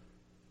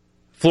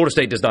 Florida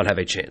State does not have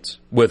a chance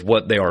with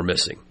what they are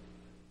missing.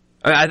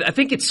 I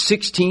think it's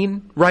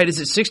 16, right? Is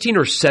it 16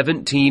 or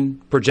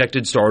 17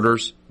 projected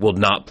starters will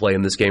not play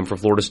in this game for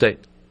Florida State?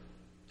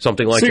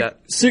 Something like that?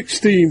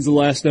 16 is the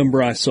last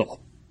number I saw.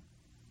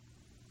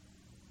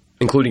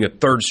 Including a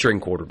third-string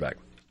quarterback.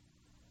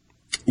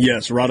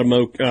 Yes,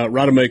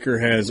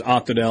 Rodemaker has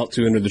opted out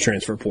to enter the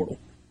transfer portal.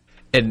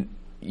 And,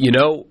 you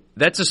know,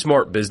 that's a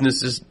smart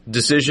business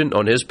decision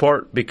on his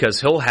part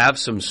because he'll have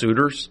some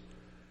suitors,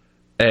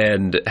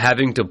 and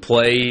having to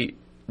play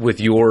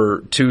with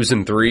your 2s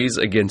and 3s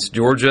against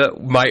Georgia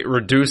might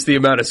reduce the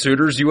amount of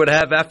suitors you would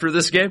have after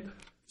this game.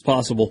 It's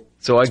possible.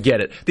 So I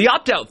get it. The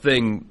opt-out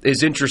thing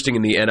is interesting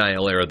in the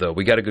NIL era, though.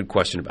 We got a good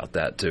question about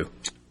that, too.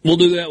 We'll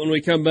do that when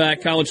we come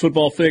back. College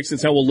Football Fix,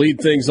 that's how we'll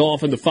lead things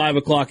off in the 5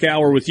 o'clock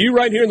hour with you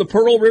right here in the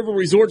Pearl River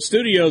Resort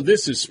Studio.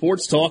 This is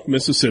Sports Talk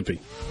Mississippi.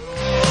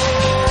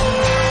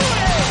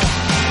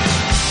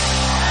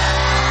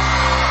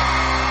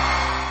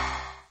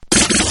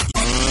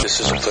 This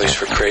is a place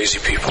for crazy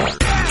people.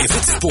 If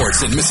it's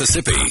sports in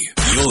Mississippi,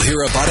 you'll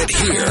hear about it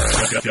here.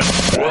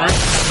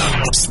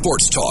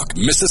 Sports Talk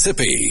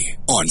Mississippi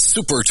on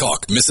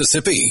SuperTalk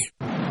Mississippi.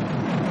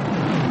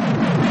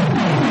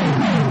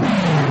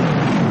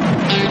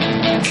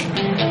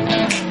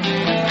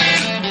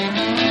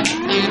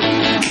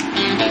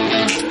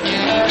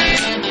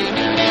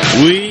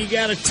 We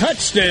got a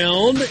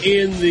touchdown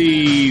in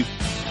the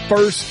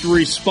first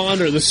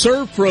responder, the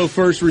ServPro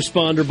First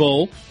Responder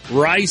Bowl.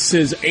 Rice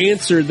has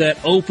answered that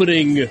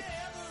opening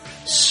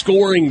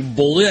scoring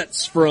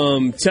blitz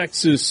from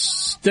Texas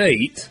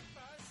State,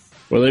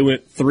 where they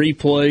went 3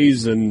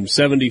 plays and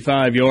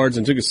 75 yards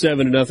and took a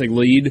 7-0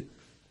 lead.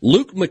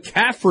 Luke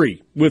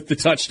McCaffrey with the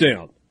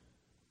touchdown.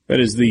 That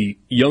is the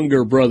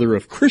younger brother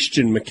of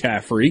Christian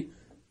McCaffrey,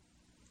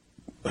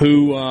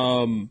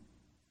 who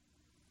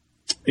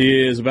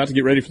is about to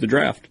get ready for the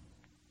draft,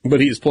 but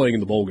he is playing in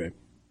the bowl game.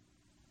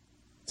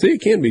 See,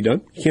 it can be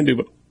done. You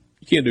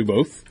can't do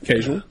both.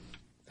 Occasionally,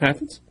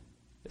 happens.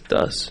 It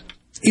does.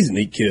 He's a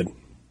neat kid.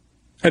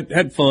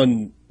 Had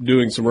fun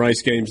doing some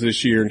Rice games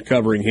this year and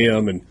covering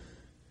him, and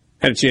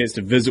had a chance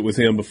to visit with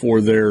him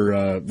before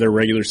their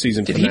regular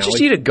season finale. Did he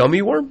just eat a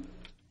gummy worm?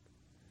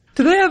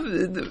 Do they have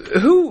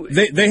who?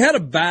 They had a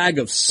bag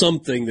of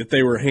something that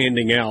they were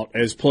handing out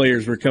as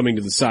players were coming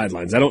to the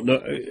sidelines. I don't know.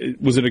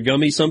 Was it a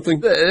gummy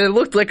something? It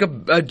looked like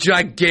a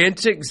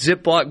gigantic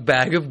Ziploc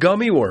bag of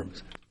gummy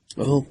worms.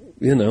 Well,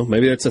 you know,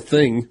 maybe that's a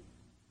thing.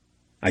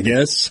 I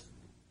guess.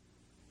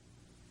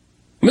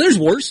 I mean, there's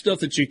worse stuff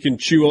that you can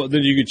chew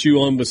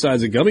on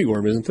besides a gummy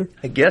worm, isn't there?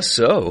 I guess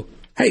so.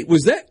 Hey,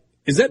 is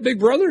that Big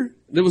Brother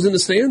that was in the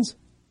stands?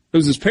 It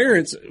was his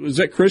parents. Was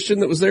that Christian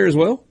that was there as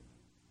well?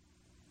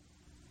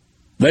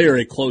 They are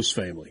a close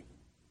family.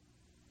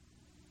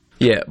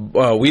 Yeah,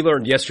 we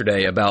learned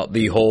yesterday about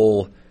the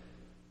whole,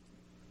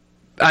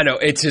 I know,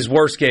 it's his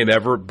worst game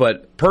ever,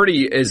 but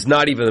Purdy is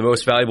not even the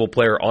most valuable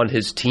player on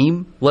his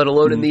team, let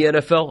alone in the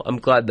NFL. I'm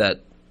glad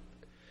that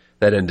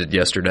ended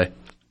yesterday.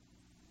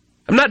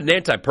 I'm not an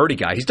anti-Purdy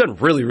guy. He's done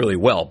really, really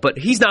well, but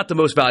he's not the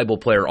most valuable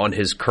player on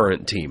his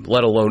current team,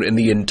 let alone in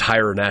the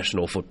entire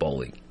National Football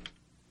League.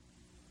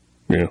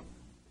 Yeah.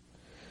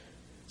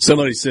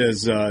 Somebody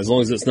says as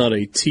long as it's not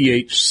a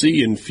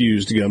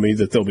THC-infused gummy,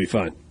 that they'll be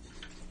fine.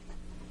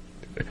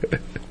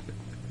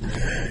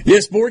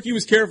 Yes, Borky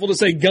was careful to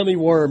say gummy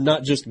worm,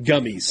 not just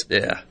gummies.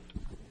 Yeah.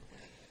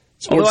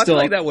 Although I feel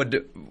like that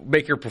would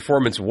make your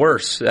performance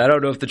worse. I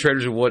don't know if the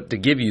traders would want to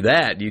give you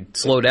that. You'd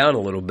slow down a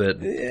little bit.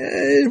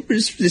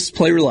 Just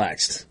play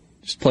relaxed.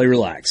 Just play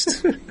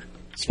relaxed.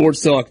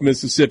 Sports Talk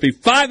Mississippi,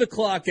 5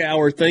 o'clock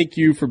hour. Thank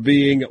you for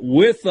being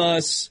with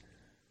us.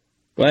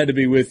 Glad to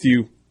be with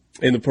you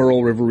in the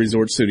Pearl River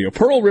Resort studio.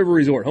 Pearl River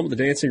Resort, home of the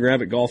Dancing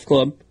Rabbit Golf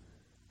Club.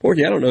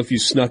 Porky, I don't know if you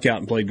snuck out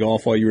and played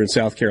golf while you were in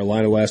South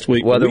Carolina last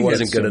week. Weather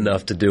wasn't good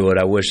enough to do it.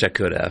 I wish I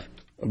could have.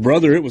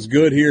 Brother, it was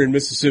good here in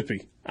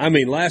Mississippi. I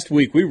mean, last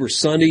week we were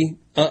sunny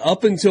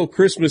up until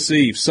Christmas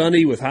Eve,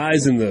 sunny with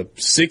highs in the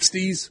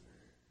 60s.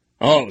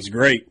 Oh, it was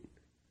great.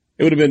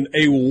 It would have been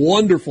a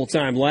wonderful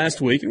time last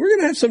week. And we're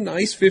going to have some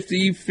nice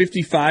 50,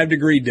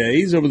 55-degree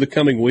days over the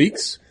coming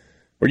weeks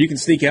where you can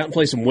sneak out and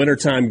play some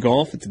wintertime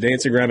golf at the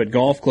Dancing Rabbit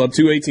Golf Club.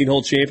 2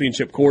 18-hole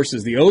championship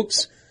courses, the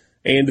Oaks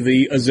and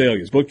the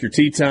Azaleas. Book your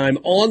tee time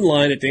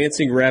online at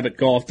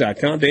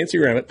dancingrabbitgolf.com.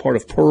 Dancing Rabbit, part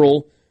of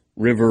Pearl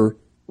River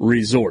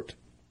Resort.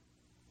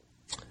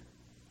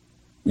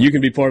 You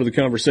can be part of the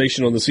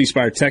conversation on the C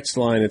Spire text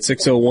line at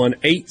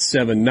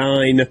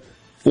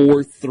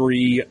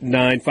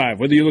 601-879-4395.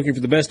 Whether you're looking for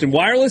the best in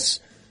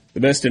wireless, the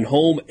best in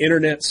home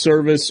internet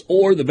service,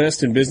 or the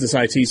best in business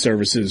IT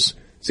services,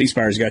 C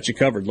Spire's got you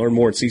covered. Learn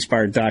more at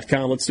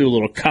cspire.com. Let's do a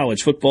little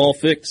college football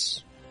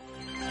fix.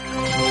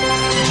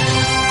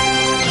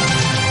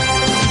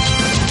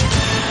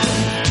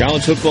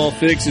 College Football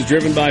Fix is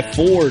driven by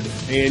Ford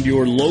and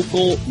your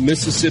local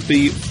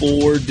Mississippi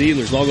Ford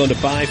dealers. Log on to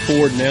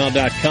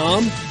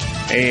buyfordnow.com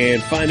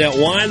and find out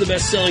why the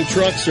best-selling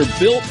trucks are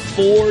built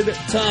Ford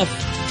tough.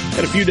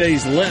 Got a few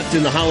days left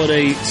in the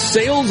holiday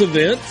sales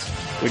event,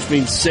 which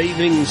means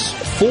savings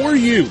for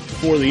you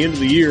before the end of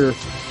the year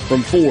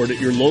from Ford at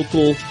your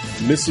local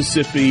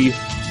Mississippi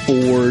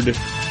Ford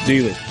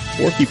dealer.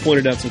 Forky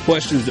pointed out some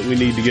questions that we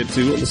need to get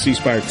to on the C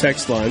Spire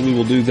text line. We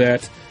will do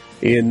that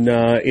in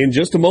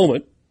just a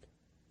moment.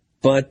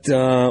 But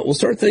we'll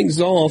start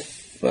things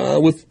off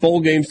with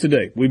bowl games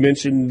today. We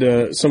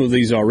mentioned some of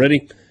these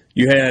already.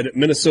 You had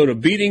Minnesota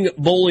beating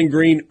Bowling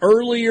Green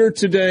earlier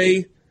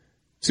today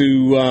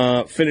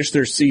to finish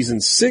their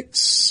season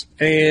 6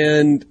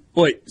 and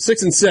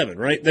 7,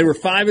 right? They were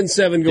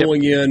 5-7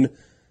 going in.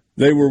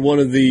 They were one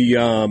of the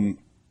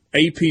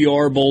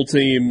APR bowl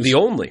teams. The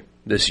only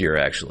this year,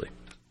 actually.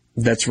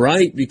 That's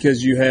right,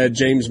 because you had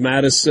James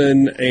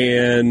Madison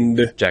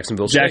and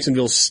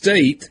Jacksonville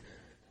State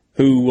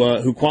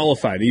who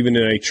qualified, even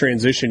in a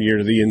transition year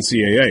to the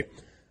NCAA.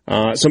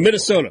 So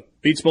Minnesota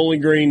beats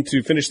Bowling Green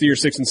to finish the year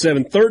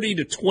 6-7,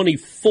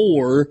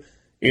 30-24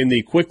 in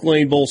the Quick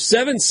Lane Bowl.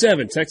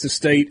 7-7, Texas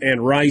State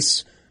and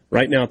Rice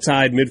right now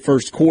tied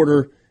mid-first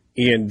quarter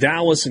in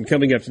Dallas. And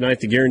coming up tonight,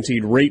 the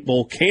Guaranteed Rate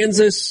Bowl,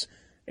 Kansas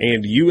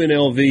and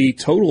UNLV.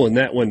 Total in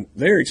that one,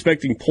 they're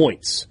expecting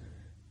points.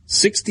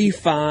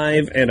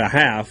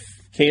 65.5.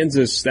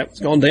 Kansas, that's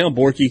gone down,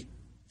 Borky.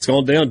 It's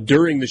gone down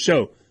during the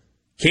show.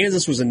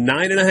 Kansas was a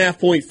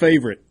 9.5-point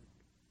favorite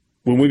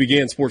when we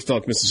began Sports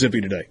Talk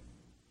Mississippi today.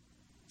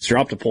 It's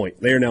dropped a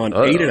point. They are now an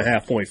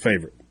 8.5-point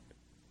favorite.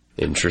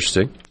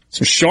 Interesting.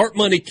 Some sharp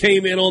money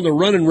came in on the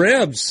Running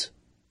Rebs.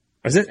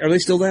 Are they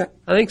still that?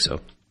 I think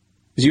so.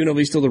 Is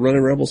UNLV still the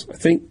Running Rebels? I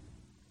think.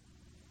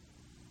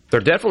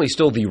 They're definitely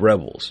still the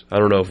Rebels. I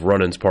don't know if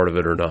running's part of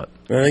it or not.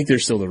 I think they're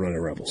still the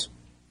Running Rebels.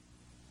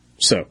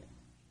 So.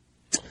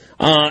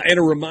 And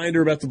a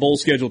reminder about the bowl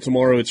schedule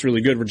tomorrow. It's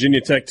really good.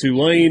 Virginia Tech,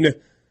 Tulane,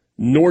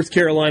 North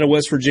Carolina,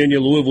 West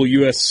Virginia, Louisville,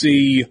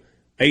 USC,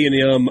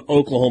 A&M,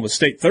 Oklahoma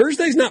State.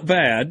 Thursday's not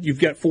bad. You've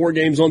got 4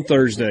 games on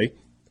Thursday.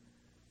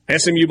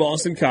 SMU,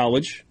 Boston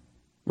College,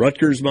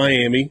 Rutgers,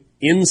 Miami,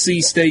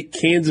 NC State,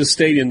 Kansas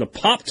State in the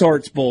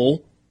Pop-Tarts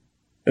Bowl.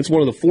 That's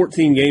one of the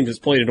 14 games that's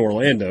played in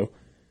Orlando.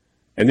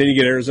 And then you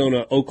get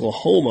Arizona,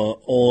 Oklahoma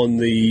on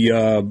the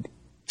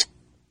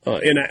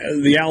in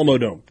the Alamo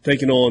Dome,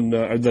 taking on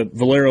the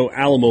Valero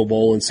Alamo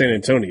Bowl in San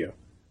Antonio.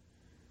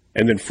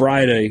 And then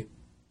Friday,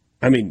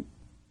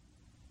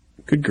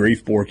 good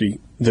grief, Borky.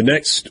 The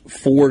next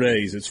 4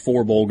 days, it's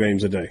 4 bowl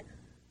games a day.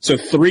 So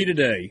 3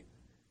 today.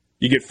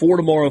 You get 4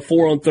 tomorrow,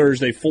 4 on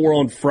Thursday, 4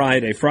 on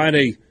Friday.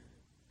 Friday,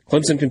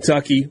 Clemson,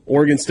 Kentucky,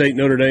 Oregon State,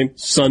 Notre Dame,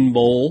 Sun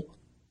Bowl,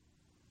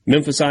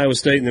 Memphis, Iowa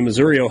State, and then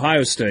Missouri,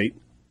 Ohio State.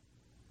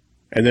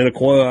 And then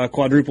a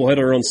quadruple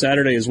header on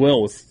Saturday as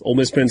well with Ole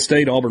Miss, Penn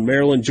State, Auburn,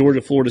 Maryland,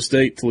 Georgia, Florida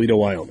State, Toledo,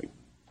 Wyoming.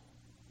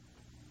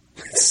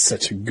 It's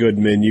such a good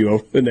menu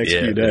over the next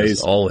few days.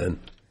 It's all in.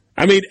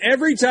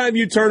 Every time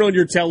you turn on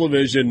your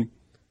television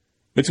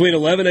between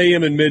 11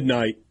 a.m. and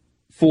midnight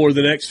for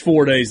the next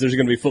 4 days, there's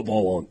going to be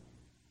football on.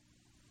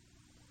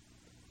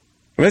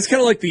 That's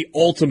kind of like the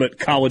ultimate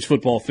college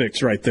football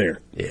fix right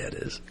there. Yeah, it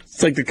is.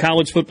 It's like the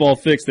college football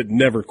fix that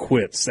never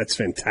quits. That's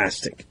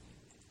fantastic.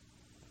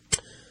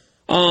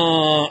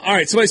 All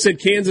right, somebody said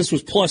Kansas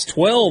was plus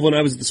 12 when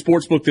I was at the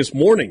sports book this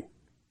morning.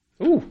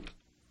 Ooh.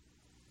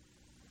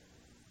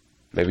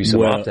 Maybe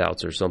some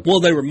opt-outs or something. Well,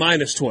 they were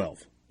minus 12.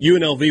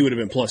 UNLV would have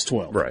been plus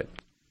 12. Right.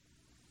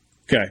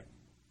 Okay.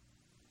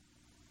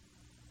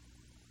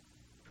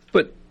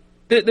 But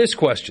this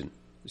question.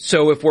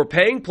 So if we're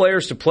paying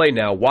players to play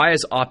now, why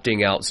is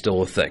opting out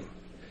still a thing?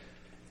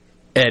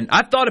 And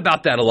I've thought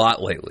about that a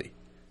lot lately.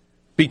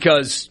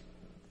 Because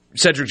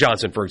Cedric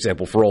Johnson, for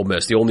example, for Ole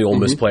Miss, the only Ole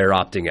Miss player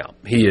opting out.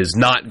 He is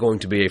not going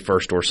to be a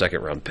first or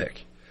second round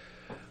pick.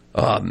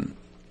 And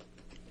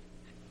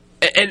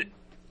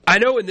I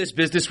know in this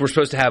business we're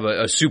supposed to have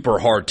a super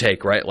hard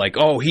take, right? Like,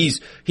 oh, he's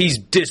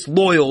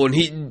disloyal and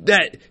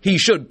he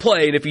should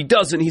play, and if he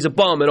doesn't, he's a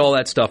bum and all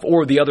that stuff.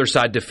 Or the other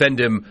side defend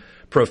him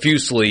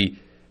profusely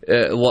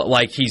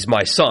like he's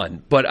my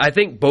son. But I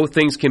think both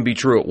things can be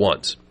true at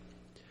once.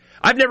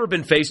 I've never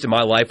been faced in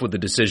my life with a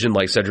decision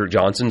like Cedric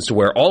Johnson's to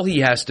where all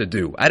he has to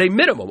do, at a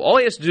minimum, all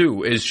he has to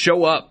do is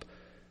show up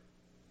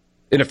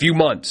in a few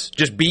months,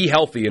 just be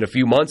healthy in a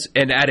few months,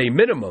 and at a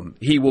minimum,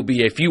 he will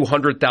be a few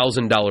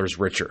 $100,000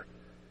 richer.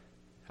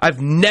 I've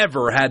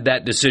never had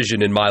that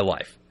decision in my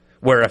life,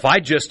 where if I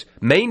just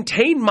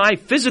maintain my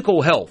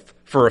physical health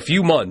for a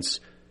few months,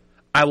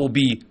 I will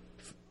be,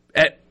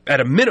 at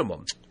a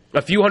minimum,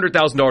 a few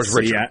 $100,000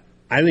 richer. Yeah,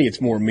 I think it's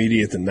more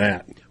immediate than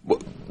that.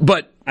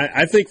 But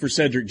I think for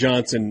Cedric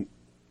Johnson,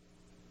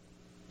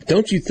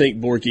 don't you think,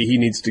 Borky, he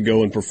needs to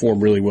go and perform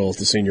really well at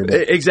the Senior Bowl?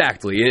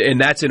 Exactly, and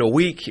that's in a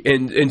week,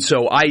 and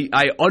so I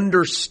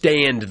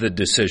understand the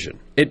decision.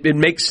 It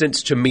makes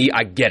sense to me.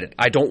 I get it.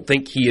 I don't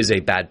think he is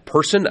a bad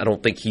person. I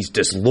don't think he's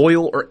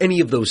disloyal or any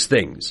of those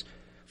things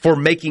for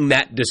making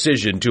that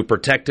decision to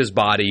protect his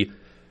body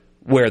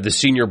where the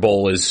Senior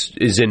Bowl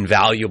is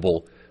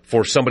invaluable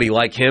for somebody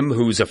like him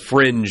who's a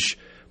fringe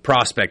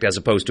prospect as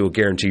opposed to a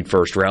guaranteed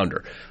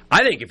first-rounder.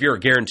 I think if you're a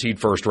guaranteed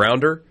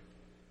first-rounder,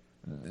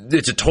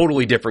 it's a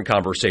totally different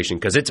conversation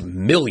because it's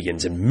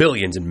millions and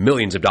millions and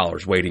millions of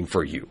dollars waiting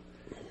for you.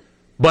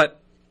 But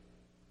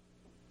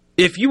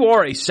if you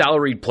are a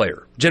salaried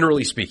player,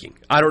 generally speaking,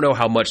 I don't know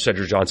how much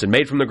Cedric Johnson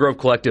made from the Grove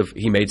Collective.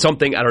 He made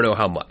something. I don't know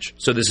how much.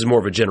 So this is more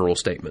of a general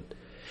statement.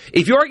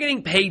 If you are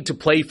getting paid to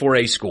play for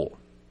a school,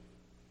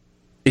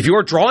 if you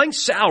are drawing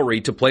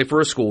salary to play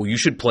for a school, you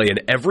should play in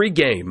every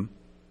game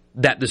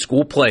that the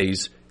school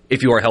plays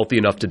if you are healthy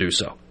enough to do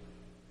so.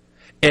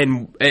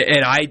 And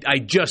I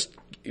just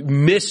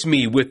miss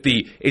me with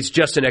it's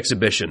just an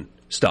exhibition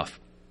stuff.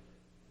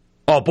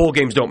 Oh, bowl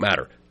games don't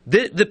matter.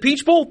 The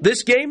Peach Bowl,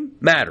 this game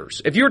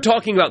matters. If you're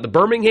talking about the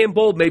Birmingham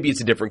Bowl, maybe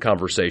it's a different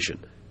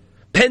conversation.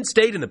 Penn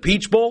State in the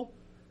Peach Bowl,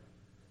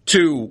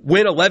 to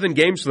win 11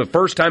 games for the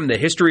first time in the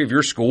history of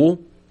your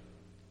school,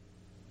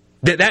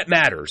 that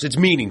matters. It's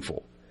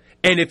meaningful.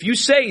 And if you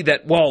say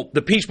that, well,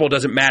 the Peach Bowl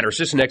doesn't matter, it's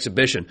just an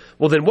exhibition,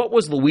 well, then what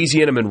was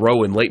Louisiana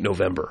Monroe in late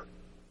November?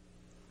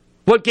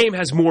 What game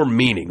has more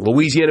meaning,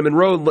 Louisiana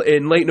Monroe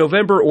in late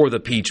November or the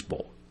Peach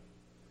Bowl?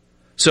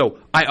 So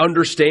I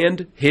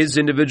understand his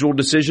individual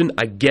decision.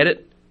 I get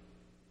it.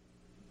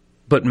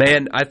 But,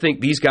 man, I think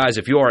these guys,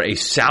 if you are a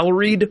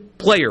salaried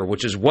player,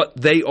 which is what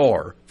they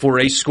are for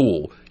a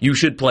school, you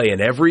should play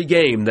in every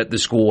game that the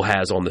school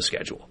has on the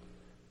schedule.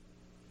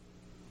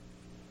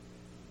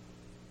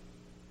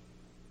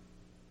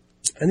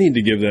 I need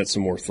to give that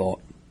some more thought.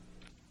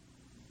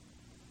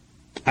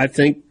 I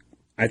think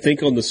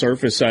on the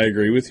surface I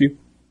agree with you.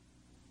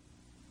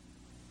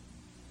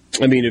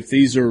 I mean, if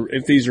these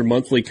are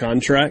monthly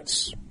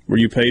contracts, were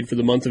you paid for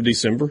the month of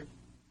December?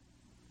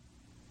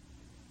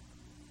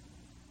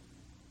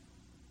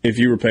 If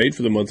you were paid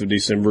for the month of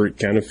December, it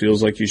kind of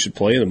feels like you should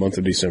play in the month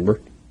of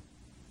December.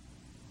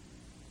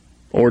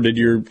 Or did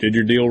your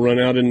deal run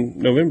out in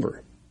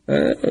November?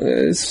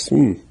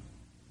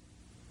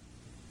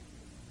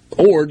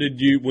 Or did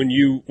you when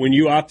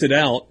you opted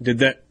out, did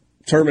that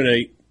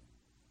terminate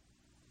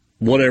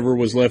whatever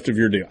was left of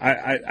your deal?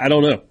 I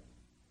don't know.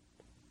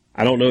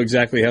 I don't know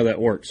exactly how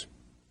that works.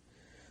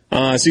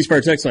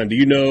 C-Spire text line, do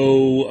you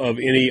know of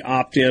any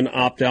opt-in,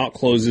 opt-out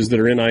clauses that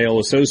are NIL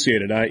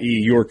associated,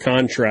 i.e. your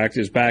contract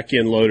is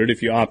back-end loaded.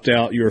 If you opt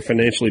out, you are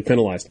financially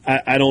penalized?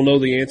 I don't know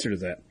the answer to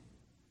that.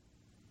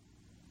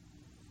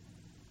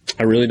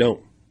 I really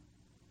don't.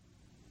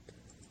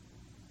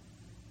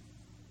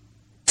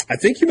 I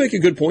think you make a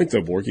good point,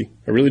 though, Borky.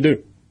 I really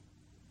do.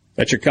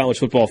 That's your college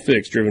football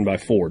fix driven by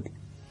Ford.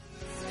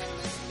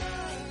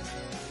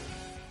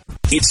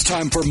 It's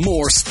time for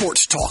more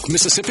Sports Talk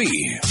Mississippi.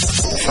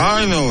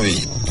 Finally.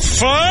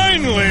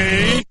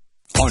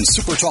 On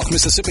SuperTalk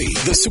Mississippi,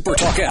 the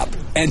SuperTalk app,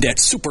 and at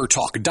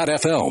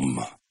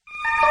supertalk.fm.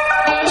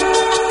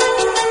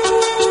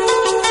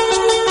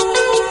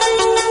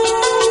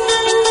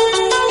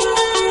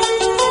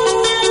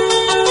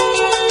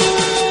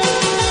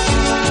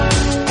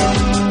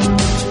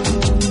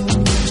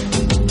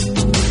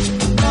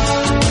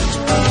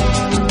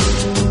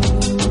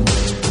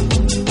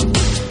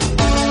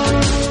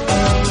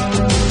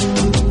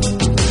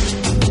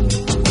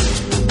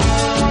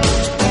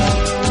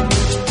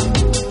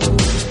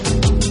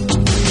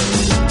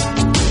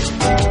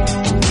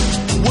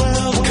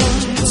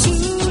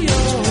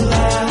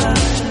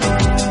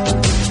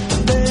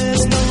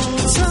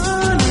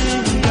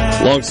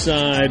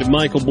 Alongside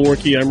Michael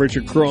Borky, I'm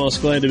Richard Cross.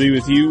 Glad to be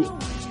with you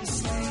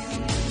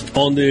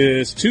on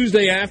this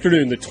Tuesday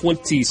afternoon, the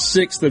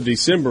 26th of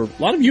December.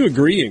 A lot of you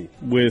agreeing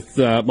with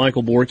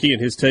Michael Borky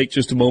and his take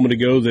just a moment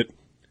ago that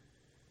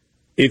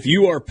if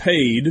you are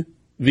paid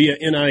via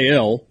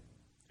NIL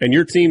and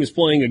your team is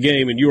playing a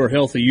game and you are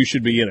healthy, you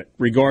should be in it,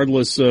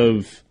 regardless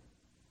of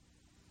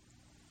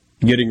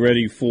getting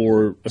ready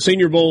for a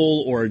Senior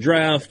Bowl or a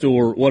draft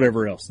or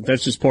whatever else.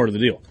 That's just part of the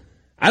deal.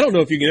 I don't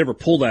know if you can ever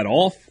pull that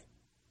off.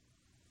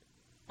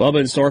 Bubba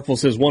in Starkville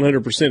says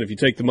 100%. If you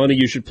take the money,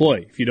 you should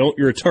play. If you don't,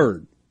 you're a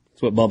turd.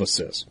 That's what Bubba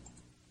says.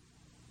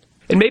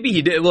 And maybe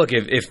he did. Look,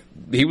 if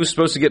he was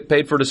supposed to get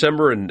paid for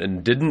December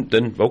and didn't,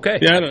 then okay.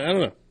 Yeah, I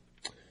don't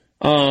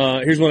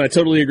know. Here's one I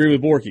totally agree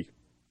with Borky.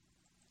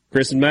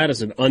 Chris and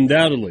Madison,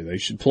 undoubtedly, they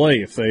should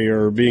play if they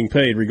are being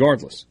paid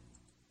regardless.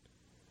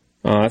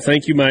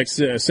 Thank you, Mike's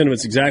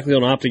sentiments exactly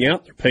on opting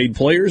out. They're paid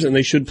players, and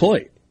they should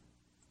play.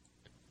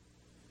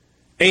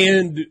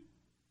 And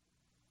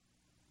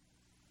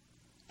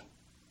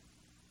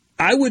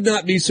I would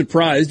not be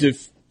surprised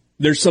if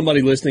there's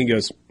somebody listening who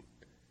goes,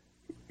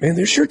 man,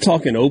 they're sure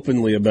talking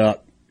openly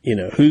about,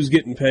 who's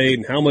getting paid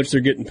and how much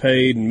they're getting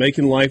paid and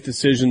making life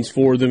decisions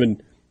for them.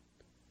 And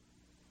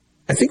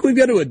I think we've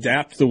got to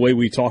adapt the way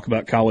we talk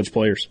about college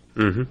players.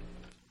 Mm-hmm.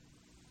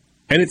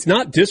 And it's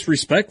not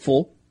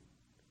disrespectful,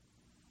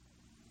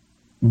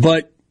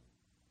 but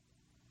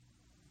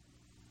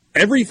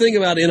everything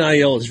about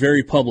NIL is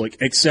very public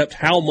except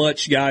how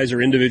much guys are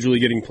individually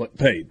getting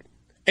paid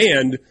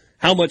and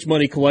how much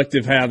money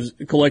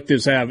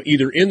collectives have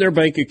either in their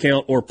bank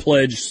account or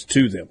pledged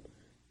to them.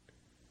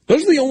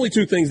 Those are the only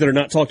two things that are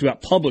not talked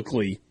about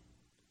publicly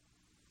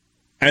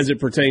as it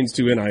pertains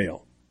to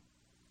NIL.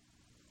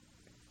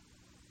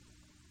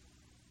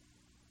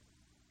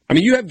 I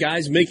mean, you have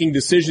guys making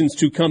decisions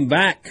to come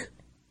back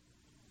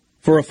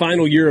for a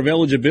final year of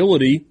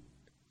eligibility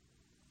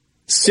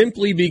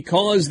simply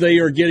because they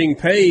are getting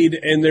paid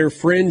and they're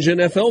fringe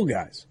NFL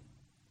guys.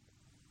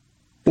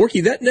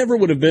 Borky, that never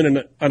would have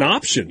been an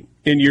option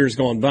in years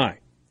gone by.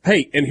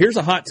 Hey, and here's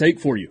a hot take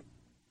for you.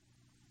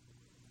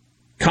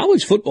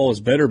 College football is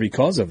better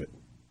because of it.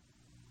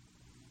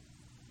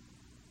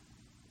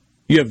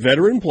 You have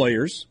veteran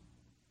players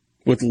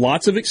with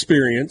lots of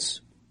experience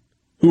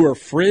who are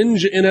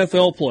fringe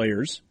NFL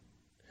players.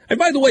 And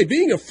by the way,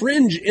 being a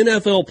fringe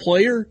NFL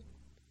player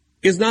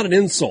is not an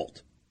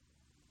insult.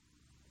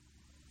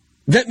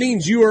 That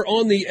means you are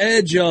on the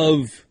edge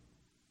of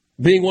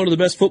being one of the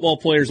best football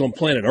players on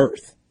planet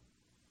Earth.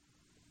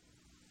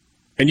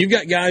 And you've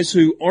got guys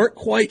who aren't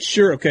quite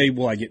sure, okay,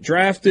 will I get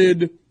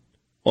drafted?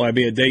 Will I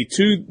be a day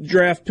 2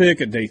 draft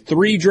pick, a day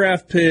 3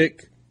 draft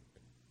pick?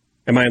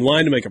 Am I in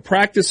line to make a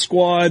practice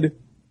squad?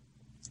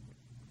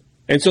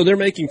 And so they're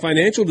making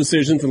financial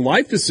decisions and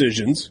life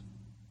decisions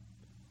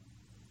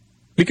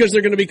because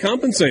they're going to be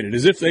compensated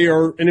as if they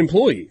are an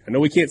employee. I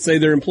know we can't say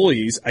they're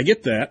employees. I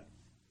get that.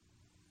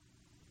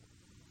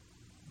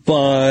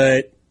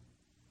 But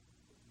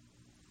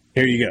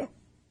here you go.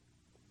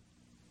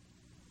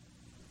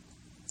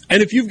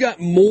 And if you've got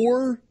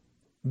more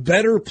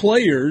better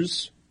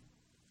players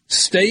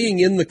staying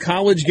in the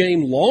college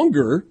game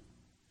longer,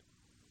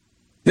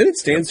 then it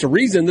stands to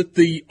reason that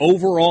the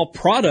overall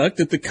product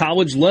at the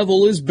college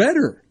level is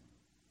better.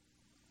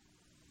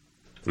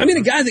 I mean,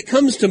 a guy that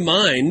comes to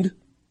mind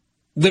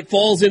that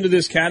falls into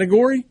this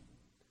category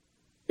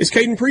is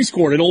Caden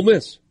Prieskorn at Ole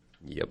Miss.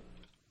 Yep.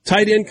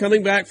 Tight end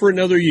coming back for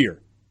another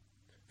year.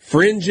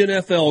 Fringe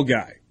NFL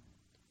guy.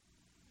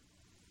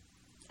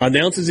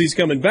 Announces he's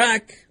coming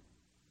back.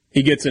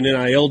 He gets an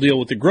NIL deal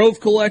with the Grove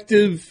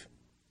Collective.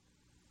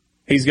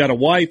 He's got a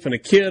wife and a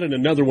kid and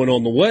another one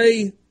on the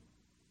way.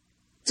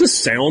 It's a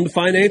sound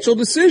financial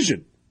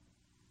decision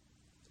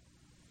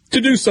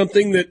to do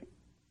something that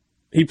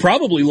he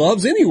probably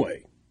loves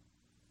anyway,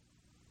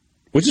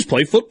 which is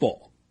play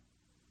football,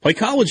 play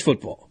college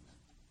football.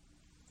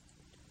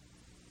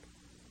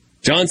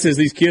 John says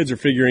these kids are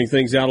figuring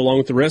things out along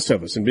with the rest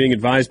of us, and being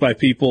advised by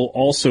people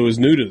also is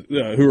new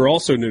to who are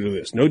also new to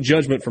this. No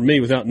judgment from me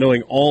without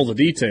knowing all the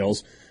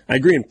details. I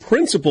agree in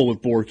principle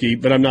with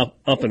Borky, but I'm not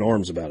up in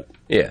arms about it.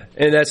 Yeah,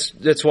 and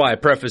that's why I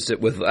preface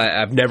it with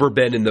I've never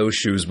been in those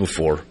shoes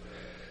before.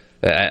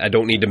 I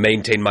don't need to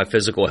maintain my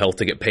physical health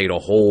to get paid a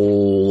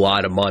whole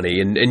lot of money,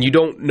 and you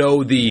don't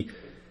know the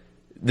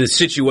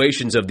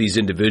situations of these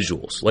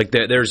individuals. Like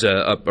there's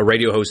a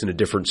radio host in a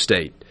different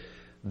state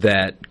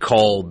that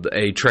called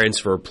a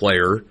transfer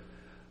player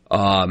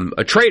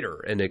a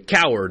traitor and a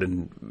coward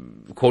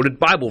and quoted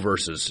Bible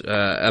verses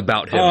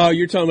about him. Oh,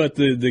 you're talking about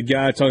the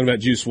guy talking about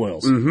Juice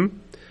Wells.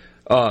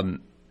 Mm-hmm.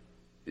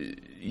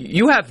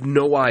 You have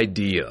no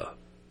idea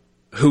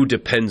who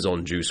depends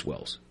on Juice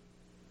Wells.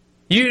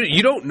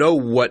 You don't know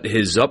what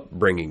his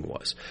upbringing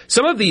was.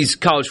 Some of these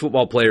college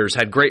football players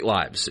had great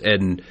lives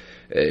and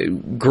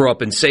grew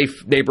up in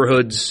safe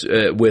neighborhoods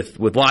with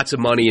lots of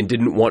money and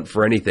didn't want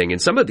for anything.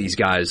 And some of these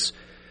guys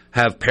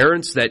have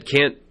parents that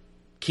can't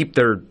keep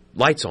their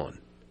lights on,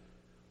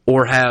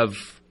 or have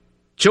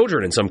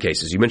children in some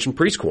cases. You mentioned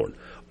Prieskorn,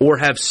 or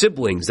have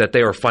siblings that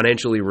they are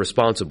financially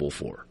responsible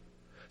for.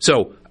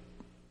 So,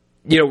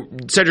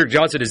 Cedric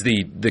Johnson is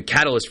the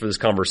catalyst for this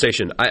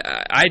conversation.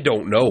 I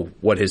don't know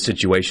what his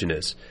situation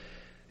is.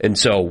 And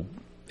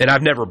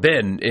I've never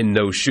been in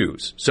those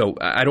shoes. So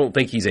I don't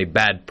think he's a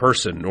bad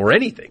person or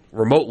anything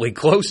remotely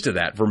close to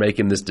that for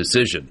making this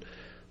decision.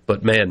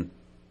 But, man,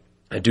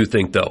 I do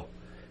think, though,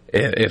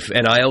 if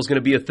NIL is going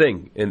to be a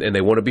thing and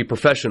they want to be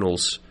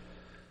professionals,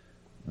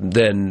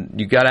 then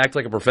you got to act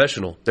like a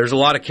professional. There's a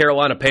lot of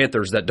Carolina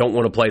Panthers that don't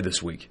want to play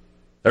this week.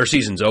 Their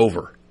season's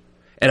over.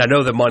 And I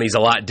know the money's a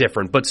lot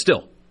different, but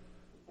still,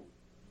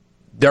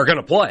 they're going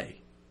to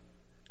play.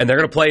 And they're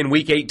going to play in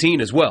Week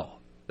 18 as well.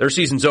 Their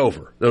season's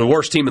over. They're the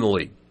worst team in the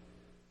league.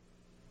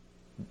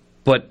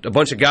 But a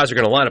bunch of guys are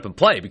going to line up and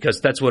play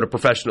because that's what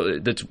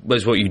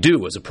that's what you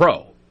do as a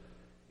pro.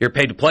 You're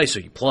paid to play, so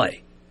you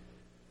play.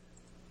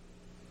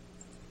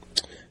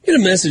 Get a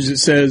message that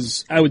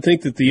says, I would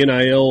think that the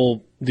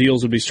NIL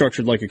deals would be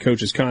structured like a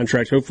coach's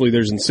contract. Hopefully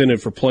there's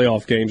incentive for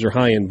playoff games or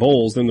high-end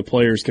bowls. Then the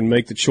players can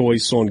make the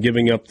choice on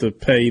giving up the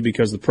pay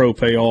because the pro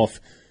payoff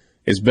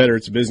is better.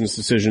 It's a business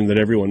decision that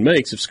everyone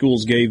makes. If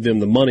schools gave them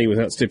the money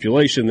without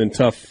stipulation, then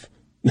tough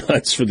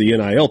nuts for the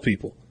NIL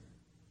people.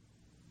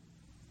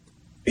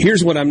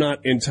 Here's what I'm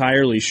not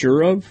entirely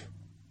sure of.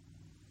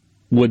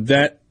 Would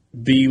that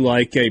be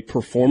like a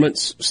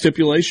performance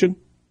stipulation?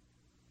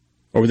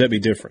 Or would that be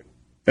different?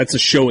 That's a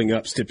showing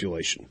up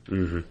stipulation.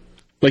 Mm-hmm.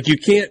 Like you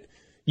can't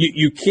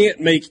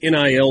make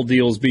NIL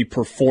deals be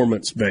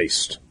performance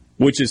based,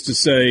 which is to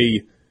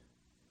say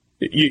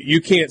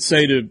you can't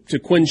say to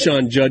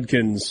Quinshon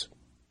Judkins,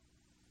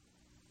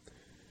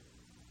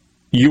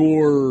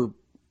 let's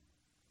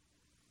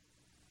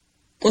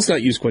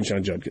not use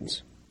Quinshon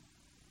Judkins.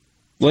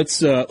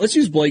 Let's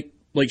use Blake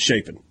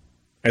Shapen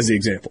as the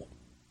example.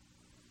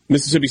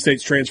 Mississippi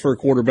State's transfer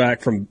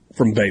quarterback from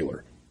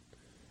Baylor.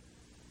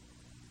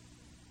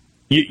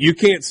 You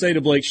can't say to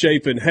Blake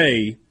Shapen,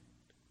 hey,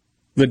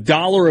 the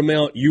dollar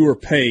amount you are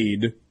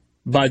paid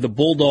by the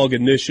Bulldog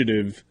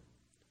Initiative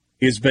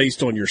is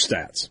based on your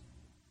stats.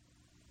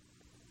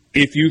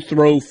 If you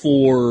throw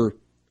for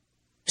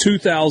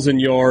 2,000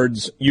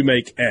 yards, you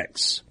make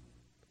X.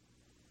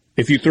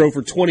 If you throw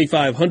for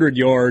 2,500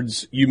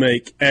 yards, you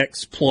make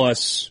X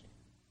plus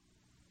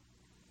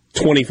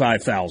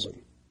 25,000.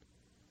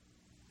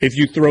 If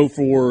you throw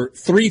for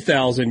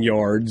 3,000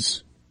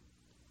 yards,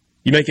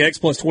 you make X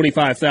plus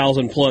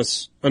 25,000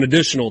 plus an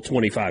additional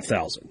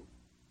 25,000.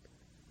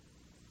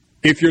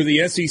 If you're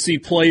the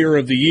SEC Player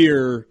of the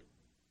Year,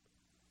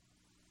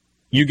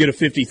 you get a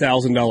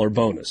 $50,000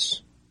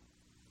 bonus.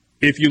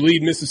 If you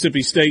lead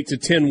Mississippi State to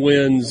 10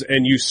 wins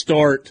and you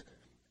start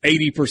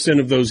 80%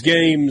 of those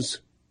games,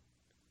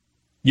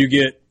 you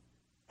get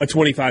a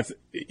 25.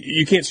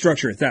 You can't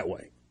structure it that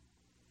way.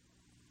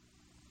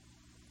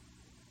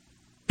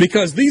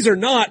 Because these are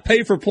not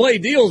pay-for-play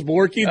deals,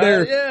 Borky.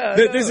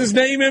 This is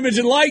name, image,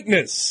 and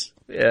likeness.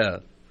 Yeah,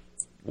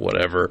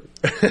 whatever.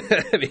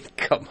 I mean,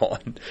 come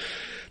on.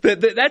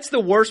 That's the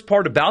worst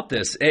part about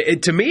this.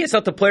 To me, it's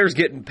not the players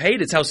getting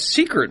paid. It's how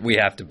secret we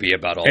have to be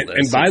about all this.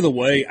 And by the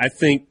way, I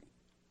think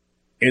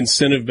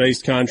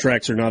incentive-based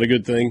contracts are not a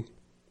good thing.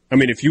 I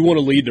mean, if you want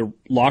to lead to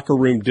locker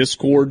room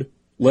discord,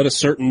 let a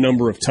certain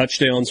number of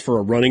touchdowns for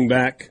a running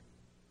back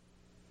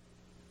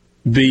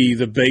be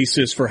the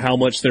basis for how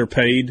much they're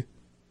paid.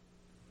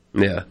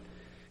 Yeah.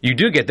 You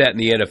do get that in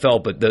the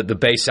NFL, but the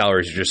base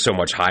salaries are just so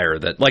much higher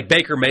that, like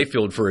Baker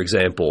Mayfield, for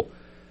example,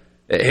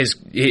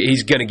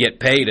 he's going to get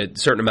paid a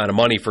certain amount of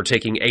money for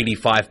taking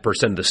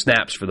 85% of the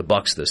snaps for the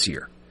Bucs this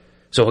year.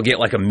 So he'll get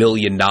like $1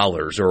 million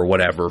or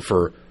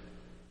whatever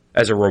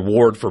as a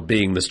reward for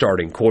being the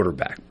starting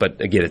quarterback. But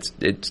again,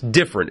 it's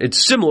different.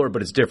 It's similar,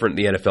 but it's different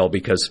in the NFL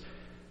because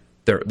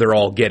they're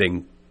all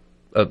getting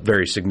a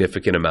very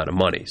significant amount of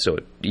money, so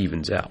it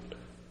evens out.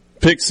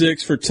 Pick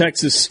six for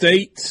Texas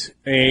State,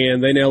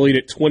 and they now lead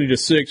at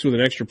 20-6 with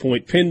an extra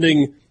point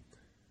pending.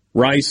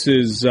 Rice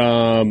is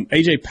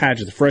A.J.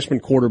 Padgett, the freshman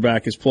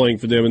quarterback, is playing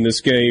for them in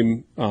this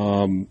game.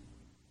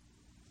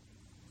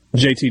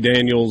 J.T.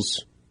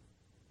 Daniels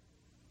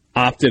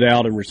opted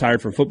out and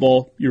retired from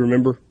football, you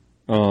remember?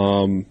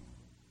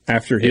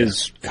 After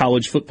his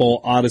college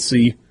football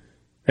odyssey,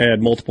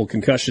 had multiple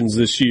concussions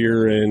this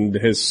year and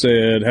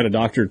had a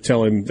doctor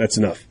tell him that's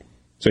enough.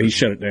 So he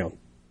shut it down.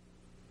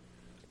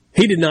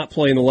 He did not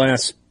play in the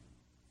last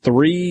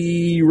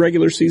 3 or 4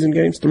 regular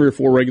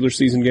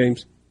season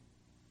games.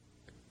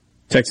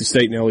 Texas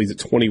State now leads at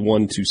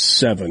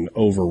 21-7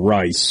 over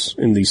Rice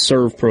in the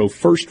Serve Pro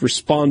First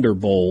Responder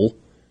Bowl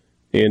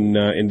in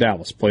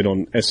Dallas, played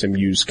on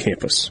SMU's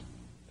campus.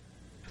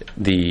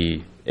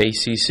 The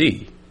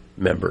ACC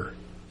member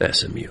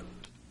SMU.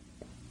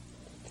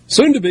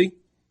 Soon to be.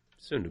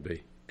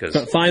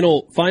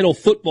 Final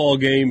football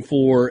game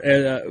for.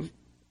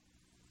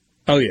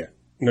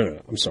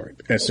 No, I'm sorry.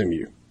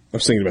 SMU. I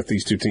was thinking about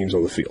these two teams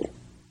on the field.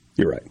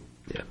 You're right.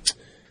 Yeah.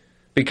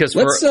 Because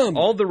for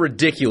all the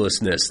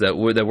ridiculousness that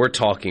we're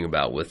talking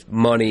about with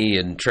money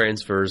and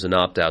transfers and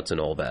opt-outs and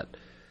all that,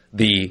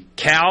 the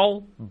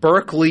Cal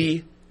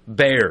Berkeley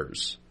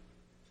Bears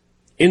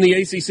in the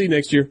ACC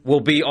next year. Will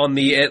be on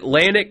the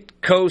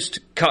Atlantic Coast,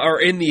 or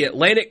in the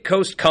Atlantic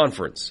Coast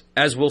Conference,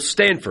 as will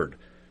Stanford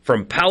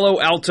from Palo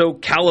Alto,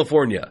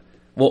 California,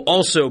 will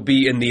also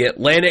be in the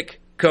Atlantic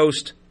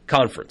Coast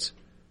Conference.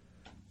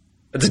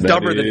 That's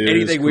dumber than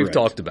anything we've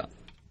talked about.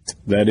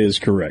 That is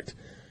correct.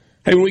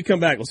 Hey, when we come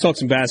back, let's talk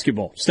some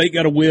basketball. State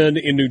got a win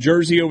in New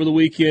Jersey over the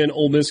weekend.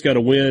 Ole Miss got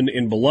a win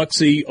in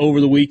Biloxi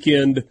over the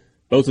weekend.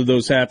 Both of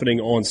those happening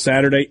on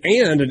Saturday.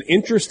 And an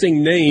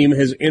interesting name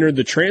has entered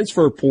the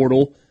transfer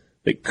portal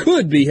that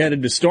could be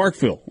headed to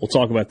Starkville. We'll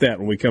talk about that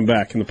when we come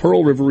back in the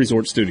Pearl River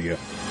Resort Studio.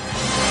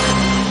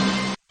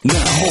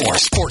 Now more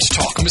Sports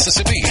Talk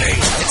Mississippi. Hey,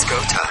 it's go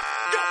time.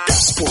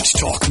 Sports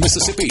Talk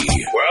Mississippi.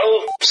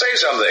 Well, say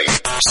something.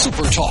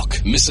 Super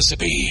Talk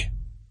Mississippi.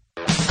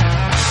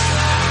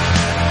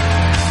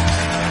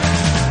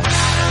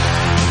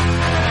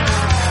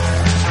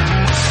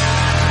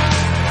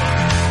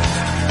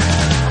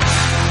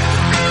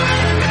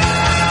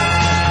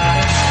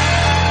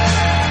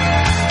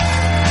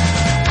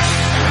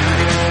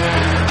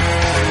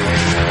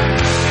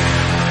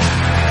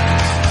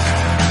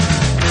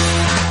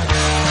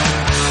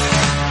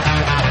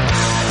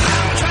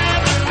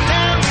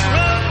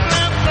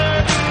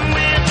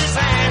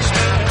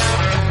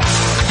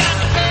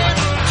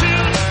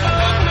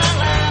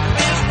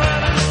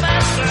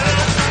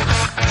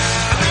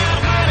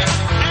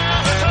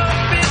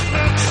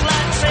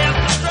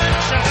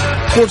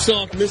 Sports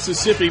Talk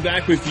Mississippi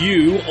back with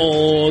you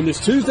on this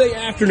Tuesday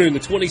afternoon, the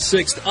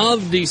 26th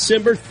of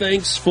December.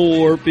 Thanks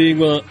for being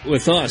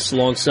with us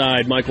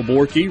alongside Michael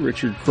Borky,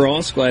 Richard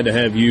Cross. Glad to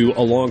have you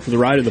along for the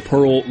ride in the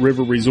Pearl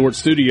River Resort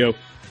Studio.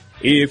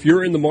 If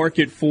you're in the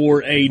market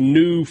for a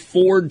new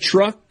Ford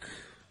truck,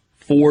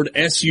 Ford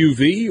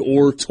SUV,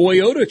 or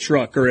Toyota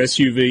truck or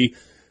SUV,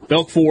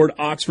 Belk Ford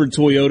Oxford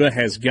Toyota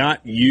has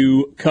got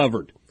you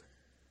covered.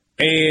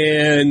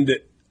 And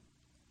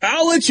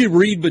I'll let you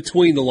read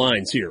between the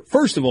lines here.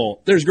 First of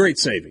all, there's great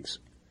savings.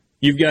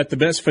 You've got the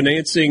best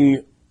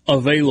financing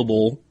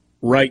available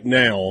right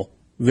now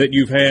that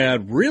you've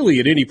had really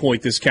at any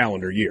point this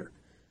calendar year,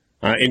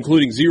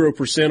 including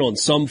 0% on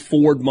some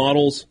Ford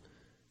models.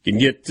 You can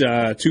get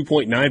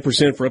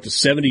 2.9% for up to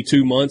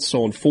 72 months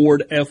on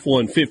Ford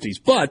F-150s.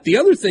 But the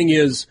other thing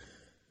is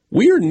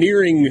we are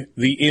nearing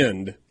the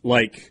end,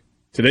 like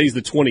today's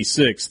the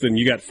 26th, and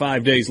you got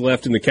 5 days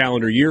left in the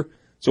calendar year.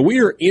 So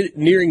we are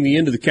nearing the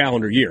end of the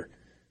calendar year,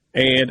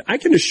 and I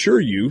can assure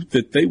you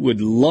that they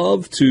would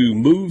love to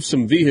move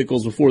some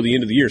vehicles before the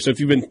end of the year. So if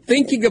you've been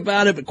thinking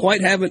about it but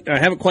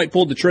haven't quite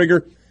pulled the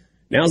trigger,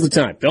 now's the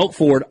time. Belk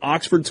Ford,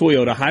 Oxford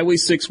Toyota, Highway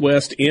 6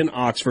 West in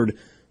Oxford.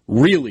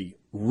 Really,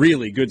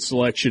 really good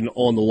selection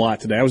on the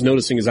lot today. I was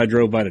noticing as I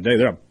drove by today,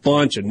 there are a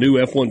bunch of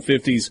new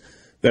F-150s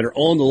that are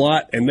on the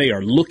lot, and they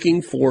are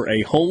looking for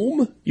a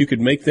home. You could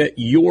make that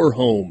your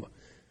home.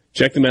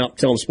 Check them out.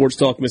 Tell them Sports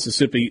Talk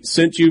Mississippi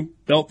sent you.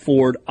 Belk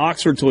Ford,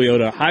 Oxford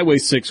Toyota, Highway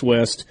 6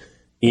 West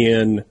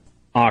in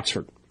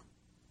Oxford.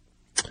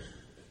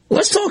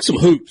 Let's talk some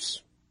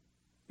hoops.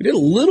 We did a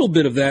little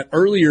bit of that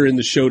earlier in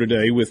the show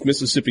today with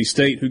Mississippi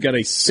State, who got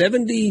a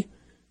 70-60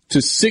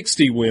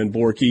 win,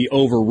 Borky,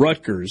 over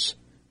Rutgers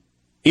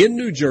in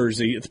New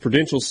Jersey at the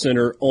Prudential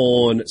Center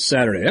on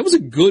Saturday. That was a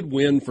good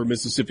win for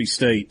Mississippi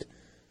State,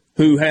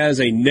 who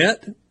has a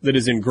net that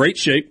is in great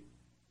shape.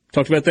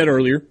 Talked about that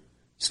earlier.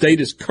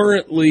 State is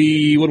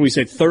currently,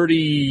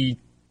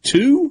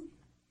 32?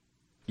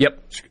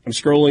 Yep. I'm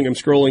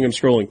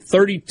scrolling.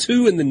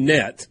 32 in the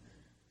net.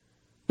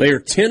 They are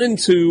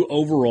 10-2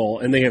 overall,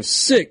 and they have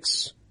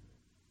 6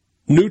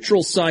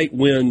 neutral site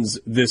wins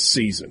this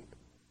season.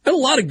 That's a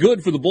lot of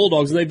good for the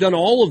Bulldogs, and they've done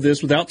all of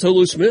this without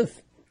Tolu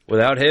Smith.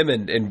 Without him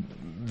and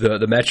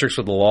the metrics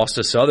with the loss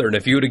to Southern,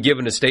 if you would have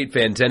given a State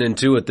fan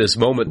 10-2 at this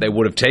moment, they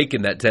would have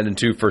taken that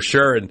 10-2 for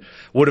sure and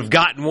would have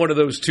gotten one of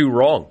those two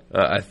wrong,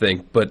 I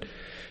think. But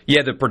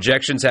yeah, the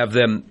projections have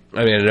them,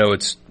 I know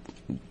it's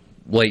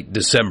late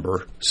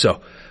December,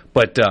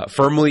 but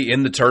firmly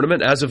in the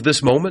tournament as of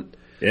this moment.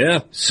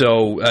 Yeah.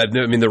 So,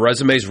 the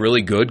resume is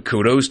really good.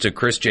 Kudos to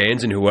Chris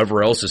Jans and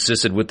whoever else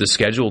assisted with the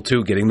schedule,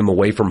 too, getting them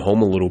away from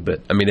home a little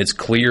bit. It's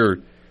clear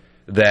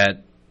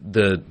that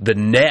the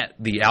net,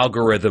 the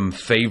algorithm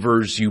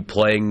favors you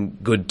playing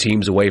good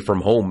teams away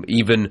from home,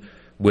 even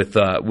with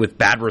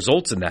bad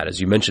results in that. As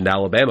you mentioned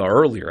Alabama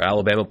earlier.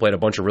 Alabama played a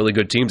bunch of really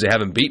good teams. They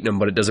haven't beaten them,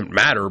 but it doesn't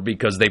matter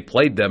because they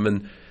played them,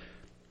 and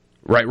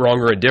right, wrong,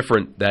 or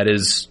indifferent, that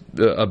is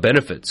a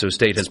benefit. So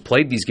State has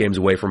played these games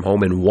away from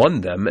home and won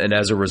them, and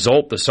as a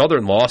result, the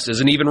Southern loss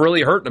isn't even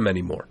really hurting them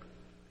anymore.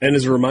 And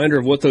as a reminder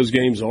of what those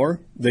games are,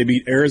 they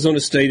beat Arizona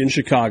State in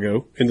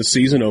Chicago in the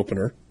season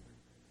opener.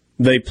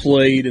 They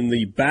played in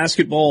the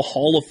Basketball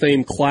Hall of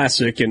Fame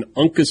Classic in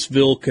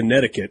Uncasville,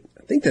 Connecticut.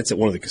 I think that's at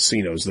one of the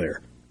casinos there.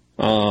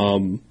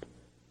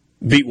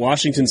 Beat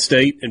Washington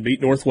State and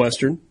beat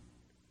Northwestern.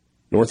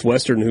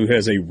 Northwestern, who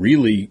has a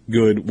really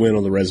good win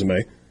on the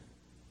resume.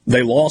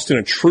 They lost in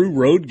a true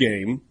road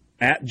game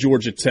at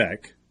Georgia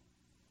Tech.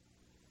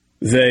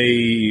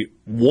 They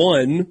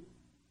won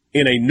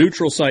in a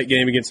neutral site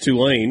game against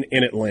Tulane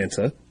in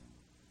Atlanta.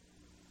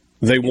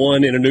 They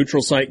won in a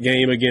neutral site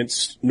game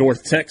against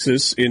North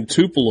Texas in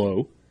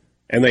Tupelo,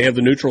 and they have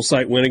the neutral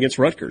site win against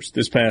Rutgers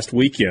this past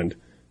weekend.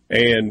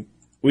 And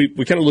we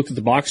kind of looked at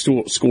the box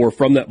score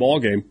from that ball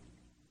game,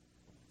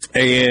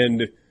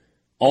 and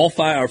four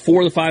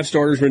of the five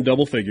starters were in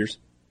double figures.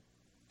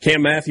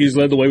 Cam Matthews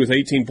led the way with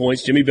 18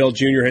 points. Jimmy Bell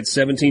Jr. had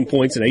 17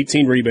 points and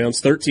 18 rebounds,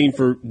 13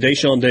 for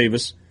Deshaun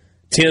Davis,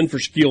 10 for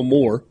Shaquille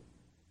Moore.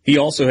 He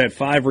also had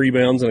 5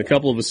 rebounds and a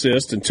couple of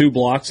assists and 2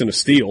 blocks and a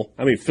steal.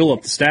 I mean, fill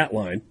up the stat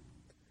line.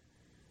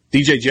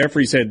 DJ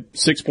Jeffries had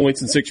 6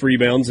 points and 6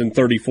 rebounds in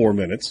 34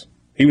 minutes.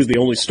 He was the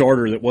only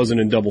starter that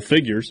wasn't in double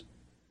figures.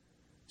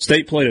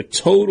 State played a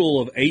total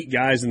of 8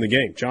 guys in the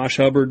game. Josh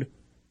Hubbard,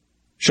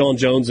 Sean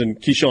Jones,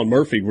 and Keyshawn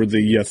Murphy were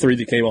the 3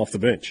 that came off the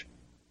bench.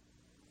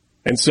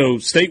 And so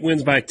State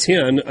wins by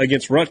 10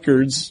 against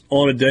Rutgers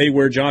on a day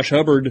where Josh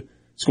Hubbard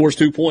scores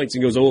 2 points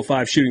and goes 0 of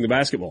 5 shooting the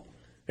basketball.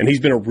 And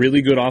he's been a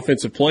really good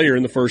offensive player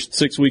in the first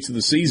 6 weeks of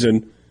the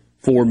season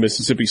for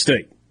Mississippi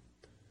State.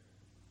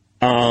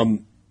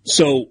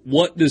 So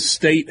what does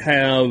State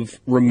have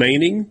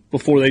remaining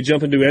before they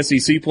jump into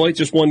SEC play?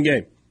 Just one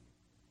game.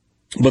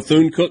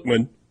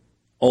 Bethune-Cookman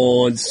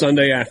on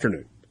Sunday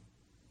afternoon.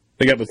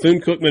 They got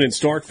Bethune-Cookman in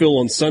Starkville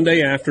on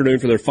Sunday afternoon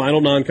for their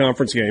final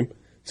non-conference game.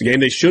 It's a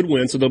game they should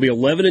win, so they'll be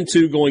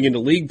 11-2 going into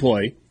league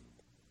play.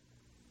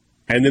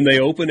 And then they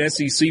open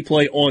SEC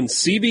play on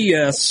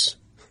CBS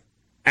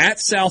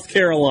at South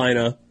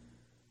Carolina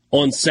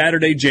on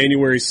Saturday,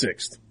 January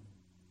 6th.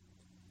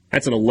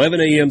 That's an 11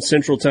 a.m.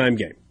 Central Time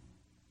game.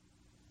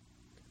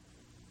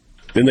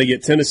 Then they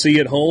get Tennessee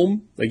at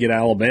home. They get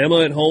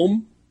Alabama at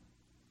home.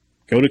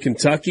 Go to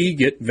Kentucky,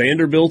 get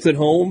Vanderbilt at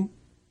home.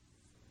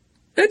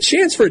 A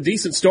chance for a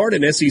decent start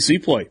in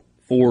SEC play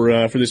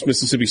for this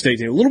Mississippi State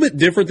team. A little bit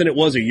different than it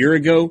was a year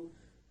ago,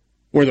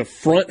 where the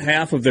front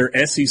half of their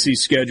SEC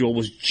schedule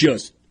was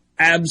just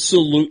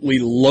absolutely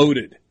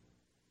loaded.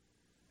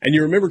 And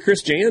you remember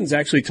Chris Jans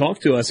actually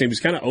talked to us, and he was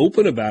kind of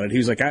open about it. He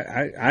was like,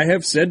 I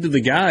have said to the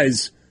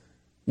guys,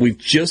 we've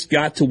just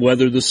got to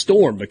weather the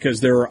storm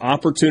because there are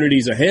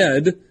opportunities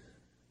ahead.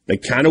 They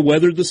kind of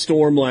weathered the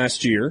storm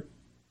last year,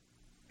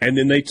 and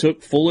then they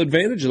took full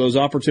advantage of those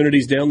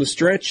opportunities down the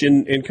stretch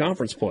in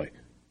conference play.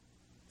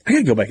 I got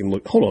to go back and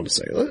look. Hold on a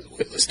second.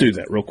 Let's do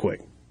that real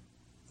quick. I'm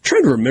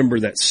trying to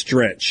remember that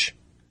stretch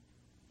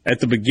at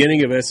the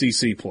beginning of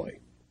SEC play.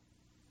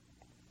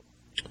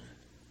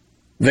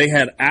 They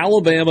had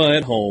Alabama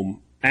at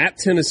home, at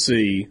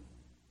Tennessee,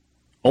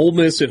 Ole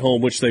Miss at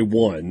home, which they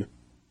won.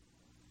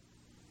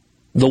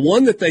 The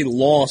one that they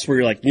lost where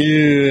you're like,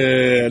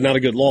 yeah, not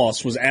a good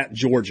loss, was at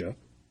Georgia.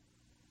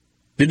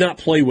 Did not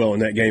play well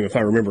in that game, if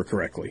I remember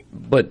correctly.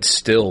 But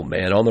still,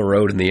 man, on the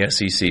road in the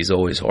SEC is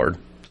always hard.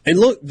 And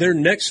look, their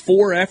next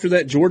 4 after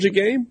that Georgia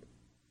game,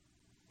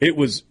 it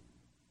was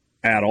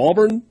at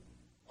Auburn,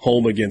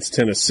 home against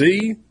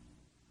Tennessee,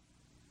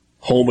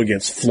 home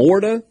against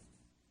Florida,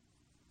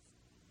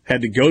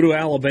 had to go to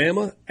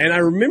Alabama. And I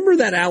remember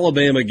that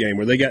Alabama game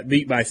where they got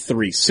beat by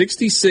 3,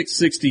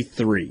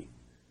 66-63,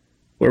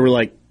 where we're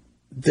like,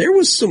 there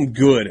was some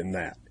good in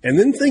that. And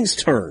then things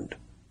turned.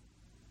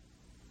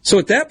 So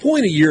at that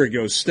point a year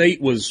ago,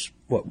 State was,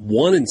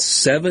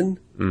 1-7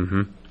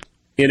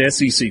 in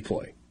SEC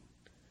play.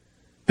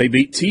 They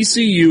beat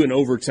TCU in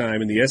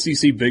overtime in the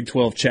SEC Big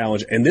 12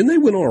 Challenge, and then they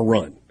went on a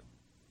run.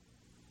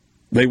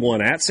 They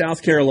won at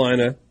South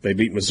Carolina. They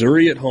beat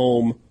Missouri at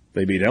home.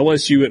 They beat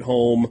LSU at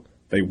home.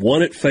 They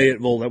won at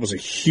Fayetteville. That was a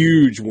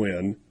huge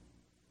win.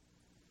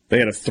 They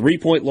had a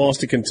 3-point loss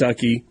to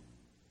Kentucky.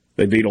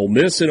 They beat Ole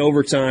Miss in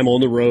overtime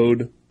on the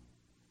road.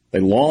 They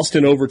lost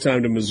in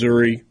overtime to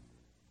Missouri.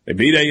 They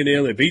beat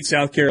A&M. They beat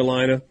South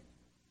Carolina.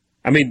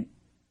 I mean,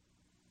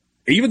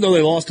 even though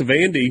they lost to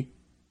Vandy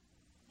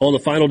on the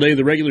final day of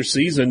the regular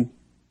season,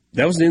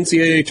 that was an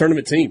NCAA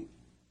tournament team.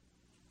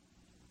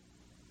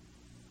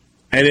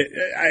 And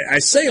I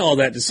say all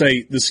that to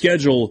say the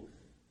schedule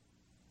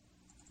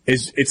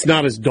it's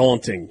not as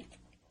daunting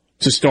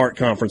to start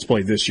conference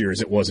play this year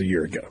as it was a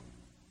year ago.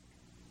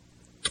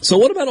 So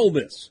what about Ole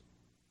Miss?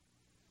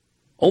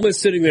 Ole Miss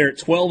sitting there at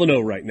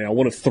 12-0 right now,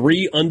 one of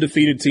 3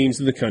 undefeated teams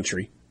in the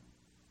country.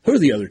 Who are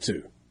the other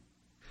 2?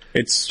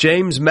 It's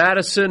James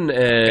Madison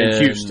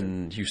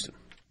and Houston.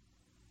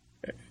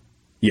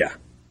 Yeah.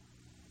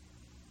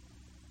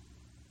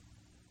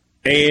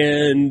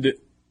 And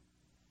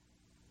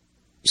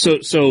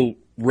so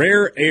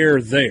rare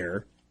air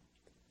there.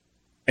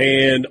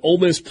 And Ole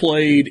Miss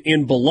played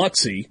in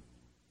Biloxi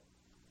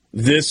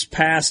this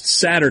past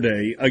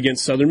Saturday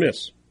against Southern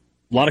Miss.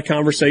 A lot of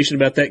conversation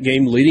about that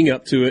game leading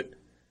up to it.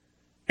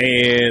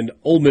 And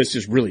Ole Miss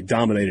just really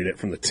dominated it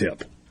from the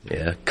tip.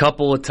 Yeah, a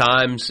couple of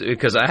times,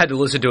 because I had to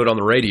listen to it on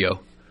the radio.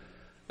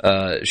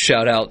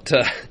 Shout out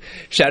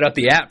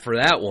the app for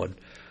that one,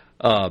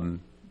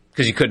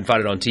 because you couldn't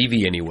find it on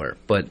TV anywhere.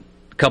 But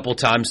a couple of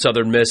times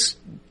Southern Miss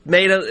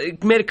made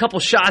a couple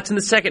shots in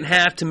the second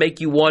half to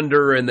make you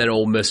wonder, and then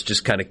Ole Miss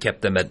just kind of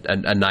kept them at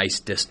a nice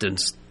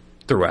distance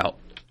throughout.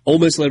 Ole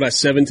Miss led by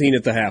 17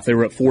 at the half. They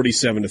were up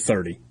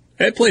 47-30.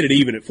 They played it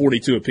even at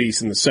 42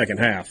 apiece in the second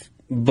half.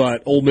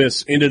 but Ole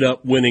Miss ended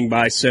up winning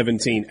by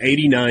 17,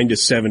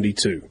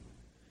 89-72.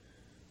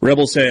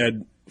 Rebels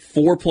had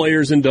 4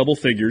 players in double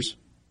figures.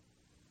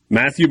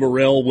 Matthew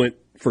Burrell went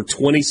for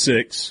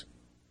 26.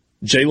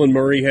 Jalen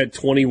Murray had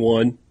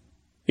 21.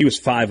 He was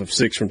 5 of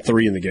 6 from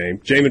 3 in the game.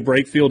 Jamin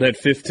Brakefield had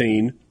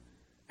 15.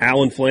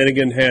 Alan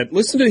Flanagan had,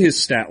 listen to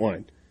his stat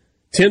line,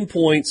 10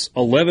 points,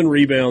 11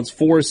 rebounds,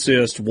 4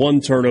 assists,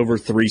 1 turnover,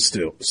 3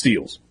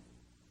 steals.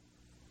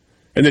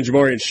 And then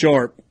Jamarian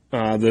Sharp,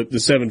 the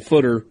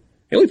 7-footer,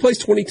 he only plays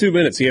 22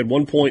 minutes. He had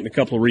 1 point and a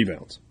couple of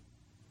rebounds.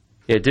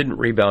 Yeah, didn't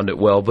rebound it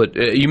well, but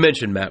you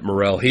mentioned Matt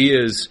Morrell. He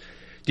is.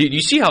 Do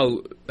you see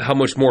how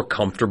much more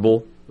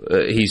comfortable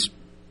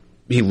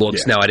he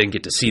looks now? I didn't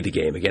get to see the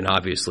game again,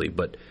 obviously,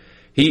 but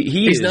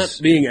he's not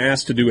being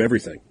asked to do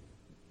everything.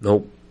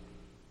 Nope.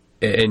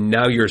 And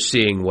now you're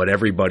seeing what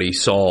everybody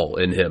saw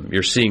in him.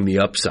 You're seeing the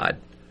upside.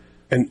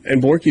 And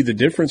Borky, the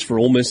difference for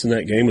Ole Miss in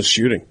that game was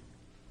shooting.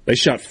 They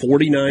shot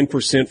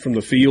 49% from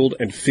the field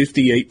and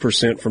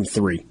 58% from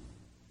 3.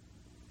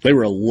 They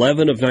were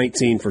 11 of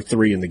 19 for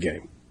 3 in the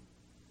game.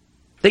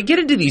 They get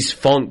into these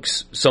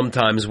funks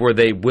sometimes where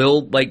they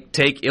will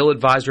take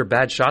ill-advised or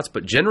bad shots,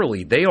 but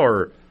generally they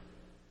are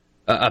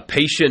a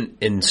patient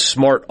and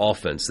smart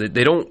offense.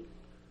 They don't,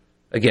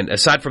 again,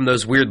 aside from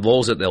those weird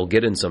lulls that they'll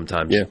get in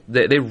sometimes,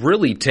 they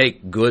really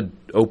take good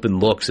open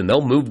looks, and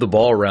they'll move the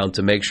ball around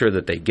to make sure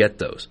that they get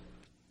those.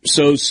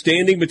 So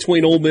standing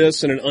between Ole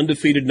Miss and an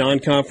undefeated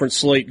non-conference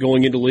slate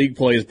going into league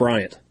play is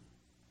Bryant.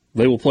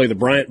 They will play the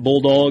Bryant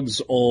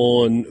Bulldogs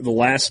on the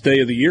last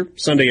day of the year,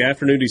 Sunday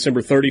afternoon,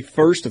 December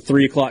 31st, a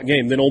 3 o'clock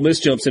game. Then Ole Miss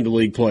jumps into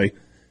league play.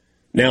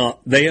 Now,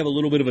 they have a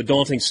little bit of a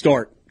daunting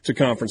start to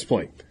conference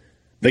play.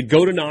 They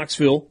go to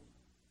Knoxville,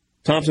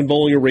 Thompson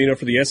Bowling Arena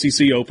for the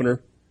SEC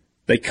opener.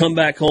 They come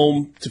back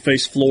home to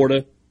face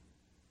Florida.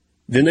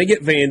 Then they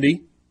get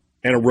Vandy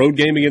and a road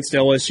game against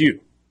LSU.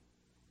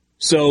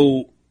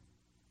 So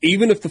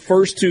even if the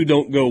first 2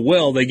 don't go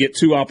well, they get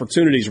 2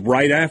 opportunities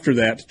right after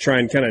that to try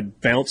and kind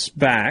of bounce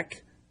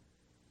back.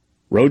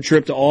 Road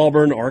trip to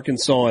Auburn,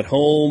 Arkansas at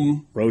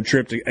home, road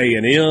trip to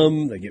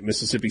A&M. They get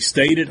Mississippi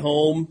State at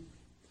home.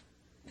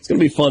 It's going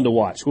to be fun to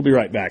watch. We'll be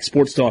right back.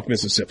 Sports Talk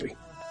Mississippi.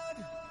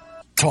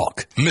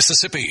 Talk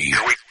Mississippi. Here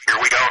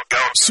we go.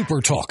 Super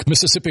Talk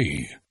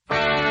Mississippi.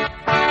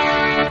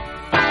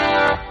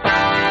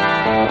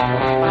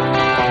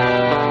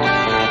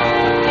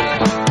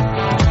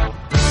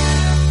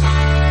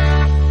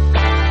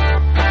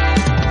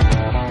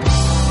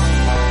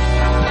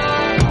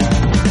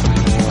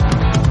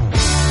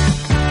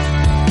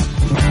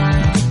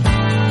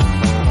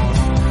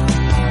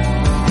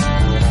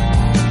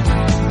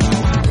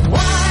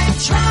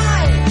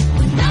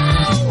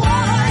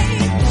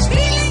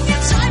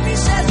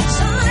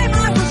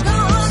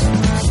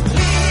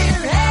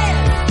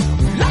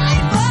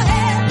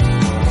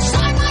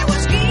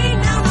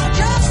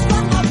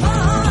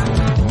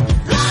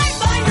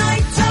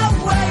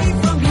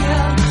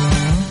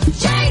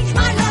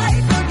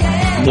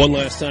 One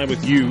last time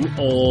with you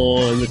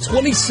on the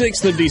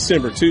 26th of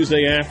December,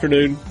 Tuesday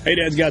afternoon. Hey,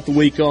 Dad's got the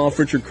week off.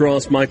 Richard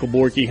Cross, Michael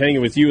Borky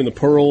hanging with you in the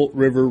Pearl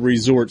River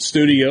Resort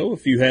studio.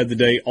 If you had the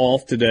day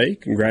off today,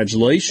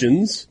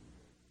 congratulations.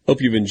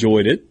 Hope you've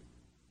enjoyed it.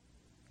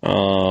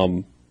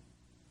 Would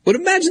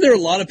imagine there are a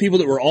lot of people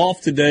that were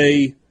off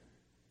today.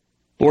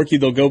 Borky,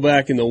 they'll go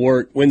back and they'll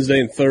work Wednesday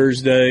and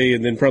Thursday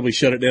and then probably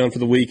shut it down for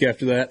the week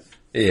after that.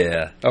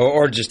 Yeah,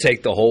 or just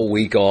take the whole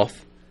week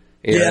off.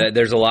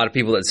 There's a lot of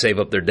people that save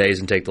up their days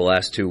and take the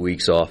last 2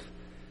 weeks off.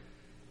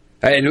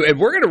 And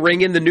we're going to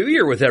ring in the new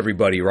year with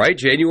everybody, right?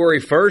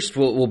 January 1st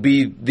will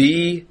be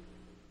the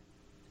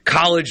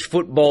college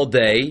football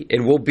day,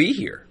 and we'll be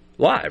here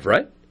live,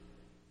 right?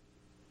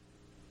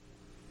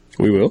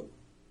 We will.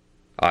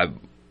 I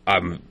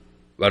don't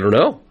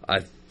know.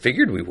 I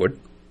figured we would.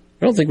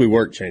 I don't think we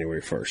work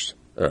January 1st.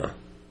 I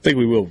think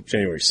we will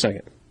January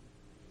 2nd.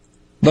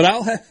 But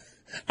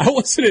I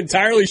wasn't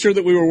entirely sure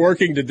that we were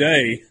working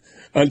today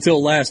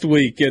until last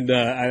week, and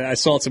I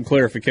saw some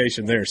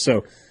clarification there.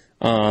 So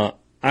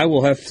I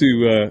will have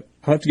to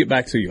get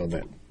back to you on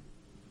that.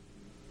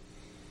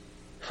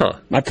 Huh.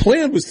 My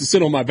plan was to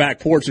sit on my back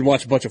porch and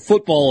watch a bunch of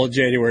football on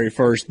January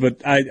 1st,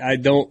 but I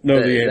don't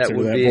know the answer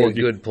to that. That would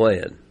be a good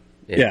plan.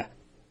 Yeah.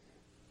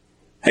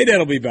 Hey,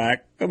 Dad'll be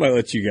back. I might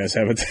let you guys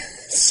have it.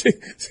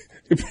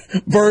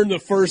 Burn the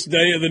first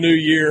day of the new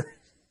year,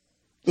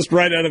 just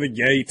right out of the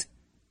gate.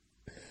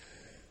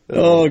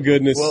 Oh,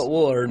 goodness. Well,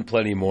 we'll earn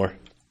plenty more.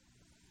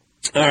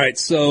 All right,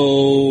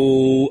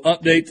 so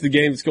update to the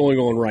game that's going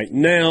on right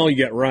now.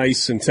 You got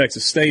Rice and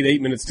Texas State,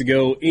 8 minutes to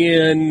go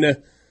in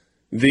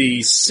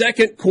the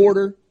second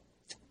quarter.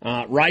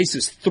 Rice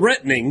is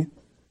threatening.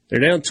 They're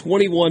down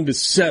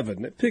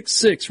 21-7. That pick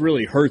six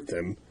really hurt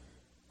them.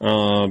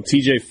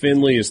 T.J.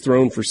 Finley has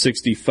thrown for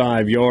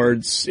 65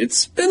 yards.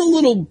 It's been a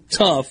little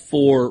tough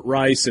for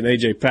Rice and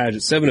A.J.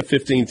 Padgett. 7 of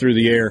 15 through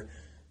the air,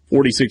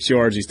 46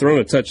 yards. He's thrown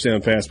a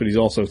touchdown pass, but he's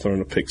also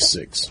thrown a pick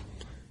six.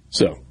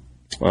 So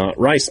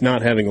Rice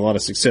not having a lot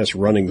of success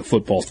running the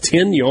football.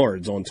 10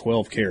 yards on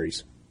 12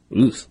 carries.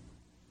 Oof.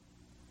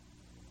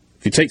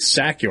 If you take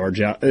sack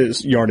yardage out,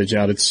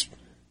 it's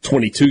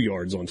 22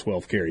 yards on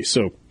 12 carries.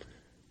 So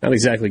not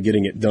exactly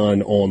getting it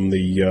done on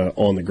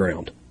the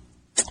ground.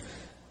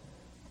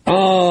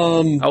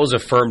 I was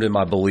affirmed in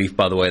my belief,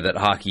 by the way, that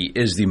hockey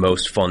is the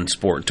most fun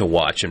sport to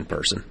watch in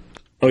person.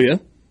 Oh, yeah?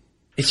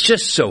 It's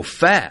just so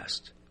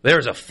fast.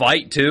 There's a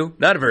fight, too.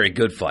 Not a very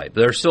good fight, but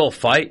there's still a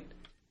fight.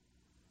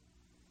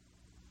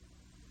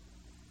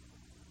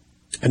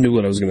 I knew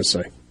what I was going to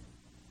say.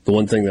 The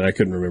one thing that I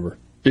couldn't remember.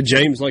 Did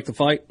James like the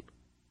fight?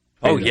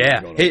 Oh,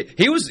 yeah.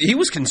 He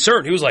was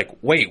concerned. He was like,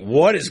 wait,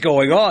 what is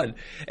going on?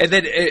 And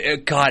then,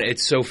 God,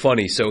 it's so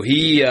funny. So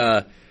he,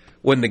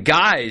 when the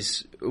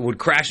guys would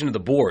crash into the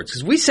boards,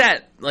 because we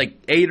sat like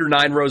 8 or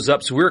 9 rows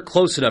up, so we were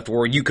close enough to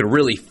where you could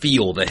really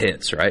feel the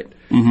hits, right?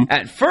 Mm-hmm.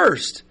 At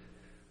first,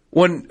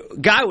 when a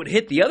guy would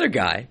hit the other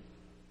guy,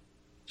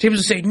 James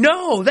would say,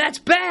 no, that's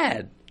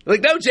bad.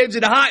 Like, no, James,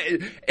 and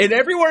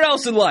everywhere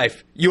else in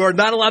life, you are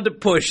not allowed to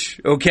push,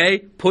 okay?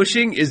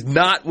 Pushing is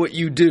not what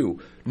you do.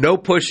 No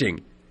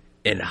pushing.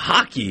 In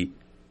hockey,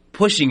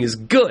 pushing is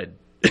good.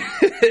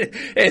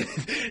 And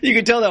you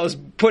can tell that was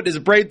putting his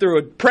brain through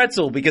a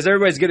pretzel because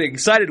everybody's getting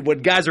excited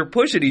when guys are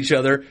pushing each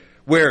other,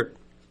 where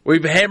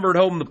we've hammered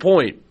home the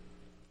point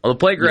on the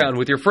playground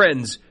with your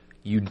friends,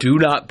 you do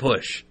not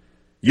push.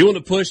 You want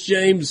to push,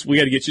 James? We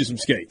got to get you some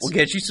skates. We'll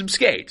get you some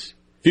skates.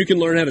 If you can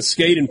learn how to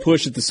skate and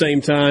push at the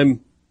same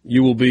time,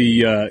 you will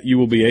be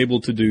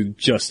able to do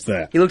just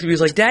that. He looked at me, he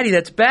was like, Daddy,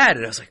 that's bad.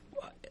 And I was like,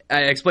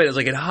 I explained, I was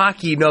like, in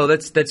hockey, no,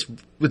 that's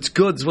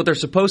good. It's what they're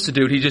supposed to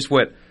do. And he just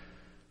went,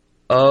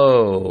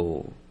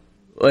 oh.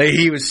 Like,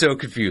 he was so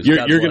confused.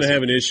 You're going to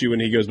have an issue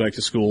when he goes back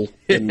to school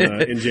in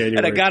January.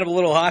 And I got him a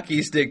little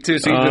hockey stick, too,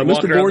 so he's been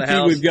walking around the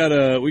house. Mr.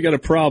 Borky, we got a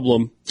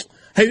problem.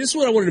 Hey, this is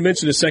what I wanted to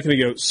mention a second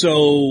ago.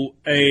 So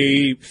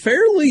a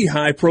fairly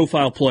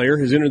high-profile player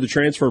has entered the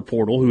transfer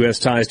portal who has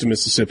ties to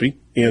Mississippi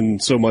in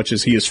so much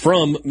as he is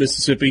from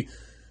Mississippi.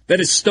 That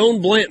is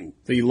Stone Blanton,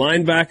 the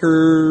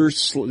linebacker.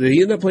 Did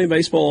he end up playing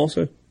baseball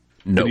also?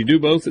 No. Did he do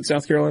both at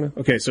South Carolina?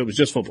 Okay, so it was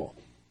just football.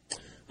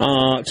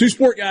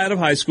 Two-sport guy out of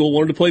high school,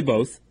 wanted to play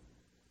both.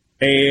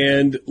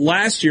 And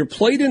last year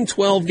played in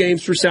 12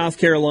 games for South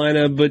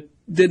Carolina, but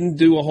didn't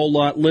do a whole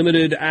lot.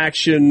 Limited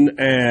action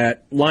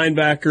at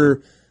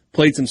linebacker,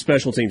 played some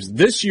special teams.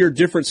 This year,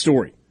 different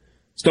story.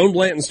 Stone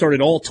Blanton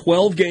started all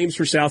 12 games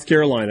for South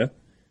Carolina.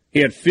 He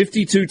had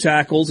 52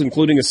 tackles,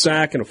 including a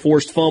sack and a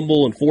forced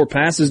fumble and 4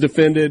 passes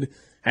defended,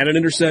 had an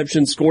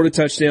interception, scored a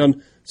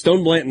touchdown.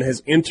 Stone Blanton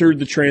has entered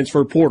the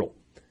transfer portal.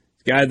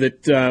 The guy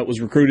that was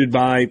recruited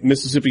by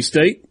Mississippi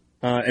State.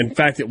 In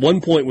fact, at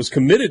one point was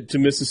committed to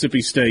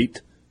Mississippi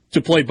State to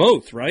play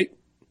both, right?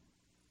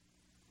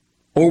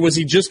 Or was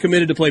he just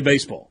committed to play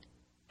baseball?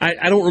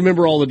 I don't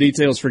remember all the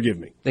details, forgive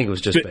me. I think it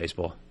was just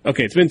baseball.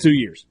 Okay, it's been 2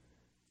 years.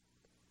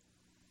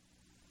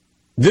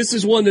 This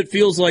is one that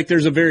feels like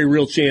there's a very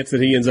real chance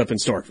that he ends up in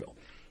Starkville.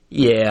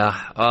 Yeah,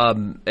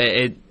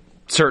 it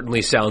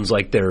certainly sounds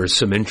like there's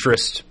some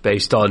interest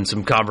based on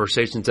some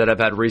conversations that I've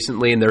had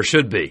recently, and there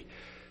should be,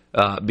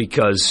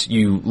 because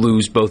you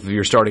lose both of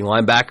your starting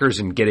linebackers,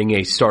 and getting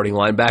a starting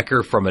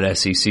linebacker from an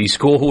SEC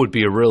school would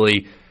be a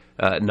really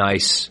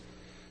nice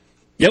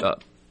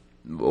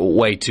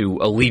way to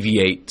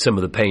alleviate some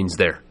of the pains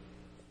there.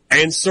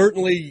 And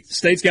certainly,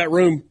 State's got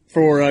room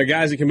for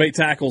guys that can make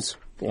tackles.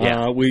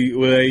 Yeah.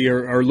 They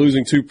are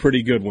losing 2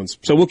 pretty good ones.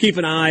 So we'll keep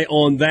an eye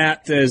on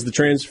that as the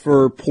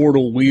transfer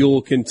portal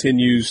wheel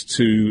continues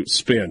to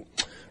spin.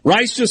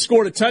 Rice just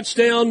scored a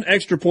touchdown,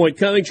 extra point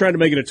coming, trying to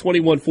make it a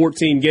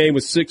 21-14 game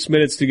with 6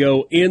 minutes to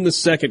go in the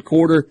second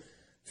quarter.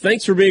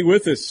 Thanks for being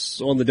with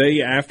us on the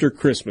day after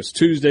Christmas,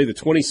 Tuesday, the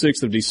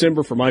 26th of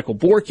December. For Michael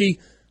Borky,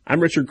 I'm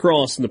Richard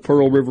Cross in the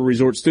Pearl River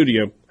Resort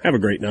Studio. Have a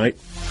great night.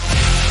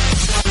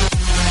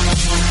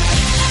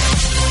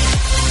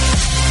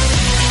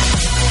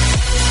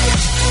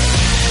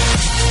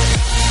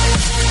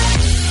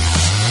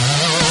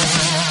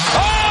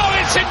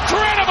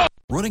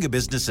 Running a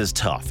business is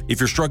tough. If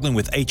you're struggling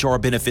with HR,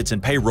 benefits,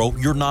 and payroll,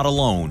 you're not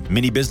alone.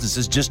 Many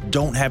businesses just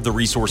don't have the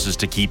resources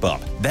to keep up.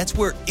 That's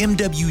where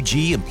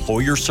MWG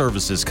Employer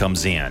Services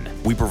comes in.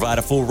 We provide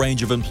a full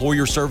range of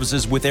employer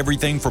services with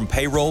everything from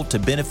payroll to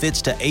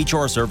benefits to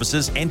HR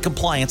services and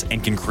compliance,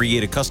 and can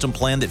create a custom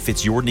plan that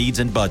fits your needs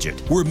and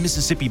budget. We're a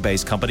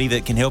Mississippi-based company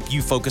that can help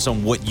you focus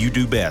on what you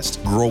do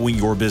best, growing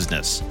your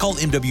business. Call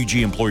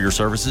MWG Employer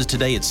Services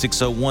today at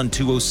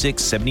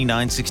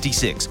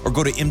 601-206-7966 or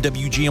go to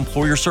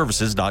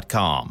MWGEmployerServices.com. A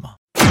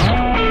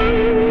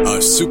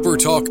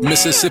SuperTalk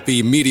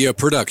Mississippi media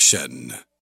production.